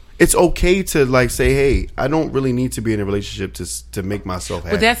single. It's okay to like say, hey, I don't really need to be in a relationship to make myself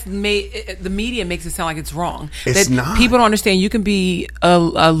happy. But the media makes it sound like it's wrong. It's not. People don't understand you can be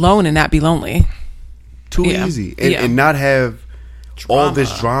alone and not be lonely. Too easy. And not have drama. All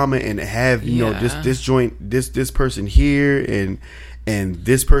this drama and have, you know, this joint, this person here and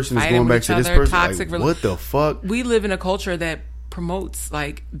this person is going back to this person. Like, what the fuck? We live in a culture that promotes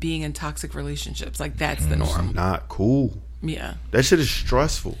like being in toxic relationships. Like that's the norm. It's not cool. Yeah. That shit is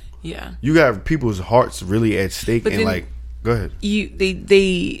stressful. Yeah. You got people's hearts really at stake, but and like, go ahead.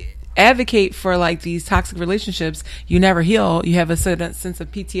 They advocate for like these toxic relationships. You never heal. You have a certain sense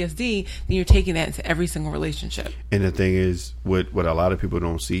of PTSD. Then you're taking that into every single relationship. And the thing is, what a lot of people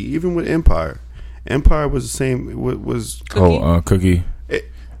don't see, even with Empire was the same. Was Cookie? Cookie.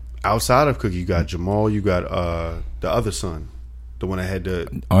 Outside of Cookie, you got Jamal. You got the other son, the one that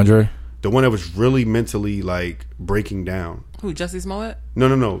had Andre. The one that was really mentally like breaking down. Who, Jussie Smollett? No.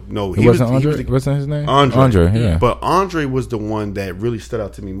 He wasn't Andre. Wasn't his name? Andre. Yeah. But Andre was the one that really stood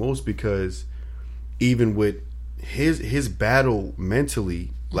out to me most because even with his battle mentally,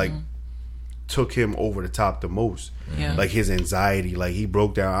 like took him over the top the most. Yeah. Like his anxiety, like he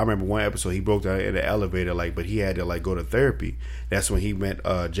broke down. I remember one episode he broke down in the elevator, like, but he had to like go to therapy. That's when he met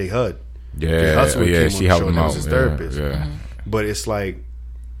J Hud. Yeah, she helped him out. His therapist. Yeah. But it's like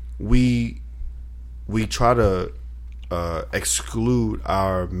we try to exclude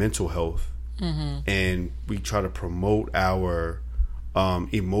our mental health and we try to promote our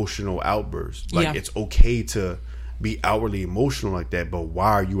emotional outbursts. Like it's okay to be outwardly emotional like that, but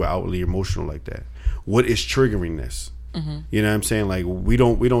why are you outwardly emotional like that? What is triggering this? You know what I'm saying? Like we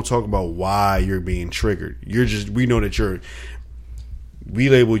don't talk about why you're being triggered. We know that we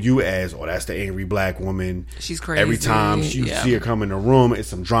label you as, that's the angry black woman. She's crazy. Every time you see her come in the room, it's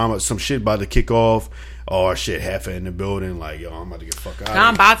some drama, some shit about to kick off. oh shit, Heifer in the building, like, yo, I'm about to get fuck out.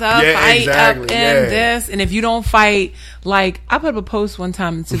 I'm about to fight exactly, up in this. And if you don't fight, like, I put up a post one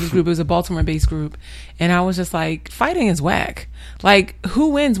time to this group. It was a Baltimore-based group. And I was just like, fighting is whack. Like, who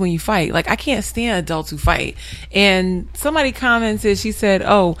wins when you fight? Like, I can't stand adults who fight. And somebody commented, she said,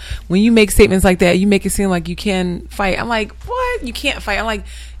 oh, when you make statements like that, you make it seem like you can fight. I'm like, what? You can't fight. I'm like,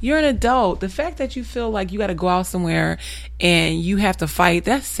 you're an adult. The fact that you feel like you got to go out somewhere and you have to fight,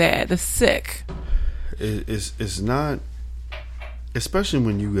 that's sad. That's sick. It's not, especially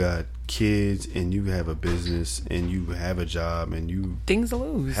when you got kids and you have a business and you have a job and you things to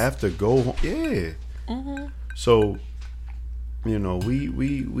lose, have to go home. Yeah. Mm-hmm. So, you know,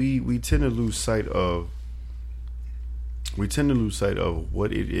 we tend to lose sight of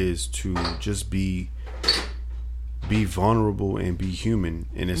what it is to just be vulnerable and be human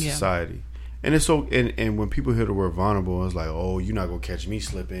in a society. And it's so, and when people hear the word vulnerable, it's like, oh, you're not gonna catch me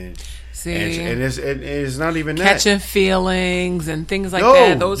slipping. See, and it's not even catching feelings and things like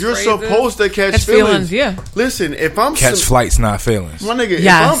that. Those you're phrases. Supposed to catch feelings. Yeah. Listen, if I'm catch flights, not feelings. My nigga,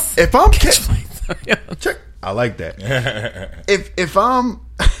 yes. if I'm catch flights, check. I like that.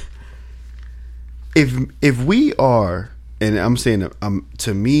 if we are, and I'm saying,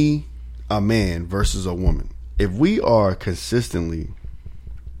 to me, a man versus a woman. If we are consistently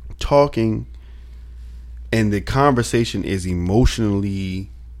talking and the conversation is emotionally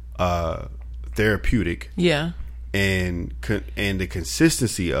therapeutic, and the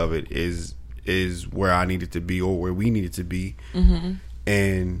consistency of it is where I need it to be, or where we need it to be,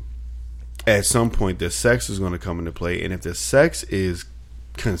 and at some point the sex is going to come into play, and if the sex is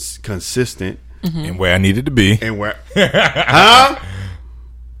consistent and where I need it to be, and where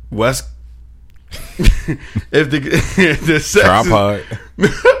West if the sex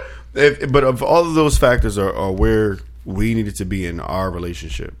but if all of those factors are where we need it to be in our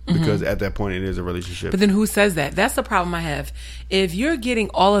relationship, because at that point it is a relationship. But then who says that? That's the problem I have. If you're getting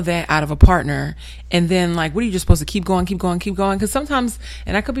all of that out of a partner, and then like, what are you just supposed to keep going? Because sometimes,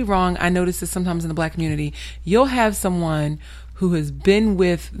 and I could be wrong, I notice this sometimes in the black community, you'll have someone who has been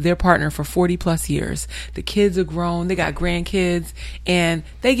with their partner for 40 plus years. The kids are grown, they got grandkids, and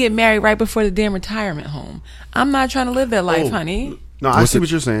they get married right before the damn retirement home. I'm not trying to live that life, honey. No, I see what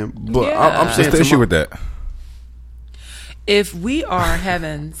you're saying, but I'm saying, what's the issue with that? If we are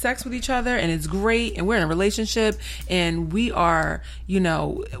having sex with each other and it's great and we're in a relationship and we are,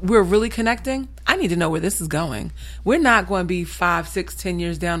 we're really connecting, I need to know where this is going. We're not going to be 5, 6, 10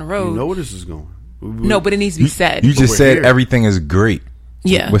 years down the road. You know where this is going. No, but it needs to be said. You just said everything is great.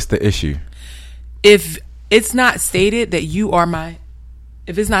 Yeah. What's the issue? If it's not stated that you are my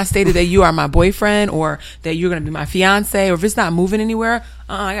boyfriend, or that you're going to be my fiance, or if it's not moving anywhere,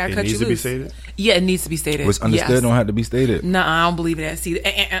 I got to cut you loose. It needs to be stated? Yeah, it needs to be stated. What's understood don't have to be stated. No, I don't believe that. See, we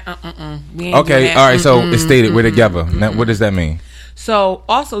ain't okay, all right, so it's stated. We're together. Now, what does that mean? So,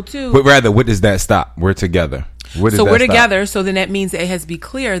 also, too... But rather, what does that stop? We're together. So we're together, so then that means that it has to be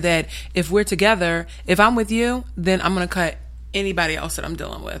clear that if we're together, if I'm with you, then I'm going to cut anybody else that I'm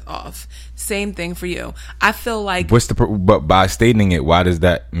dealing with off. Same thing for you. I feel like... But by stating it, why does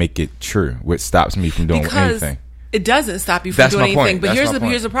that make it true? What stops me from doing anything? It doesn't stop you from doing anything. But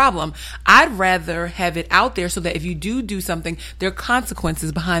here's the problem. I'd rather have it out there so that if you do something, there are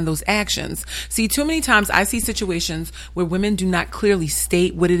consequences behind those actions. See, too many times I see situations where women do not clearly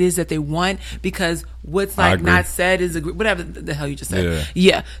state what it is that they want, because what's not said is whatever the hell you just said.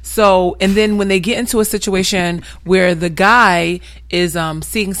 Yeah. So, and then when they get into a situation where the guy is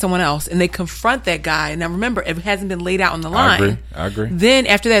seeing someone else and they confront that guy, now remember, it hasn't been laid out on the line. I agree. Then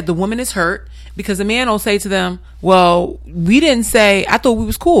after that, the woman is hurt, because the man will say to them, well, we didn't say, I thought we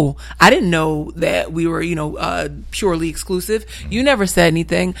was cool. I didn't know that we were, purely exclusive. You never said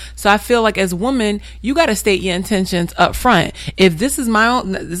anything. So I feel like as a woman, you got to state your intentions up front. If this is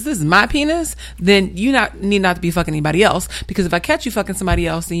this is my penis, then you need not to be fucking anybody else. Because if I catch you fucking somebody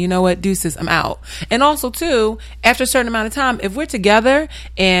else, then you know what? Deuces, I'm out. And also too, after a certain amount of time, if we're together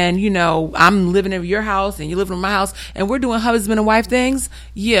and, I'm living in your house and you're living in my house and we're doing husband and wife things,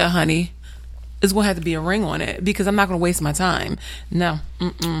 yeah, honey, it's going to have to be a ring on it, because I'm not going to waste my time. No.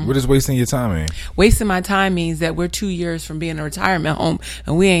 What does wasting your time mean? Wasting my time means that we're 2 years from being in a retirement home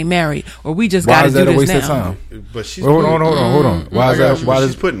and we ain't married, or we just got to do this now. Why is that a waste of time? But she's hold on. Why is that? Why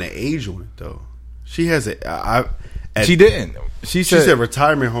she's putting an age on it though? She has it. She didn't. She said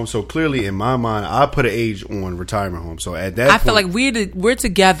retirement home. So clearly, in my mind, I put an age on retirement home. So at that, I feel like we're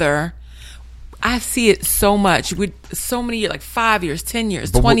together. I see it so much with so many years, like 5 years, 10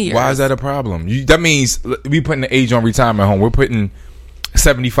 years, 20 years. Why is that a problem? That means we putting the age on retirement home. We're putting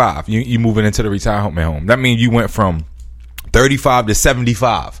 75. You moving into the retirement home. That means you went from 35 to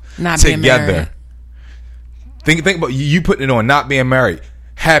 75 not together. Think about you putting it on not being married,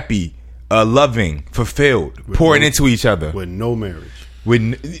 happy, loving, fulfilled, pouring into each other with no marriage.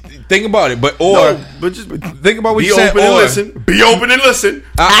 Think about it, but just think about what you said. Be open and listen.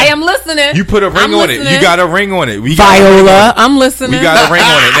 I am listening. You put a ring on it. You got a ring on it. Viola, I'm listening. We got a ring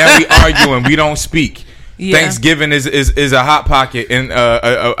on it. Now we arguing. We don't speak. Yeah. Thanksgiving is a hot pocket and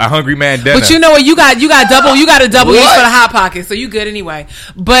a hungry man dinner. But you know what? You got a double use for the hot pocket, so you good anyway.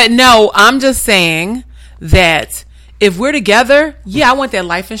 But no, I'm just saying that. If we're together, I want that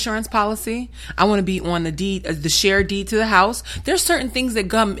life insurance policy. I want to be on the deed, the shared deed to the house. There's certain things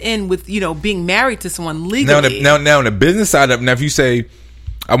that come in with, being married to someone legally. Now on the business side of it, now if you say,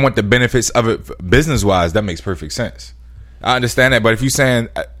 I want the benefits of it business-wise, that makes perfect sense. I understand that. But if you're saying,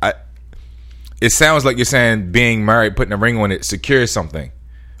 it sounds like you're saying being married, putting a ring on it, secures something.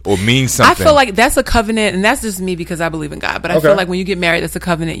 Or means something. I feel like that's a covenant, and that's just me because I believe in God. But I feel like when you get married, that's a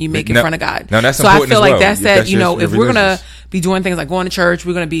covenant you make in front of God. Now that's so I feel like that's if we're gonna be doing things like going to church,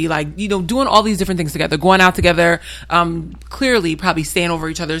 we're gonna be like doing all these different things together, going out together. Clearly, probably staying over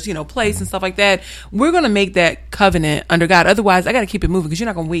each other's place and stuff like that. We're gonna make that covenant under God. Otherwise, I got to keep it moving because you're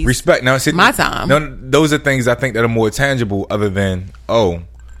not gonna waste respect. Now, my time. No, those are things I think that are more tangible. Other than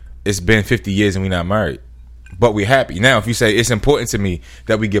it's been 50 years and we're not married. But we're happy. Now, if you say it's important to me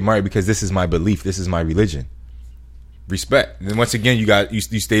that we get married because this is my belief, this is my religion, respect. And once again, you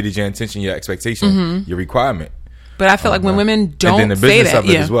stated your intention, your expectation, your requirement. But I feel like when women don't and then the say business that, of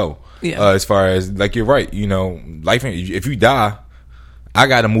it as well. Yeah. As far as like you're right, life. If you die, I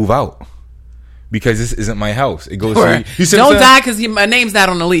got to move out because this isn't my house. It goes. Sure. Don't die because my name's not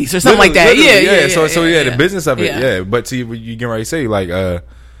on the lease or something like that. Yeah. The business of it. Yeah. But see, you can already say like.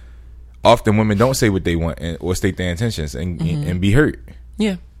 Often women don't say what they want or state their intentions and be hurt.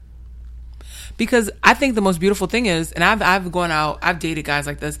 Yeah. Because I think the most beautiful thing is, and I've gone out, I've dated guys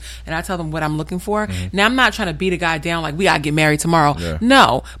like this, and I tell them what I'm looking for. Now, I'm not trying to beat a guy down like we gotta get married tomorrow. Yeah.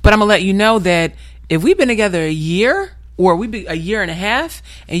 No. But I'm gonna let you know that if we've been together a year or we be a year and a half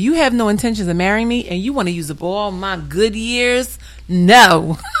and you have no intentions of marrying me and you want to use up all my good years,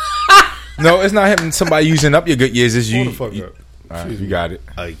 no. No, it's not having somebody using up your good years. It's you. Hold the fuck up. You got it.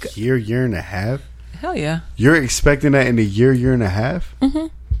 A year and a half? Hell yeah. You're expecting that in a year and a half? Mm-hmm.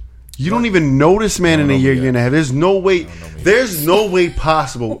 You don't even know this man in a year and a half. There's no way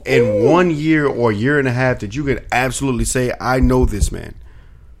possible in 1 year or year and a half that you could absolutely say, I know this man.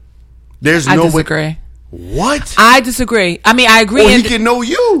 There's no way. I disagree. What? I disagree. I mean, I agree. Or he can know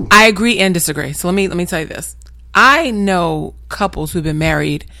you. I agree and disagree. So let me tell you this. I know couples who've been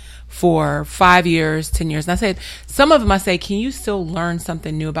married for 5 years, 10 years. And I said, some of them I say, can you still learn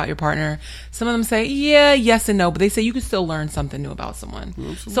something new about your partner? Some of them say, yeah, yes and no. But they say you can still learn something new about someone.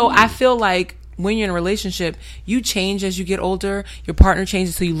 Absolutely. So I feel like when you're in a relationship, you change as you get older. Your partner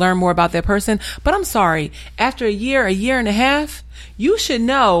changes so you learn more about that person. But I'm sorry, after a year and a half, you should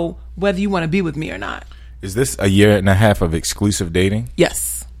know whether you want to be with me or not. Is this a year and a half of exclusive dating?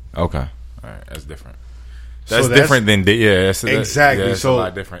 Yes. Okay. All right. That's different. That's different than exactly. That's a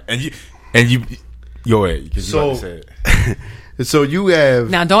lot different. And you go ahead because you about to say it. So you have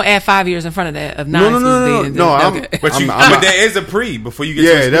now. Don't add 5 years in front of that of non-exclusive. No. But there is a pre before you get.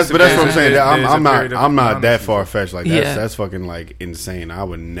 Yeah, that's what I'm saying. I'm not that far fetched. Like that's fucking like insane. I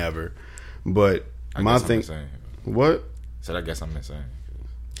would never. But my thing. What? So I guess I'm insane.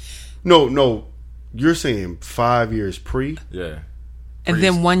 No. You're saying 5 years pre? Yeah. And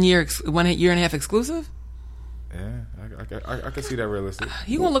then 1 year and a half exclusive? Yeah, I can see that realistic.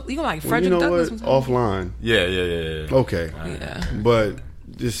 You gonna like Frederick Douglass? Offline. Yeah. Okay. Yeah. But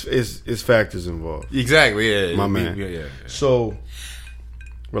it's factors involved. Exactly. Yeah. My man. Yeah. So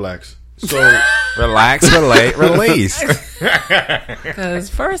relax. So relax, release. Because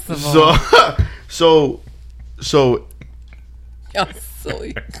first of all, so. Y'all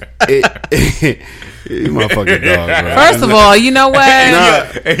silly. You motherfucking dog, bro. First of all, you know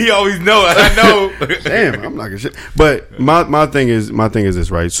what? He always know. I know. Damn, I'm not gonna shit. But my thing is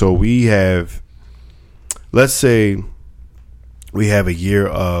this, right? So we have, let's say, we have a year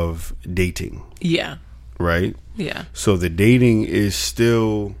of dating. Yeah. Right. Yeah. So the dating is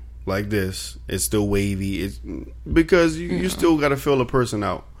still like this. It's still wavy. It's because you still got to fill a person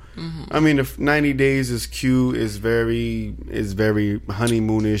out. Mm-hmm. I mean, if 90 days is cute, it's very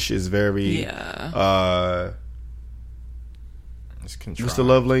honeymoonish, it's very what's the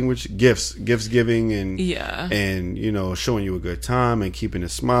love language? Gifts giving and showing you a good time and keeping the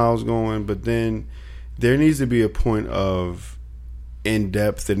smiles going. But then there needs to be a point of in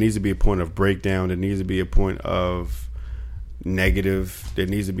depth. There needs to be a point of breakdown. There needs to be a point of negative. There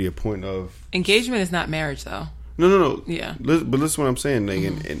needs to be a point of engagement is not marriage, though. No. Yeah. But listen to what I'm saying, like,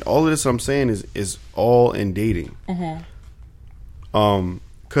 and all of this I'm saying is all in dating.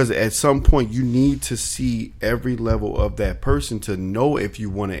 Because at some point you need to see every level of that person to know if you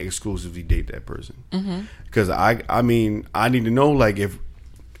want to exclusively date that person. Because I mean, I need to know, like, if,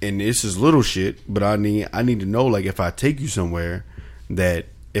 and this is little shit, but I need to know, like, if I take you somewhere, that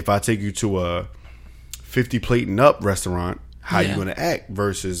if I take you to a 50 plate and up restaurant, how you gonna act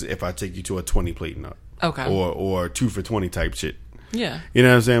versus if I take you to a 20 plate and up, or 2 for $20 type shit. Yeah, you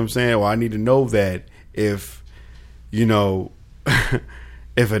know what I'm saying? Well, I need to know that if, you know,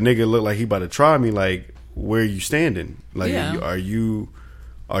 if a nigga look like he about to try me, like, where are you standing? Like, are you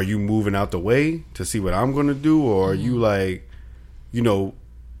moving out the way to see what I'm gonna do, or are you, like, you know,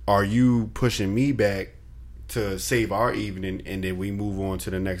 are you pushing me back to save our evening, and then we move on to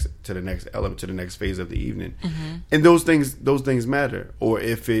the next element, to the next phase of the evening? And those things matter. Or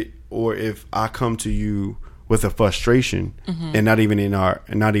if I come to you with a frustration, and not even in our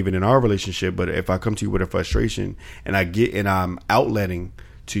relationship, but if I come to you with a frustration and I'm outletting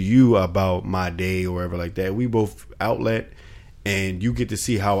to you about my day or whatever like that, we both outlet, and you get to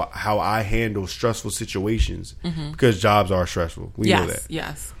see how I handle stressful situations, because jobs are stressful. We know that.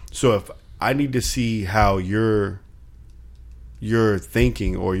 Yes. So if I need to see how your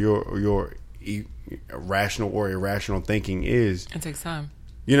thinking, or your rational or irrational thinking is, it takes time.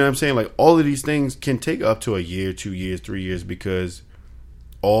 You know what I'm saying? Like, all of these things can take up to a year, 2 years, 3 years, because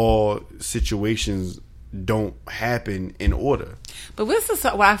all situations don't happen in order. But this is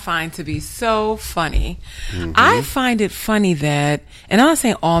what I find to be so funny. I find it funny that, and I'm not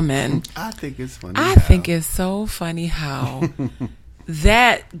saying all men. I think it's funny. I think it's so funny how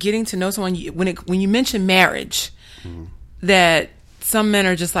that getting to know someone, when you mention marriage, that some men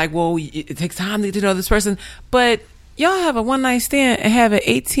are just like, well, it takes time to get to know this person, but y'all have a one night stand and have an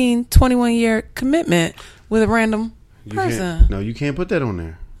 18, 21 year commitment with a random person. No, you can't put that on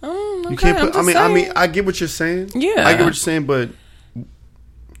there. Okay, you can't put. I mean, I get what you're saying. Yeah, I get what you're saying, but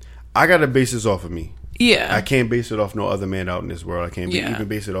I gotta base this off of me. Yeah, I can't base it off no other man out in this world. I can't even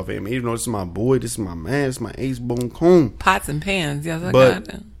base it off him. Even though this is my boy, this is my man, this is my ace bone coon. Pots and pans, yes, I but,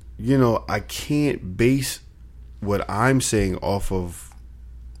 got it. You know, I can't base what I'm saying off of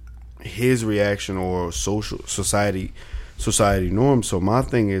his reaction or society norms. So my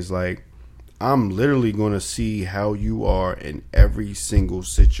thing is, like, I'm literally going to see how you are in every single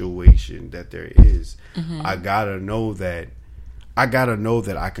situation that there is. I gotta know that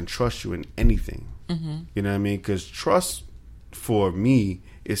I can trust you in anything. You know what I mean? Because trust for me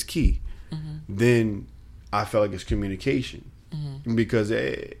is key. Then I feel like it's communication. Because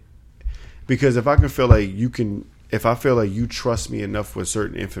if I can feel like if I feel like you trust me enough with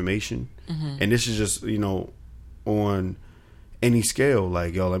certain information, and this is just, you know, on any scale,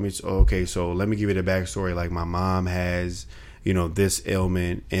 like, yo, let me give you the backstory. Like, my mom has, you know, this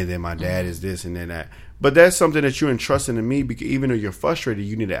ailment, and then my dad is this, and then that. But that's something that you're entrusting to me, because even though you're frustrated,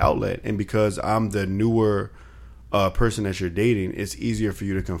 you need an outlet. And because I'm the newer person that you're dating, it's easier for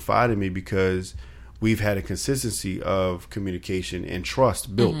you to confide in me, because we've had a consistency of communication and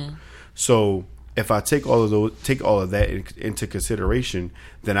trust built. So if I take all of that into consideration,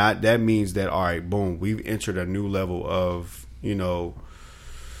 then that means that, all right, boom, we've entered a new level of, you know,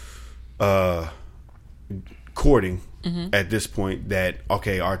 courting at this point, that,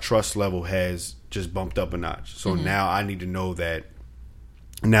 okay, our trust level has just bumped up a notch. So now I need to know that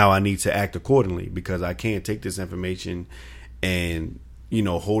now I need to act accordingly, because I can't take this information and, you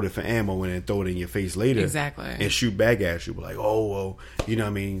know, hold it for ammo and then throw it in your face later. Exactly. And shoot back at you. Like, oh, well, you know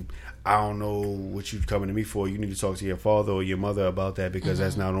what I mean? I don't know what you're coming to me for. You need to talk to your father or your mother about that, because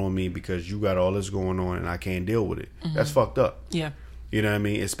that's not on me, because you got all this going on and I can't deal with it. That's fucked up. Yeah. You know what I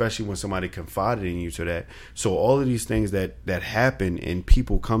mean? Especially when somebody confided in you to that. So all of these things that happen, and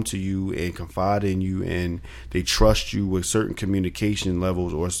people come to you and confide in you, and they trust you with certain communication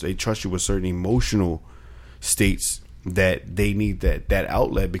levels, or they trust you with certain emotional states, that they need that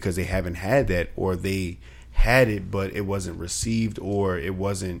outlet because they haven't had that, or they had it but it wasn't received, or it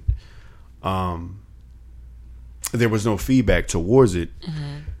wasn't there was no feedback towards it.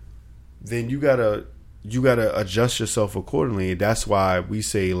 Then you gotta adjust yourself accordingly. That's why we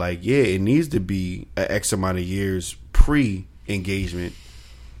say, like, yeah, it needs to be an X amount of years pre-engagement.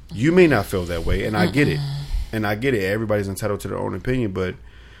 You may not feel that way, and I get it. Everybody's entitled to their own opinion, but,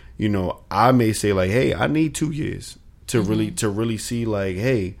 you know, I may say, like, hey, I need 2 years to really see, like,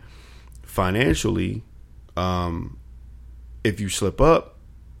 hey, financially, if you slip up,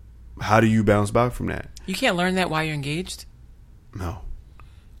 how do you bounce back from that? You can't learn that while you're engaged? No.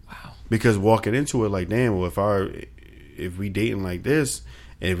 Because walking into it, like, damn, well, if we dating like this,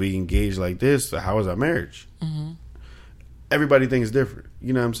 And if we engage like this, how is our marriage? Everybody thinks different.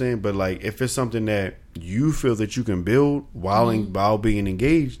 You know what I'm saying? But like, if it's something that you feel that you can build while being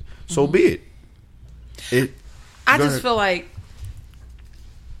engaged, so be it. I just feel like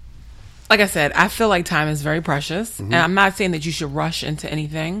I said, I feel like time is very precious. And I'm not saying that you should rush into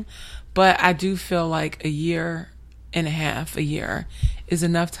anything, but I do feel like a year is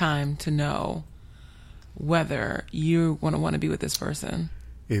enough time to know whether you want to be with this person.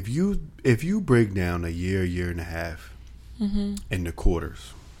 If you break down a year and a half into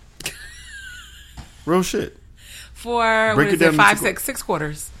quarters, real shit. For Break what is it it, down 5, 6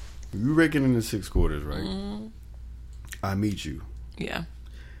 quarters? You break it into 6 quarters, right? I meet you. Yeah.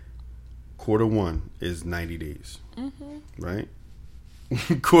 Quarter 1 is 90 days, right?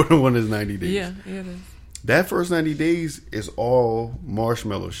 Quarter 1 is 90 days. Yeah, it is. That first 90 days is all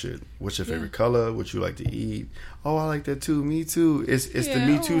marshmallow shit. What's your favorite color? What you like to eat? Oh, I like that too. Me too. It's the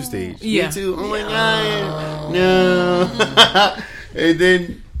me too stage. Yeah. Me too. Oh my god. No. And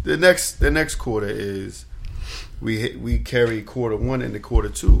then the next quarter is we carry quarter 1 into quarter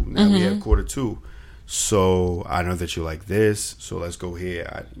 2. Now we have quarter 2. So I know that you like this. So let's go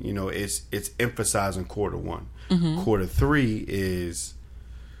here. It's emphasizing quarter 1. Quarter 3 is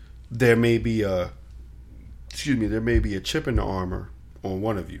there may be a chip in the armor on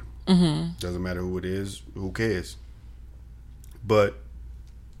one of you. Doesn't matter who it is. Who cares? But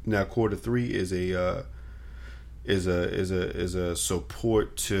now quarter 3 is a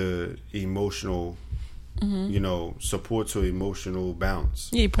support to emotional, support to emotional balance.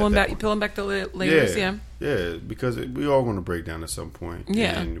 Yeah, you pulling back the layers. Yeah, because we're all going to break down at some point.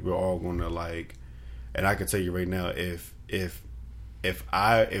 Yeah, and we're all going to and I can tell you right now, if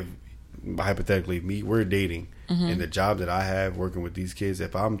hypothetically we're dating and the job that I have working with these kids,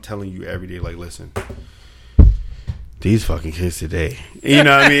 if I'm telling you every day, like, listen, these fucking kids today, you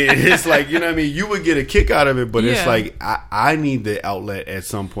know what I mean? It's like, you know what I mean? You would get a kick out of it, but it's like, I need the outlet at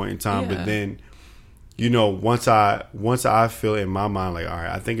some point in time. But then, once I feel in my mind, like, all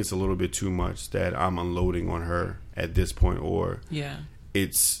right, I think it's a little bit too much that I'm unloading on her at this point, or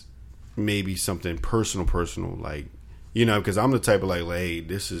it's maybe something personal, like, because I'm the type of like, hey,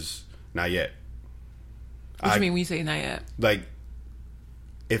 this is not yet. What do you mean when you say not yet? Like,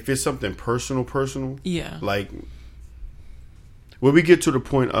 if it's something personal, like, when we get to the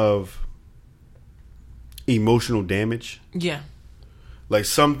point of emotional damage, like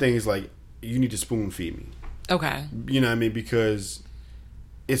some things, like, you need to spoon feed me. Okay. You know what I mean? Because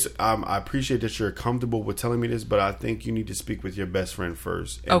I appreciate that you're comfortable with telling me this, but I think you need to speak with your best friend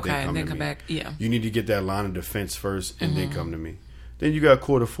first. And then come back. Yeah. You need to get that line of defense first, and then come to me. Then you got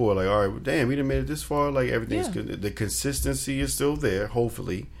quarter 4, like, all right, damn, we done made it this far. Like, everything's good. The consistency is still there,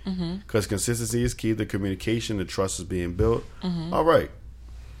 hopefully, because consistency is key. The communication, the trust is being built. All right,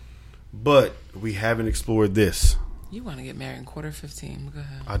 but we haven't explored this. You want to get married in quarter 15? Go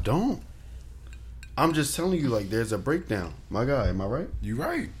ahead. I don't. I'm just telling you, like, there's a breakdown. My guy, am I right? You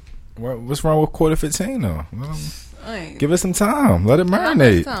right. What's wrong with quarter 15 though? Give it some time. Let it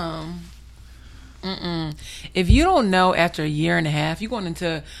marinate. If you don't know after a year and a half, you going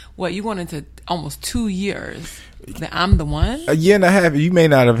into almost 2 years that I'm the one. A year and a half, you may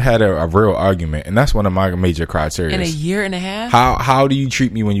not have had a real argument, and that's one of my major criteria. In a year and a half, how do you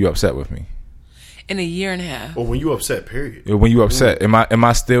treat me when you upset with me? In a year and a half, or when you upset, period. When you upset, am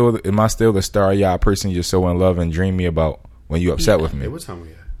I still the starry-eyed person you're so in love and dreamy about when you upset with me? Hey, what time we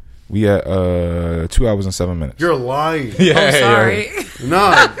at? We at 2 hours and 7 minutes. You're lying. Yeah, sorry.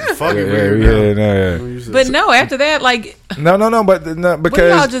 Nah, fuck it. But no, after that, like, no, but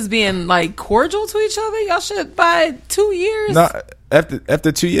because y'all just being like cordial to each other, y'all should by 2 years. No,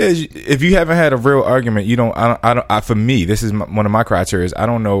 after 2 years, if you haven't had a real argument, you don't. I don't. For me, this is one of my criteria. I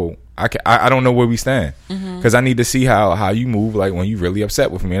don't know. I don't know where we stand because I need to see how you move, like when you really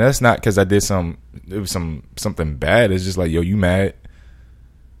upset with me. And that's not because I did something bad. It's just like, yo, you mad.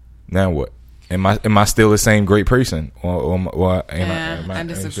 Now what? Am I still the same great person? Or I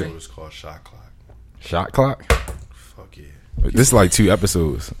disagree. It's called shot clock. Shot clock? Fuck yeah. This is like 2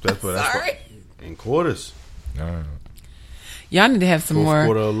 episodes. Sorry. In quarters. Y'all need to have some more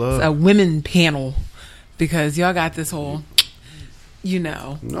a women panel because y'all got this whole,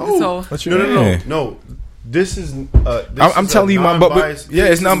 No. So what you mean? No. This is. I'm telling you my,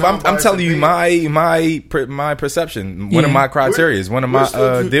 it's not. I'm telling you opinion. my perception. One of my criteria is one of my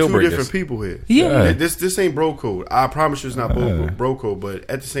deal breakers. Two different people here. Yeah. This ain't bro code. I promise you, it's not bro code. But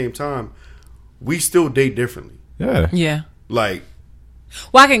at the same time, we still date differently. Yeah. Yeah. Like.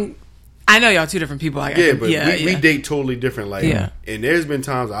 Well, I know y'all 2 different people. We date totally different. Like, and there's been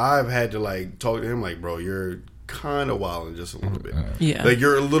times I've had to like talk to him like, bro, you're kind of wilding just a little bit. Yeah. Like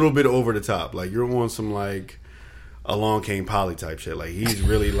you're a little bit over the top. Like you're on some like Along Came Polly type shit. Like he's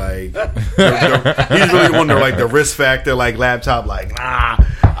really like he's really on the like the risk factor like laptop. Like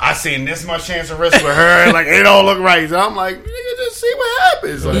I seen this much chance of risk with her. Like it don't look right. So I'm like, nigga, just see what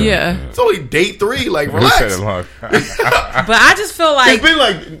happens. Like, it's only date 3. Like relax. But But I just feel like It's been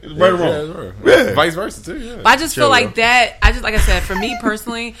like right or wrong. Yeah. Vice versa too. Yeah. I just feel like that. I just, like I said, for me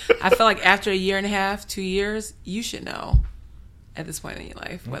personally, I feel like after a year and a half, 2 years, you should know at this point in your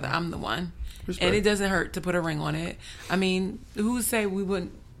life whether I'm the one. Respect. And it doesn't hurt to put a ring on it. I mean, who would say we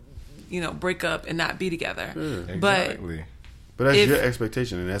wouldn't, break up and not be together? Exactly. But that's your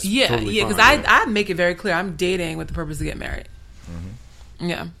expectation, and that's totally because fine. I make it very clear I'm dating with the purpose to get married. Mm-hmm.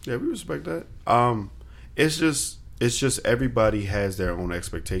 Yeah, we respect that. It's just everybody has their own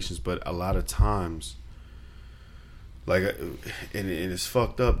expectations, but a lot of times, like, and it's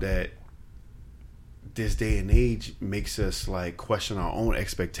fucked up that this day and age makes us like question our own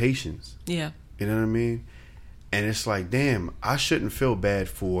expectations. Yeah, you know what I mean. And it's like, damn, I shouldn't feel bad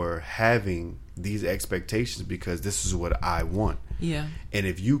for having these expectations because this is what I want. Yeah. And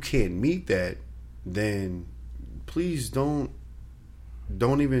if you can't meet that, then please don't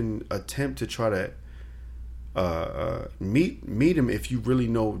even attempt to try to meet him if you really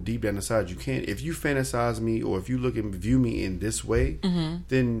know deep down inside you can't. If you fantasize me or if you look and view me in this way,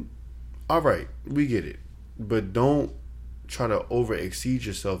 then all right, we get it. But don't try to over exceed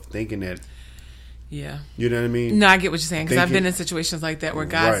yourself thinking that. Yeah. You know what I mean? No, I get what you're saying. Because I've been in situations like that where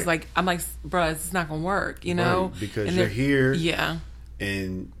guys, like, I'm like, bro, it's not going to work, you know? Right, because you're here. Yeah.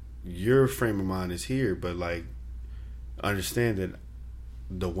 And your frame of mind is here. But, like, understand that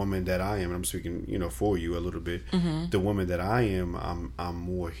the woman that I am, and I'm speaking, for you a little bit, the woman that I am, I'm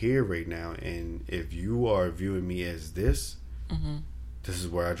more here right now. And if you are viewing me as this, this is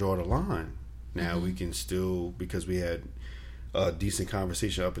where I draw the line. Now we can still, because we had a decent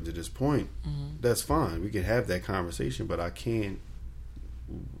conversation up until this point, that's fine. We can have that conversation, but I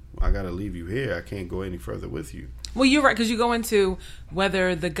gotta leave you here. I can't go any further with you. Well, you're right, because you go into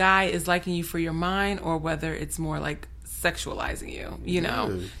whether the guy is liking you for your mind or whether it's more like sexualizing you,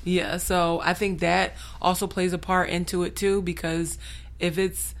 Yeah, so I think that also plays a part into it too, because if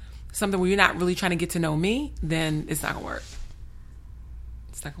it's something where you're not really trying to get to know me, then it's not gonna work.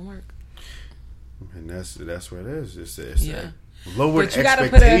 It's not gonna work. And that's where it is. It's But lowered you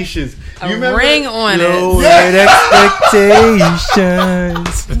expectations. Gotta put a ring on lowered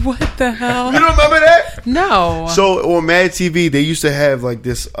expectations. What the hell? You don't remember that? No. So on Mad TV, they used to have like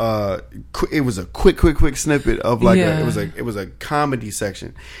this. It was a quick snippet of like it was a comedy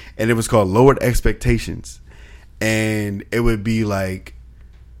section, and it was called Lowered Expectations, and it would be like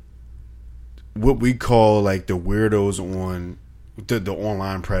what we call like the weirdos on. The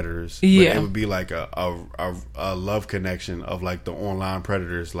online predators. But it would be like a love connection of like the online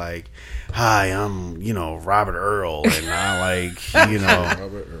predators. Like, hi, I'm Robert Earl, and I like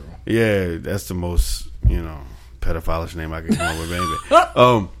Robert Earl. Yeah, that's the most pedophilish name I could come up with. Maybe.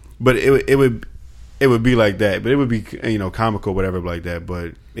 But it would be like that. But it would be comical, whatever, like that.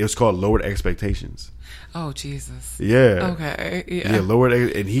 But it was called Lowered Expectations. Oh, Jesus. Yeah. Okay. Yeah. Lowered,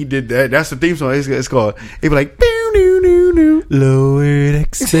 and he did that. That's the theme song. It's called. It'd be like. Lowered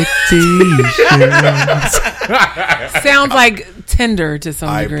expectations. Sounds like Tinder to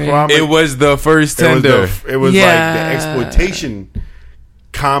some degree. It was the first Tinder. It was like the exploitation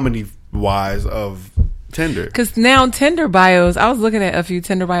comedy wise of Tinder. Because now Tinder bios, I was looking at a few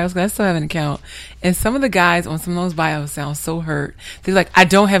Tinder bios because I still have an account, and some of the guys on some of those bios sound so hurt. They're like, I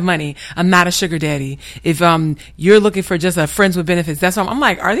don't have money. I'm not a sugar daddy. If you're looking for just a friends with benefits, that's what I'm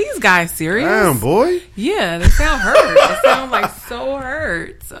like, are these guys serious? Damn, boy. Yeah, they sound hurt. They sound like so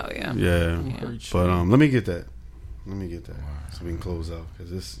hurt. So yeah. Yeah. But let me get that. So we can close out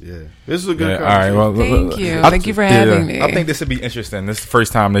because this is a good. All right, well, thank you for having me. I think this would be interesting. This is the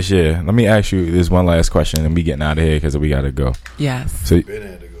first time this year. Let me ask you this one last question, and we getting out of here because we got to go. Yes. So,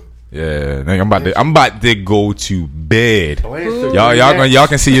 yeah, I'm about to go to bed. Y'all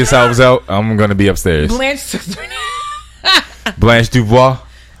can see yourselves out. I'm gonna be upstairs. Blanche Dubois.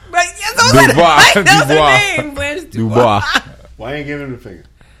 Blanche Dubois. Why ain't giving him the finger?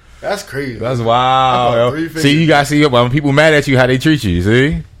 That's crazy. That's wild. See, you guys see when people mad at you, how they treat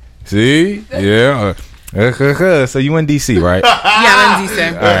you. See, yeah. So you in DC, right? Yeah, I'm in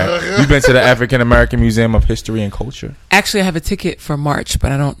DC. All right. You been to the African American Museum of History and Culture? Actually, I have a ticket for March,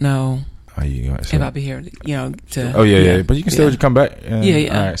 but I don't know if I'll be here. To. Oh yeah. But you can still come back.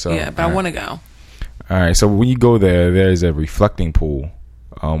 Yeah. All right, so, but I want to go. All right. So when you go there's a reflecting pool.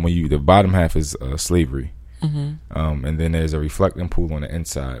 The bottom half is slavery. And then there's a reflecting pool on the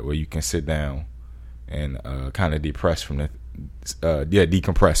inside where you can sit down and kind of depressed from the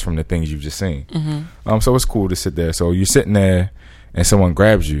decompress from the things you've just seen. So it's cool to sit there. So you're sitting there and someone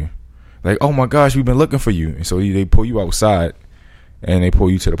grabs you like, oh my gosh, we've been looking for you. And so they pull you outside and they pull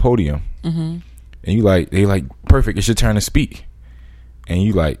you to the podium. And you they perfect, it's your turn to speak. And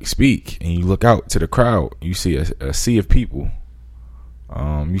you speak and you look out to the crowd. You see a sea of people.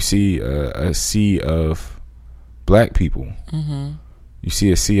 You see a sea of black people. You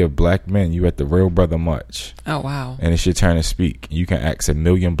see a sea of black men. You at the Real Brother March. Oh, wow. And it's your turn to speak. You can ask 1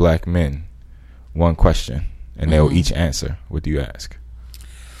 million black men one question, and they'll each answer. What do you ask?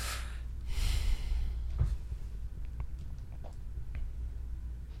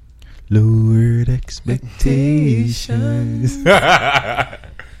 Lowered expectations.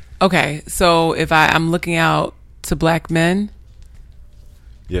 Okay, so if I'm looking out to black men.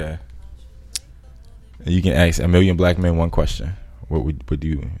 Yeah. And you can ask 1 million black men one question. What would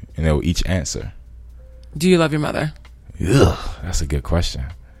you, and they'll each answer. Do you love your mother? Ugh, that's a good question.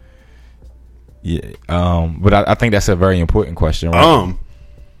 Yeah, but I think that's a very important question, right?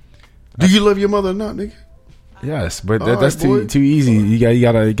 Do you love your mother or not, nigga? Yes, but that's too easy. You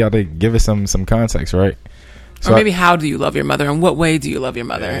gotta give it some context, right? So or maybe how do you love your mother? And what way do you love your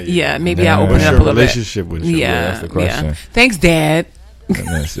mother? Yeah, maybe I'll open it up a little bit. Relationship with you? Yeah, that's the question. Yeah. Thanks, Dad.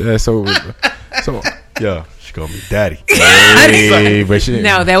 Yeah, so yeah, she called me daddy. Hey,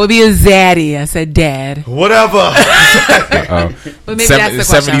 No, that would be a zaddy. I said dad. Whatever. But maybe that's the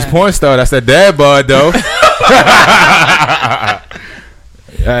question. 70s porn star. That's that dad bod though.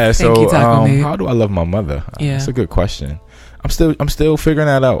 Yeah. So how do I love my mother? Yeah, that's a good question. I'm still figuring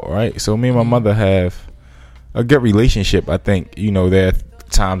that out. Right. So me and my mother have a good relationship. I think there are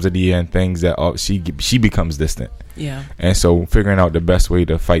times of the year and things that she becomes distant. Yeah. And so figuring out the best way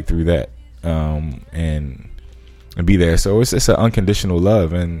to fight through that, and be there. So it's an unconditional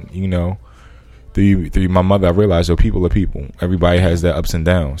love, and through my mother, I realized people are people. Everybody has their ups and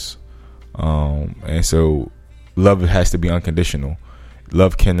downs, and so love has to be unconditional.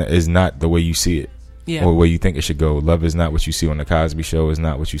 Love is not the way you see it, or the way you think it should go. Love is not what you see on the Cosby Show. It's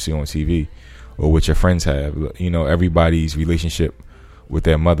not what you see on TV, or what your friends have. Everybody's relationship with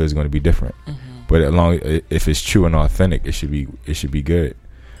their mother is going to be different. But if it's true and authentic, it should be good.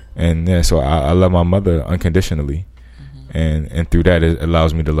 And yeah, so I love my mother unconditionally, and through that it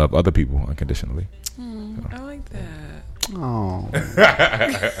allows me to love other people unconditionally. I like that. Oh,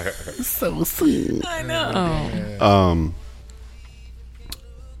 so sweet. I know.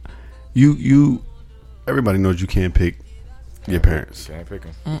 You everybody knows you can't pick your parents. Can't pick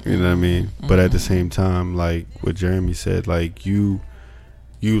them. You know what I mean? But at the same time, like what Jeremy said, like you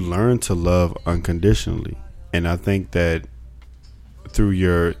learn to love unconditionally, and I think that through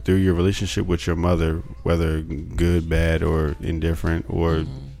your relationship with your mother, whether good, bad, or indifferent, or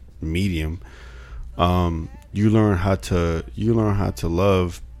medium, you learn how to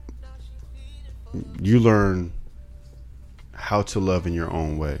love. You learn how to love in your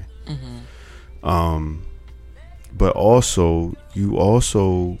own way. But also you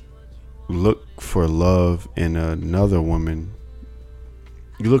look for love in another woman.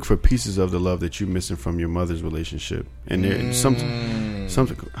 You look for pieces of the love that you're missing from your mother's relationship, and there's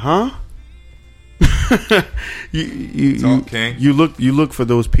something, huh? you look for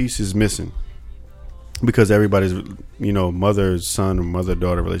those pieces missing, because everybody's mother-son or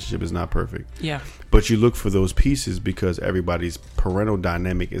mother-daughter relationship is not perfect. Yeah. But you look for those pieces because everybody's parental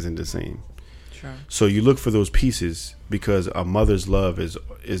dynamic isn't the same. Sure. So you look for those pieces because a mother's love is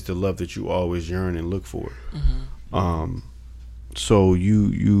the love that you always yearn and look for. So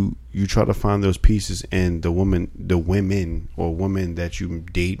you try to find those pieces in the women that you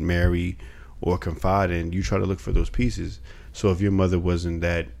date, marry, or confide in. You try to look for those pieces. So if your mother wasn't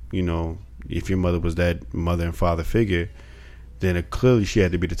that, if your mother was that mother and father figure, then clearly she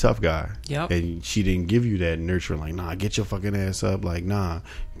had to be the tough guy. Yep. And she didn't give you that nurturing, like, nah, get your fucking ass up, like, nah,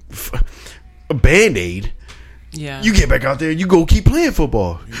 a Band-Aid. Yeah. You get back out there and you go keep playing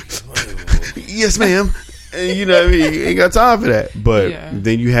football. Yes, ma'am. And you know what I mean? You ain't got time for that. But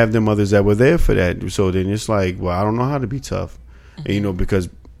then you have them others that were there for that. So then it's like, well, I don't know how to be tough. And, because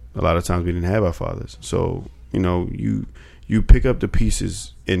a lot of times we didn't have our fathers. So, you pick up the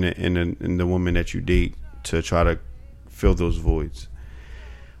pieces in the woman that you date to try to fill those voids.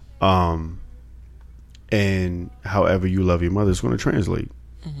 And however you love your mother is going to translate.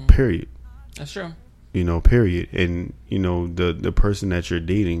 Period. That's true. Period. And, the person that you're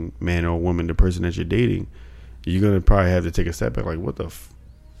dating, man or woman, the person that you're dating, you're going to probably have to take a step back. Like, what the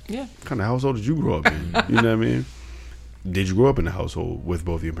what kind of household did you grow up in? You know what I mean? Did you grow up in a household with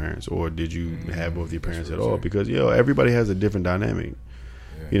both your parents, or did you have both your parents at all? Because, everybody has a different dynamic.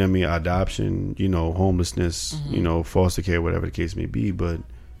 you know what I mean, adoption, you know, homelessness, you know, foster care, whatever the case may be. But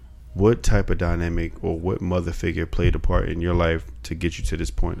what type of dynamic or what mother figure played a part in your life to get you to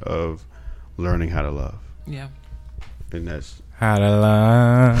this point of learning how to love? Yeah. And that's How to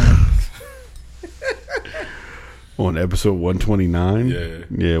love. on episode 129. Yeah,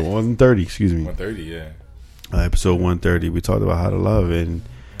 130, excuse me. 130, yeah. Episode 130, we talked about how to love. And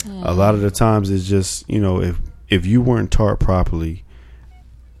a lot of the times it's just, you know, if you weren't taught properly,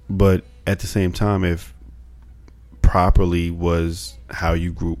 but at the same time, if properly was how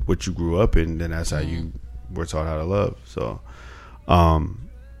you grew, what you grew up in, then that's how you were taught how to love. So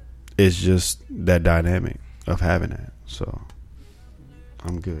it's just that dynamic of having that. So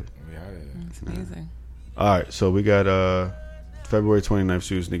I'm good. It's amazing. All right, so we got February 29th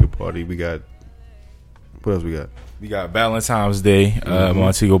Student Sneaker Party. We got, what else we got? We got Valentine's Day,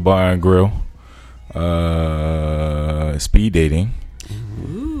 Montego Bar and Grill, speed dating.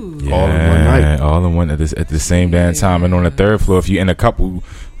 Yeah, all in one night. All in one at the same damn time. And on the third floor, if you're in a couple,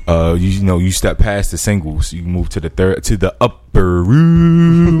 you step past the singles, you move to the upper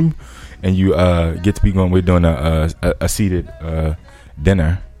room, and you get to be going. We're doing a seated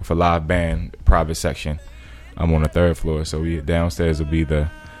dinner with a live band, private section. I'm on the third floor, so downstairs will be the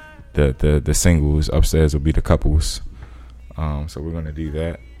singles, upstairs will be the couples. So we're gonna do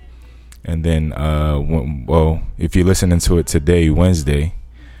that, and then if you're listening to it today, Wednesday,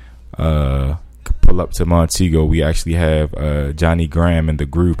 pull up to Montego. We actually have Johnny Graham and the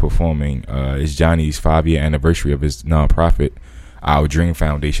Groove performing. It's Johnny's 5-year anniversary of his nonprofit, Our Dream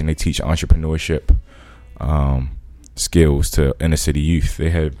Foundation. They teach entrepreneurship skills to inner city youth. They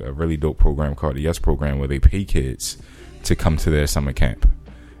have a really dope program called the Yes Program, where they pay kids to come to their summer camp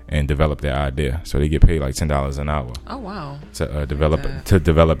and develop their idea. So they get paid like $10 an hour. Oh wow! To develop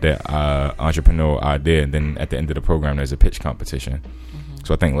their entrepreneurial idea, and then at the end of the program, there's a pitch competition.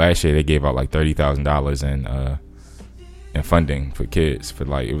 So I think last year they gave out like $30,000 in funding for kids, for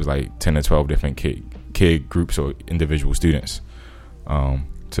like, it was like 10 or 12 different kid groups or individual students to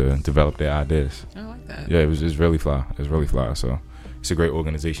develop their ideas. I like that. Yeah, it's really fly. It's really fly. So it's a great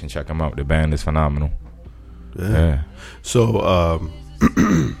organization. Check them out. The band is phenomenal. Yeah. So a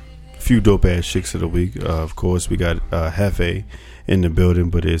few dope ass chicks of the week. Of course, we got Hefe in the building,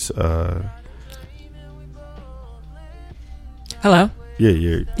 but it's Hello.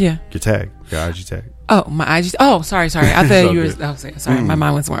 your tag, your IG tag. Oh, my IG. Oh, sorry. I thought you were. Oh, sorry. My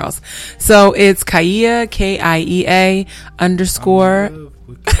mind went somewhere else. So it's Kaia, KIEA _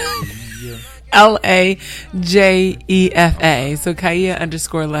 LAJEFA. So Kaia _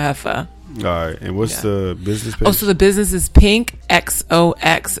 Lahefa. All right, and what's the business page? Oh, so the business is Pink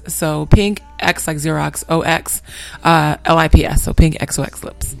XOX. So Pink X like Xerox, OX, LIPS. So Pink XOX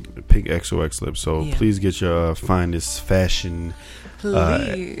Lips. Pink XOX Lips. So please get your finest fashion.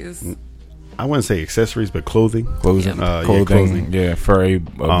 Please. I wouldn't say accessories, but clothing. Clothing. Yeah, furry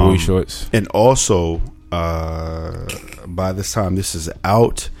boy shorts. And also, by this time this is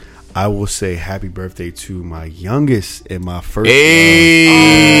out, I will say happy birthday to my youngest and my first. Hey,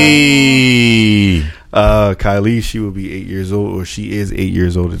 Kylie, she will be 8 years old, or she is 8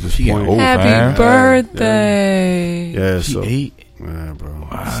 years old at this point. old, Happy birthday! Yeah, she so 8. yeah, bro.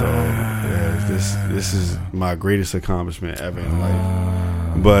 Wow. So this is my greatest accomplishment ever in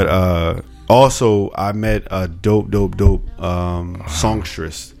life. But also, I met a dope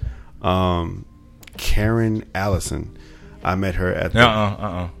songstress, Karen Allison. I met her at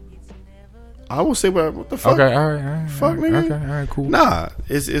the. I will say, what the fuck? Okay, all right. Fuck, nigga. Okay, all right, cool. Nah,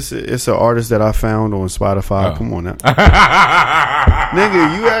 it's an artist that I found on Spotify. Come on now,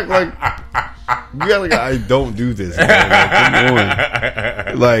 nigga. You act like I don't do this.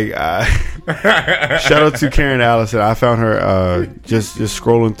 Man. Like, come on. Shout out to Karen Allison. I found her just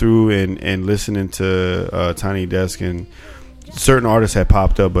scrolling through and listening to Tiny Desk, and certain artists had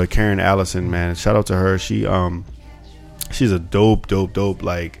popped up, but Karen Allison, man, shout out to her. She's a dope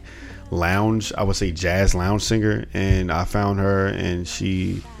like lounge, I would say jazz lounge singer, and I found her, and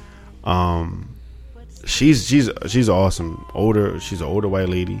she's awesome. She's an older white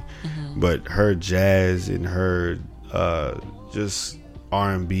lady, but her jazz and her just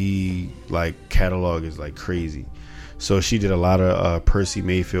R&B like catalog is like crazy. So she did a lot of Percy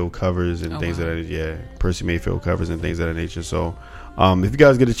Mayfield covers and things of that nature. So if you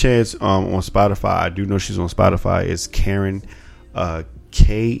guys get a chance on Spotify, I do know she's on Spotify. It's Karen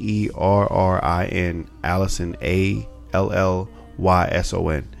Kerrin Allison, Alllyson.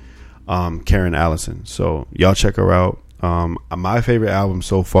 Karen Allison. So y'all check her out. My favorite album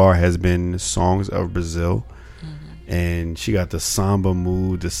so far has been Songs of Brazil, and she got the samba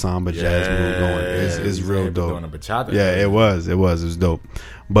mood, the samba jazz mood going. It's real dope. Yeah, it was dope.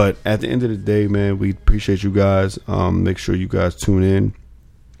 But at the end of the day, man, we appreciate you guys. Make sure you guys tune in,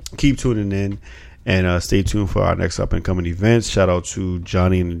 keep tuning in, and stay tuned for our next up and coming events. Shout out to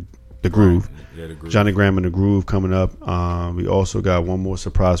Johnny and the Groove. Yeah, the Groove. Johnny Graham and the Groove coming up. We also got one more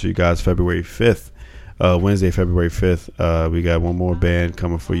surprise for you guys, February 5th. Wednesday, February 5th. We got one more band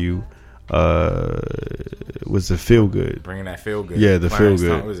coming for you. Was the Feel Good. Bringing that Feel Good. Yeah, the Feel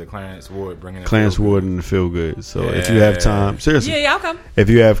Good. Was it Clarence Ward bringing that Clarence Ward and the Feel Good. So if you have time, seriously. Yeah, I'll come. If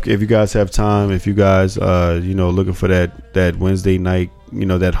you guys have time, if you guys looking for that Wednesday night,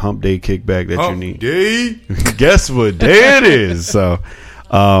 that hump day kickback that you need. Day. Guess what day it is. So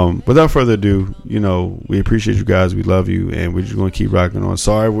without further ado, we appreciate you guys. We love you, and we're just going to keep rocking on.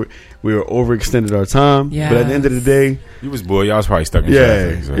 Sorry, we were overextended our time, but at the end of the day, you was bored. Y'all was probably stuck in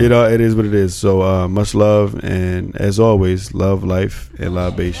traffic. So. It is what it is. So much love, and as always, love, life, and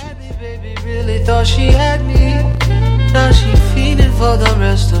libation. Baby really thought she had me. Now she feeding for the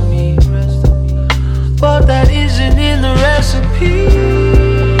rest of me. But that isn't in the recipe.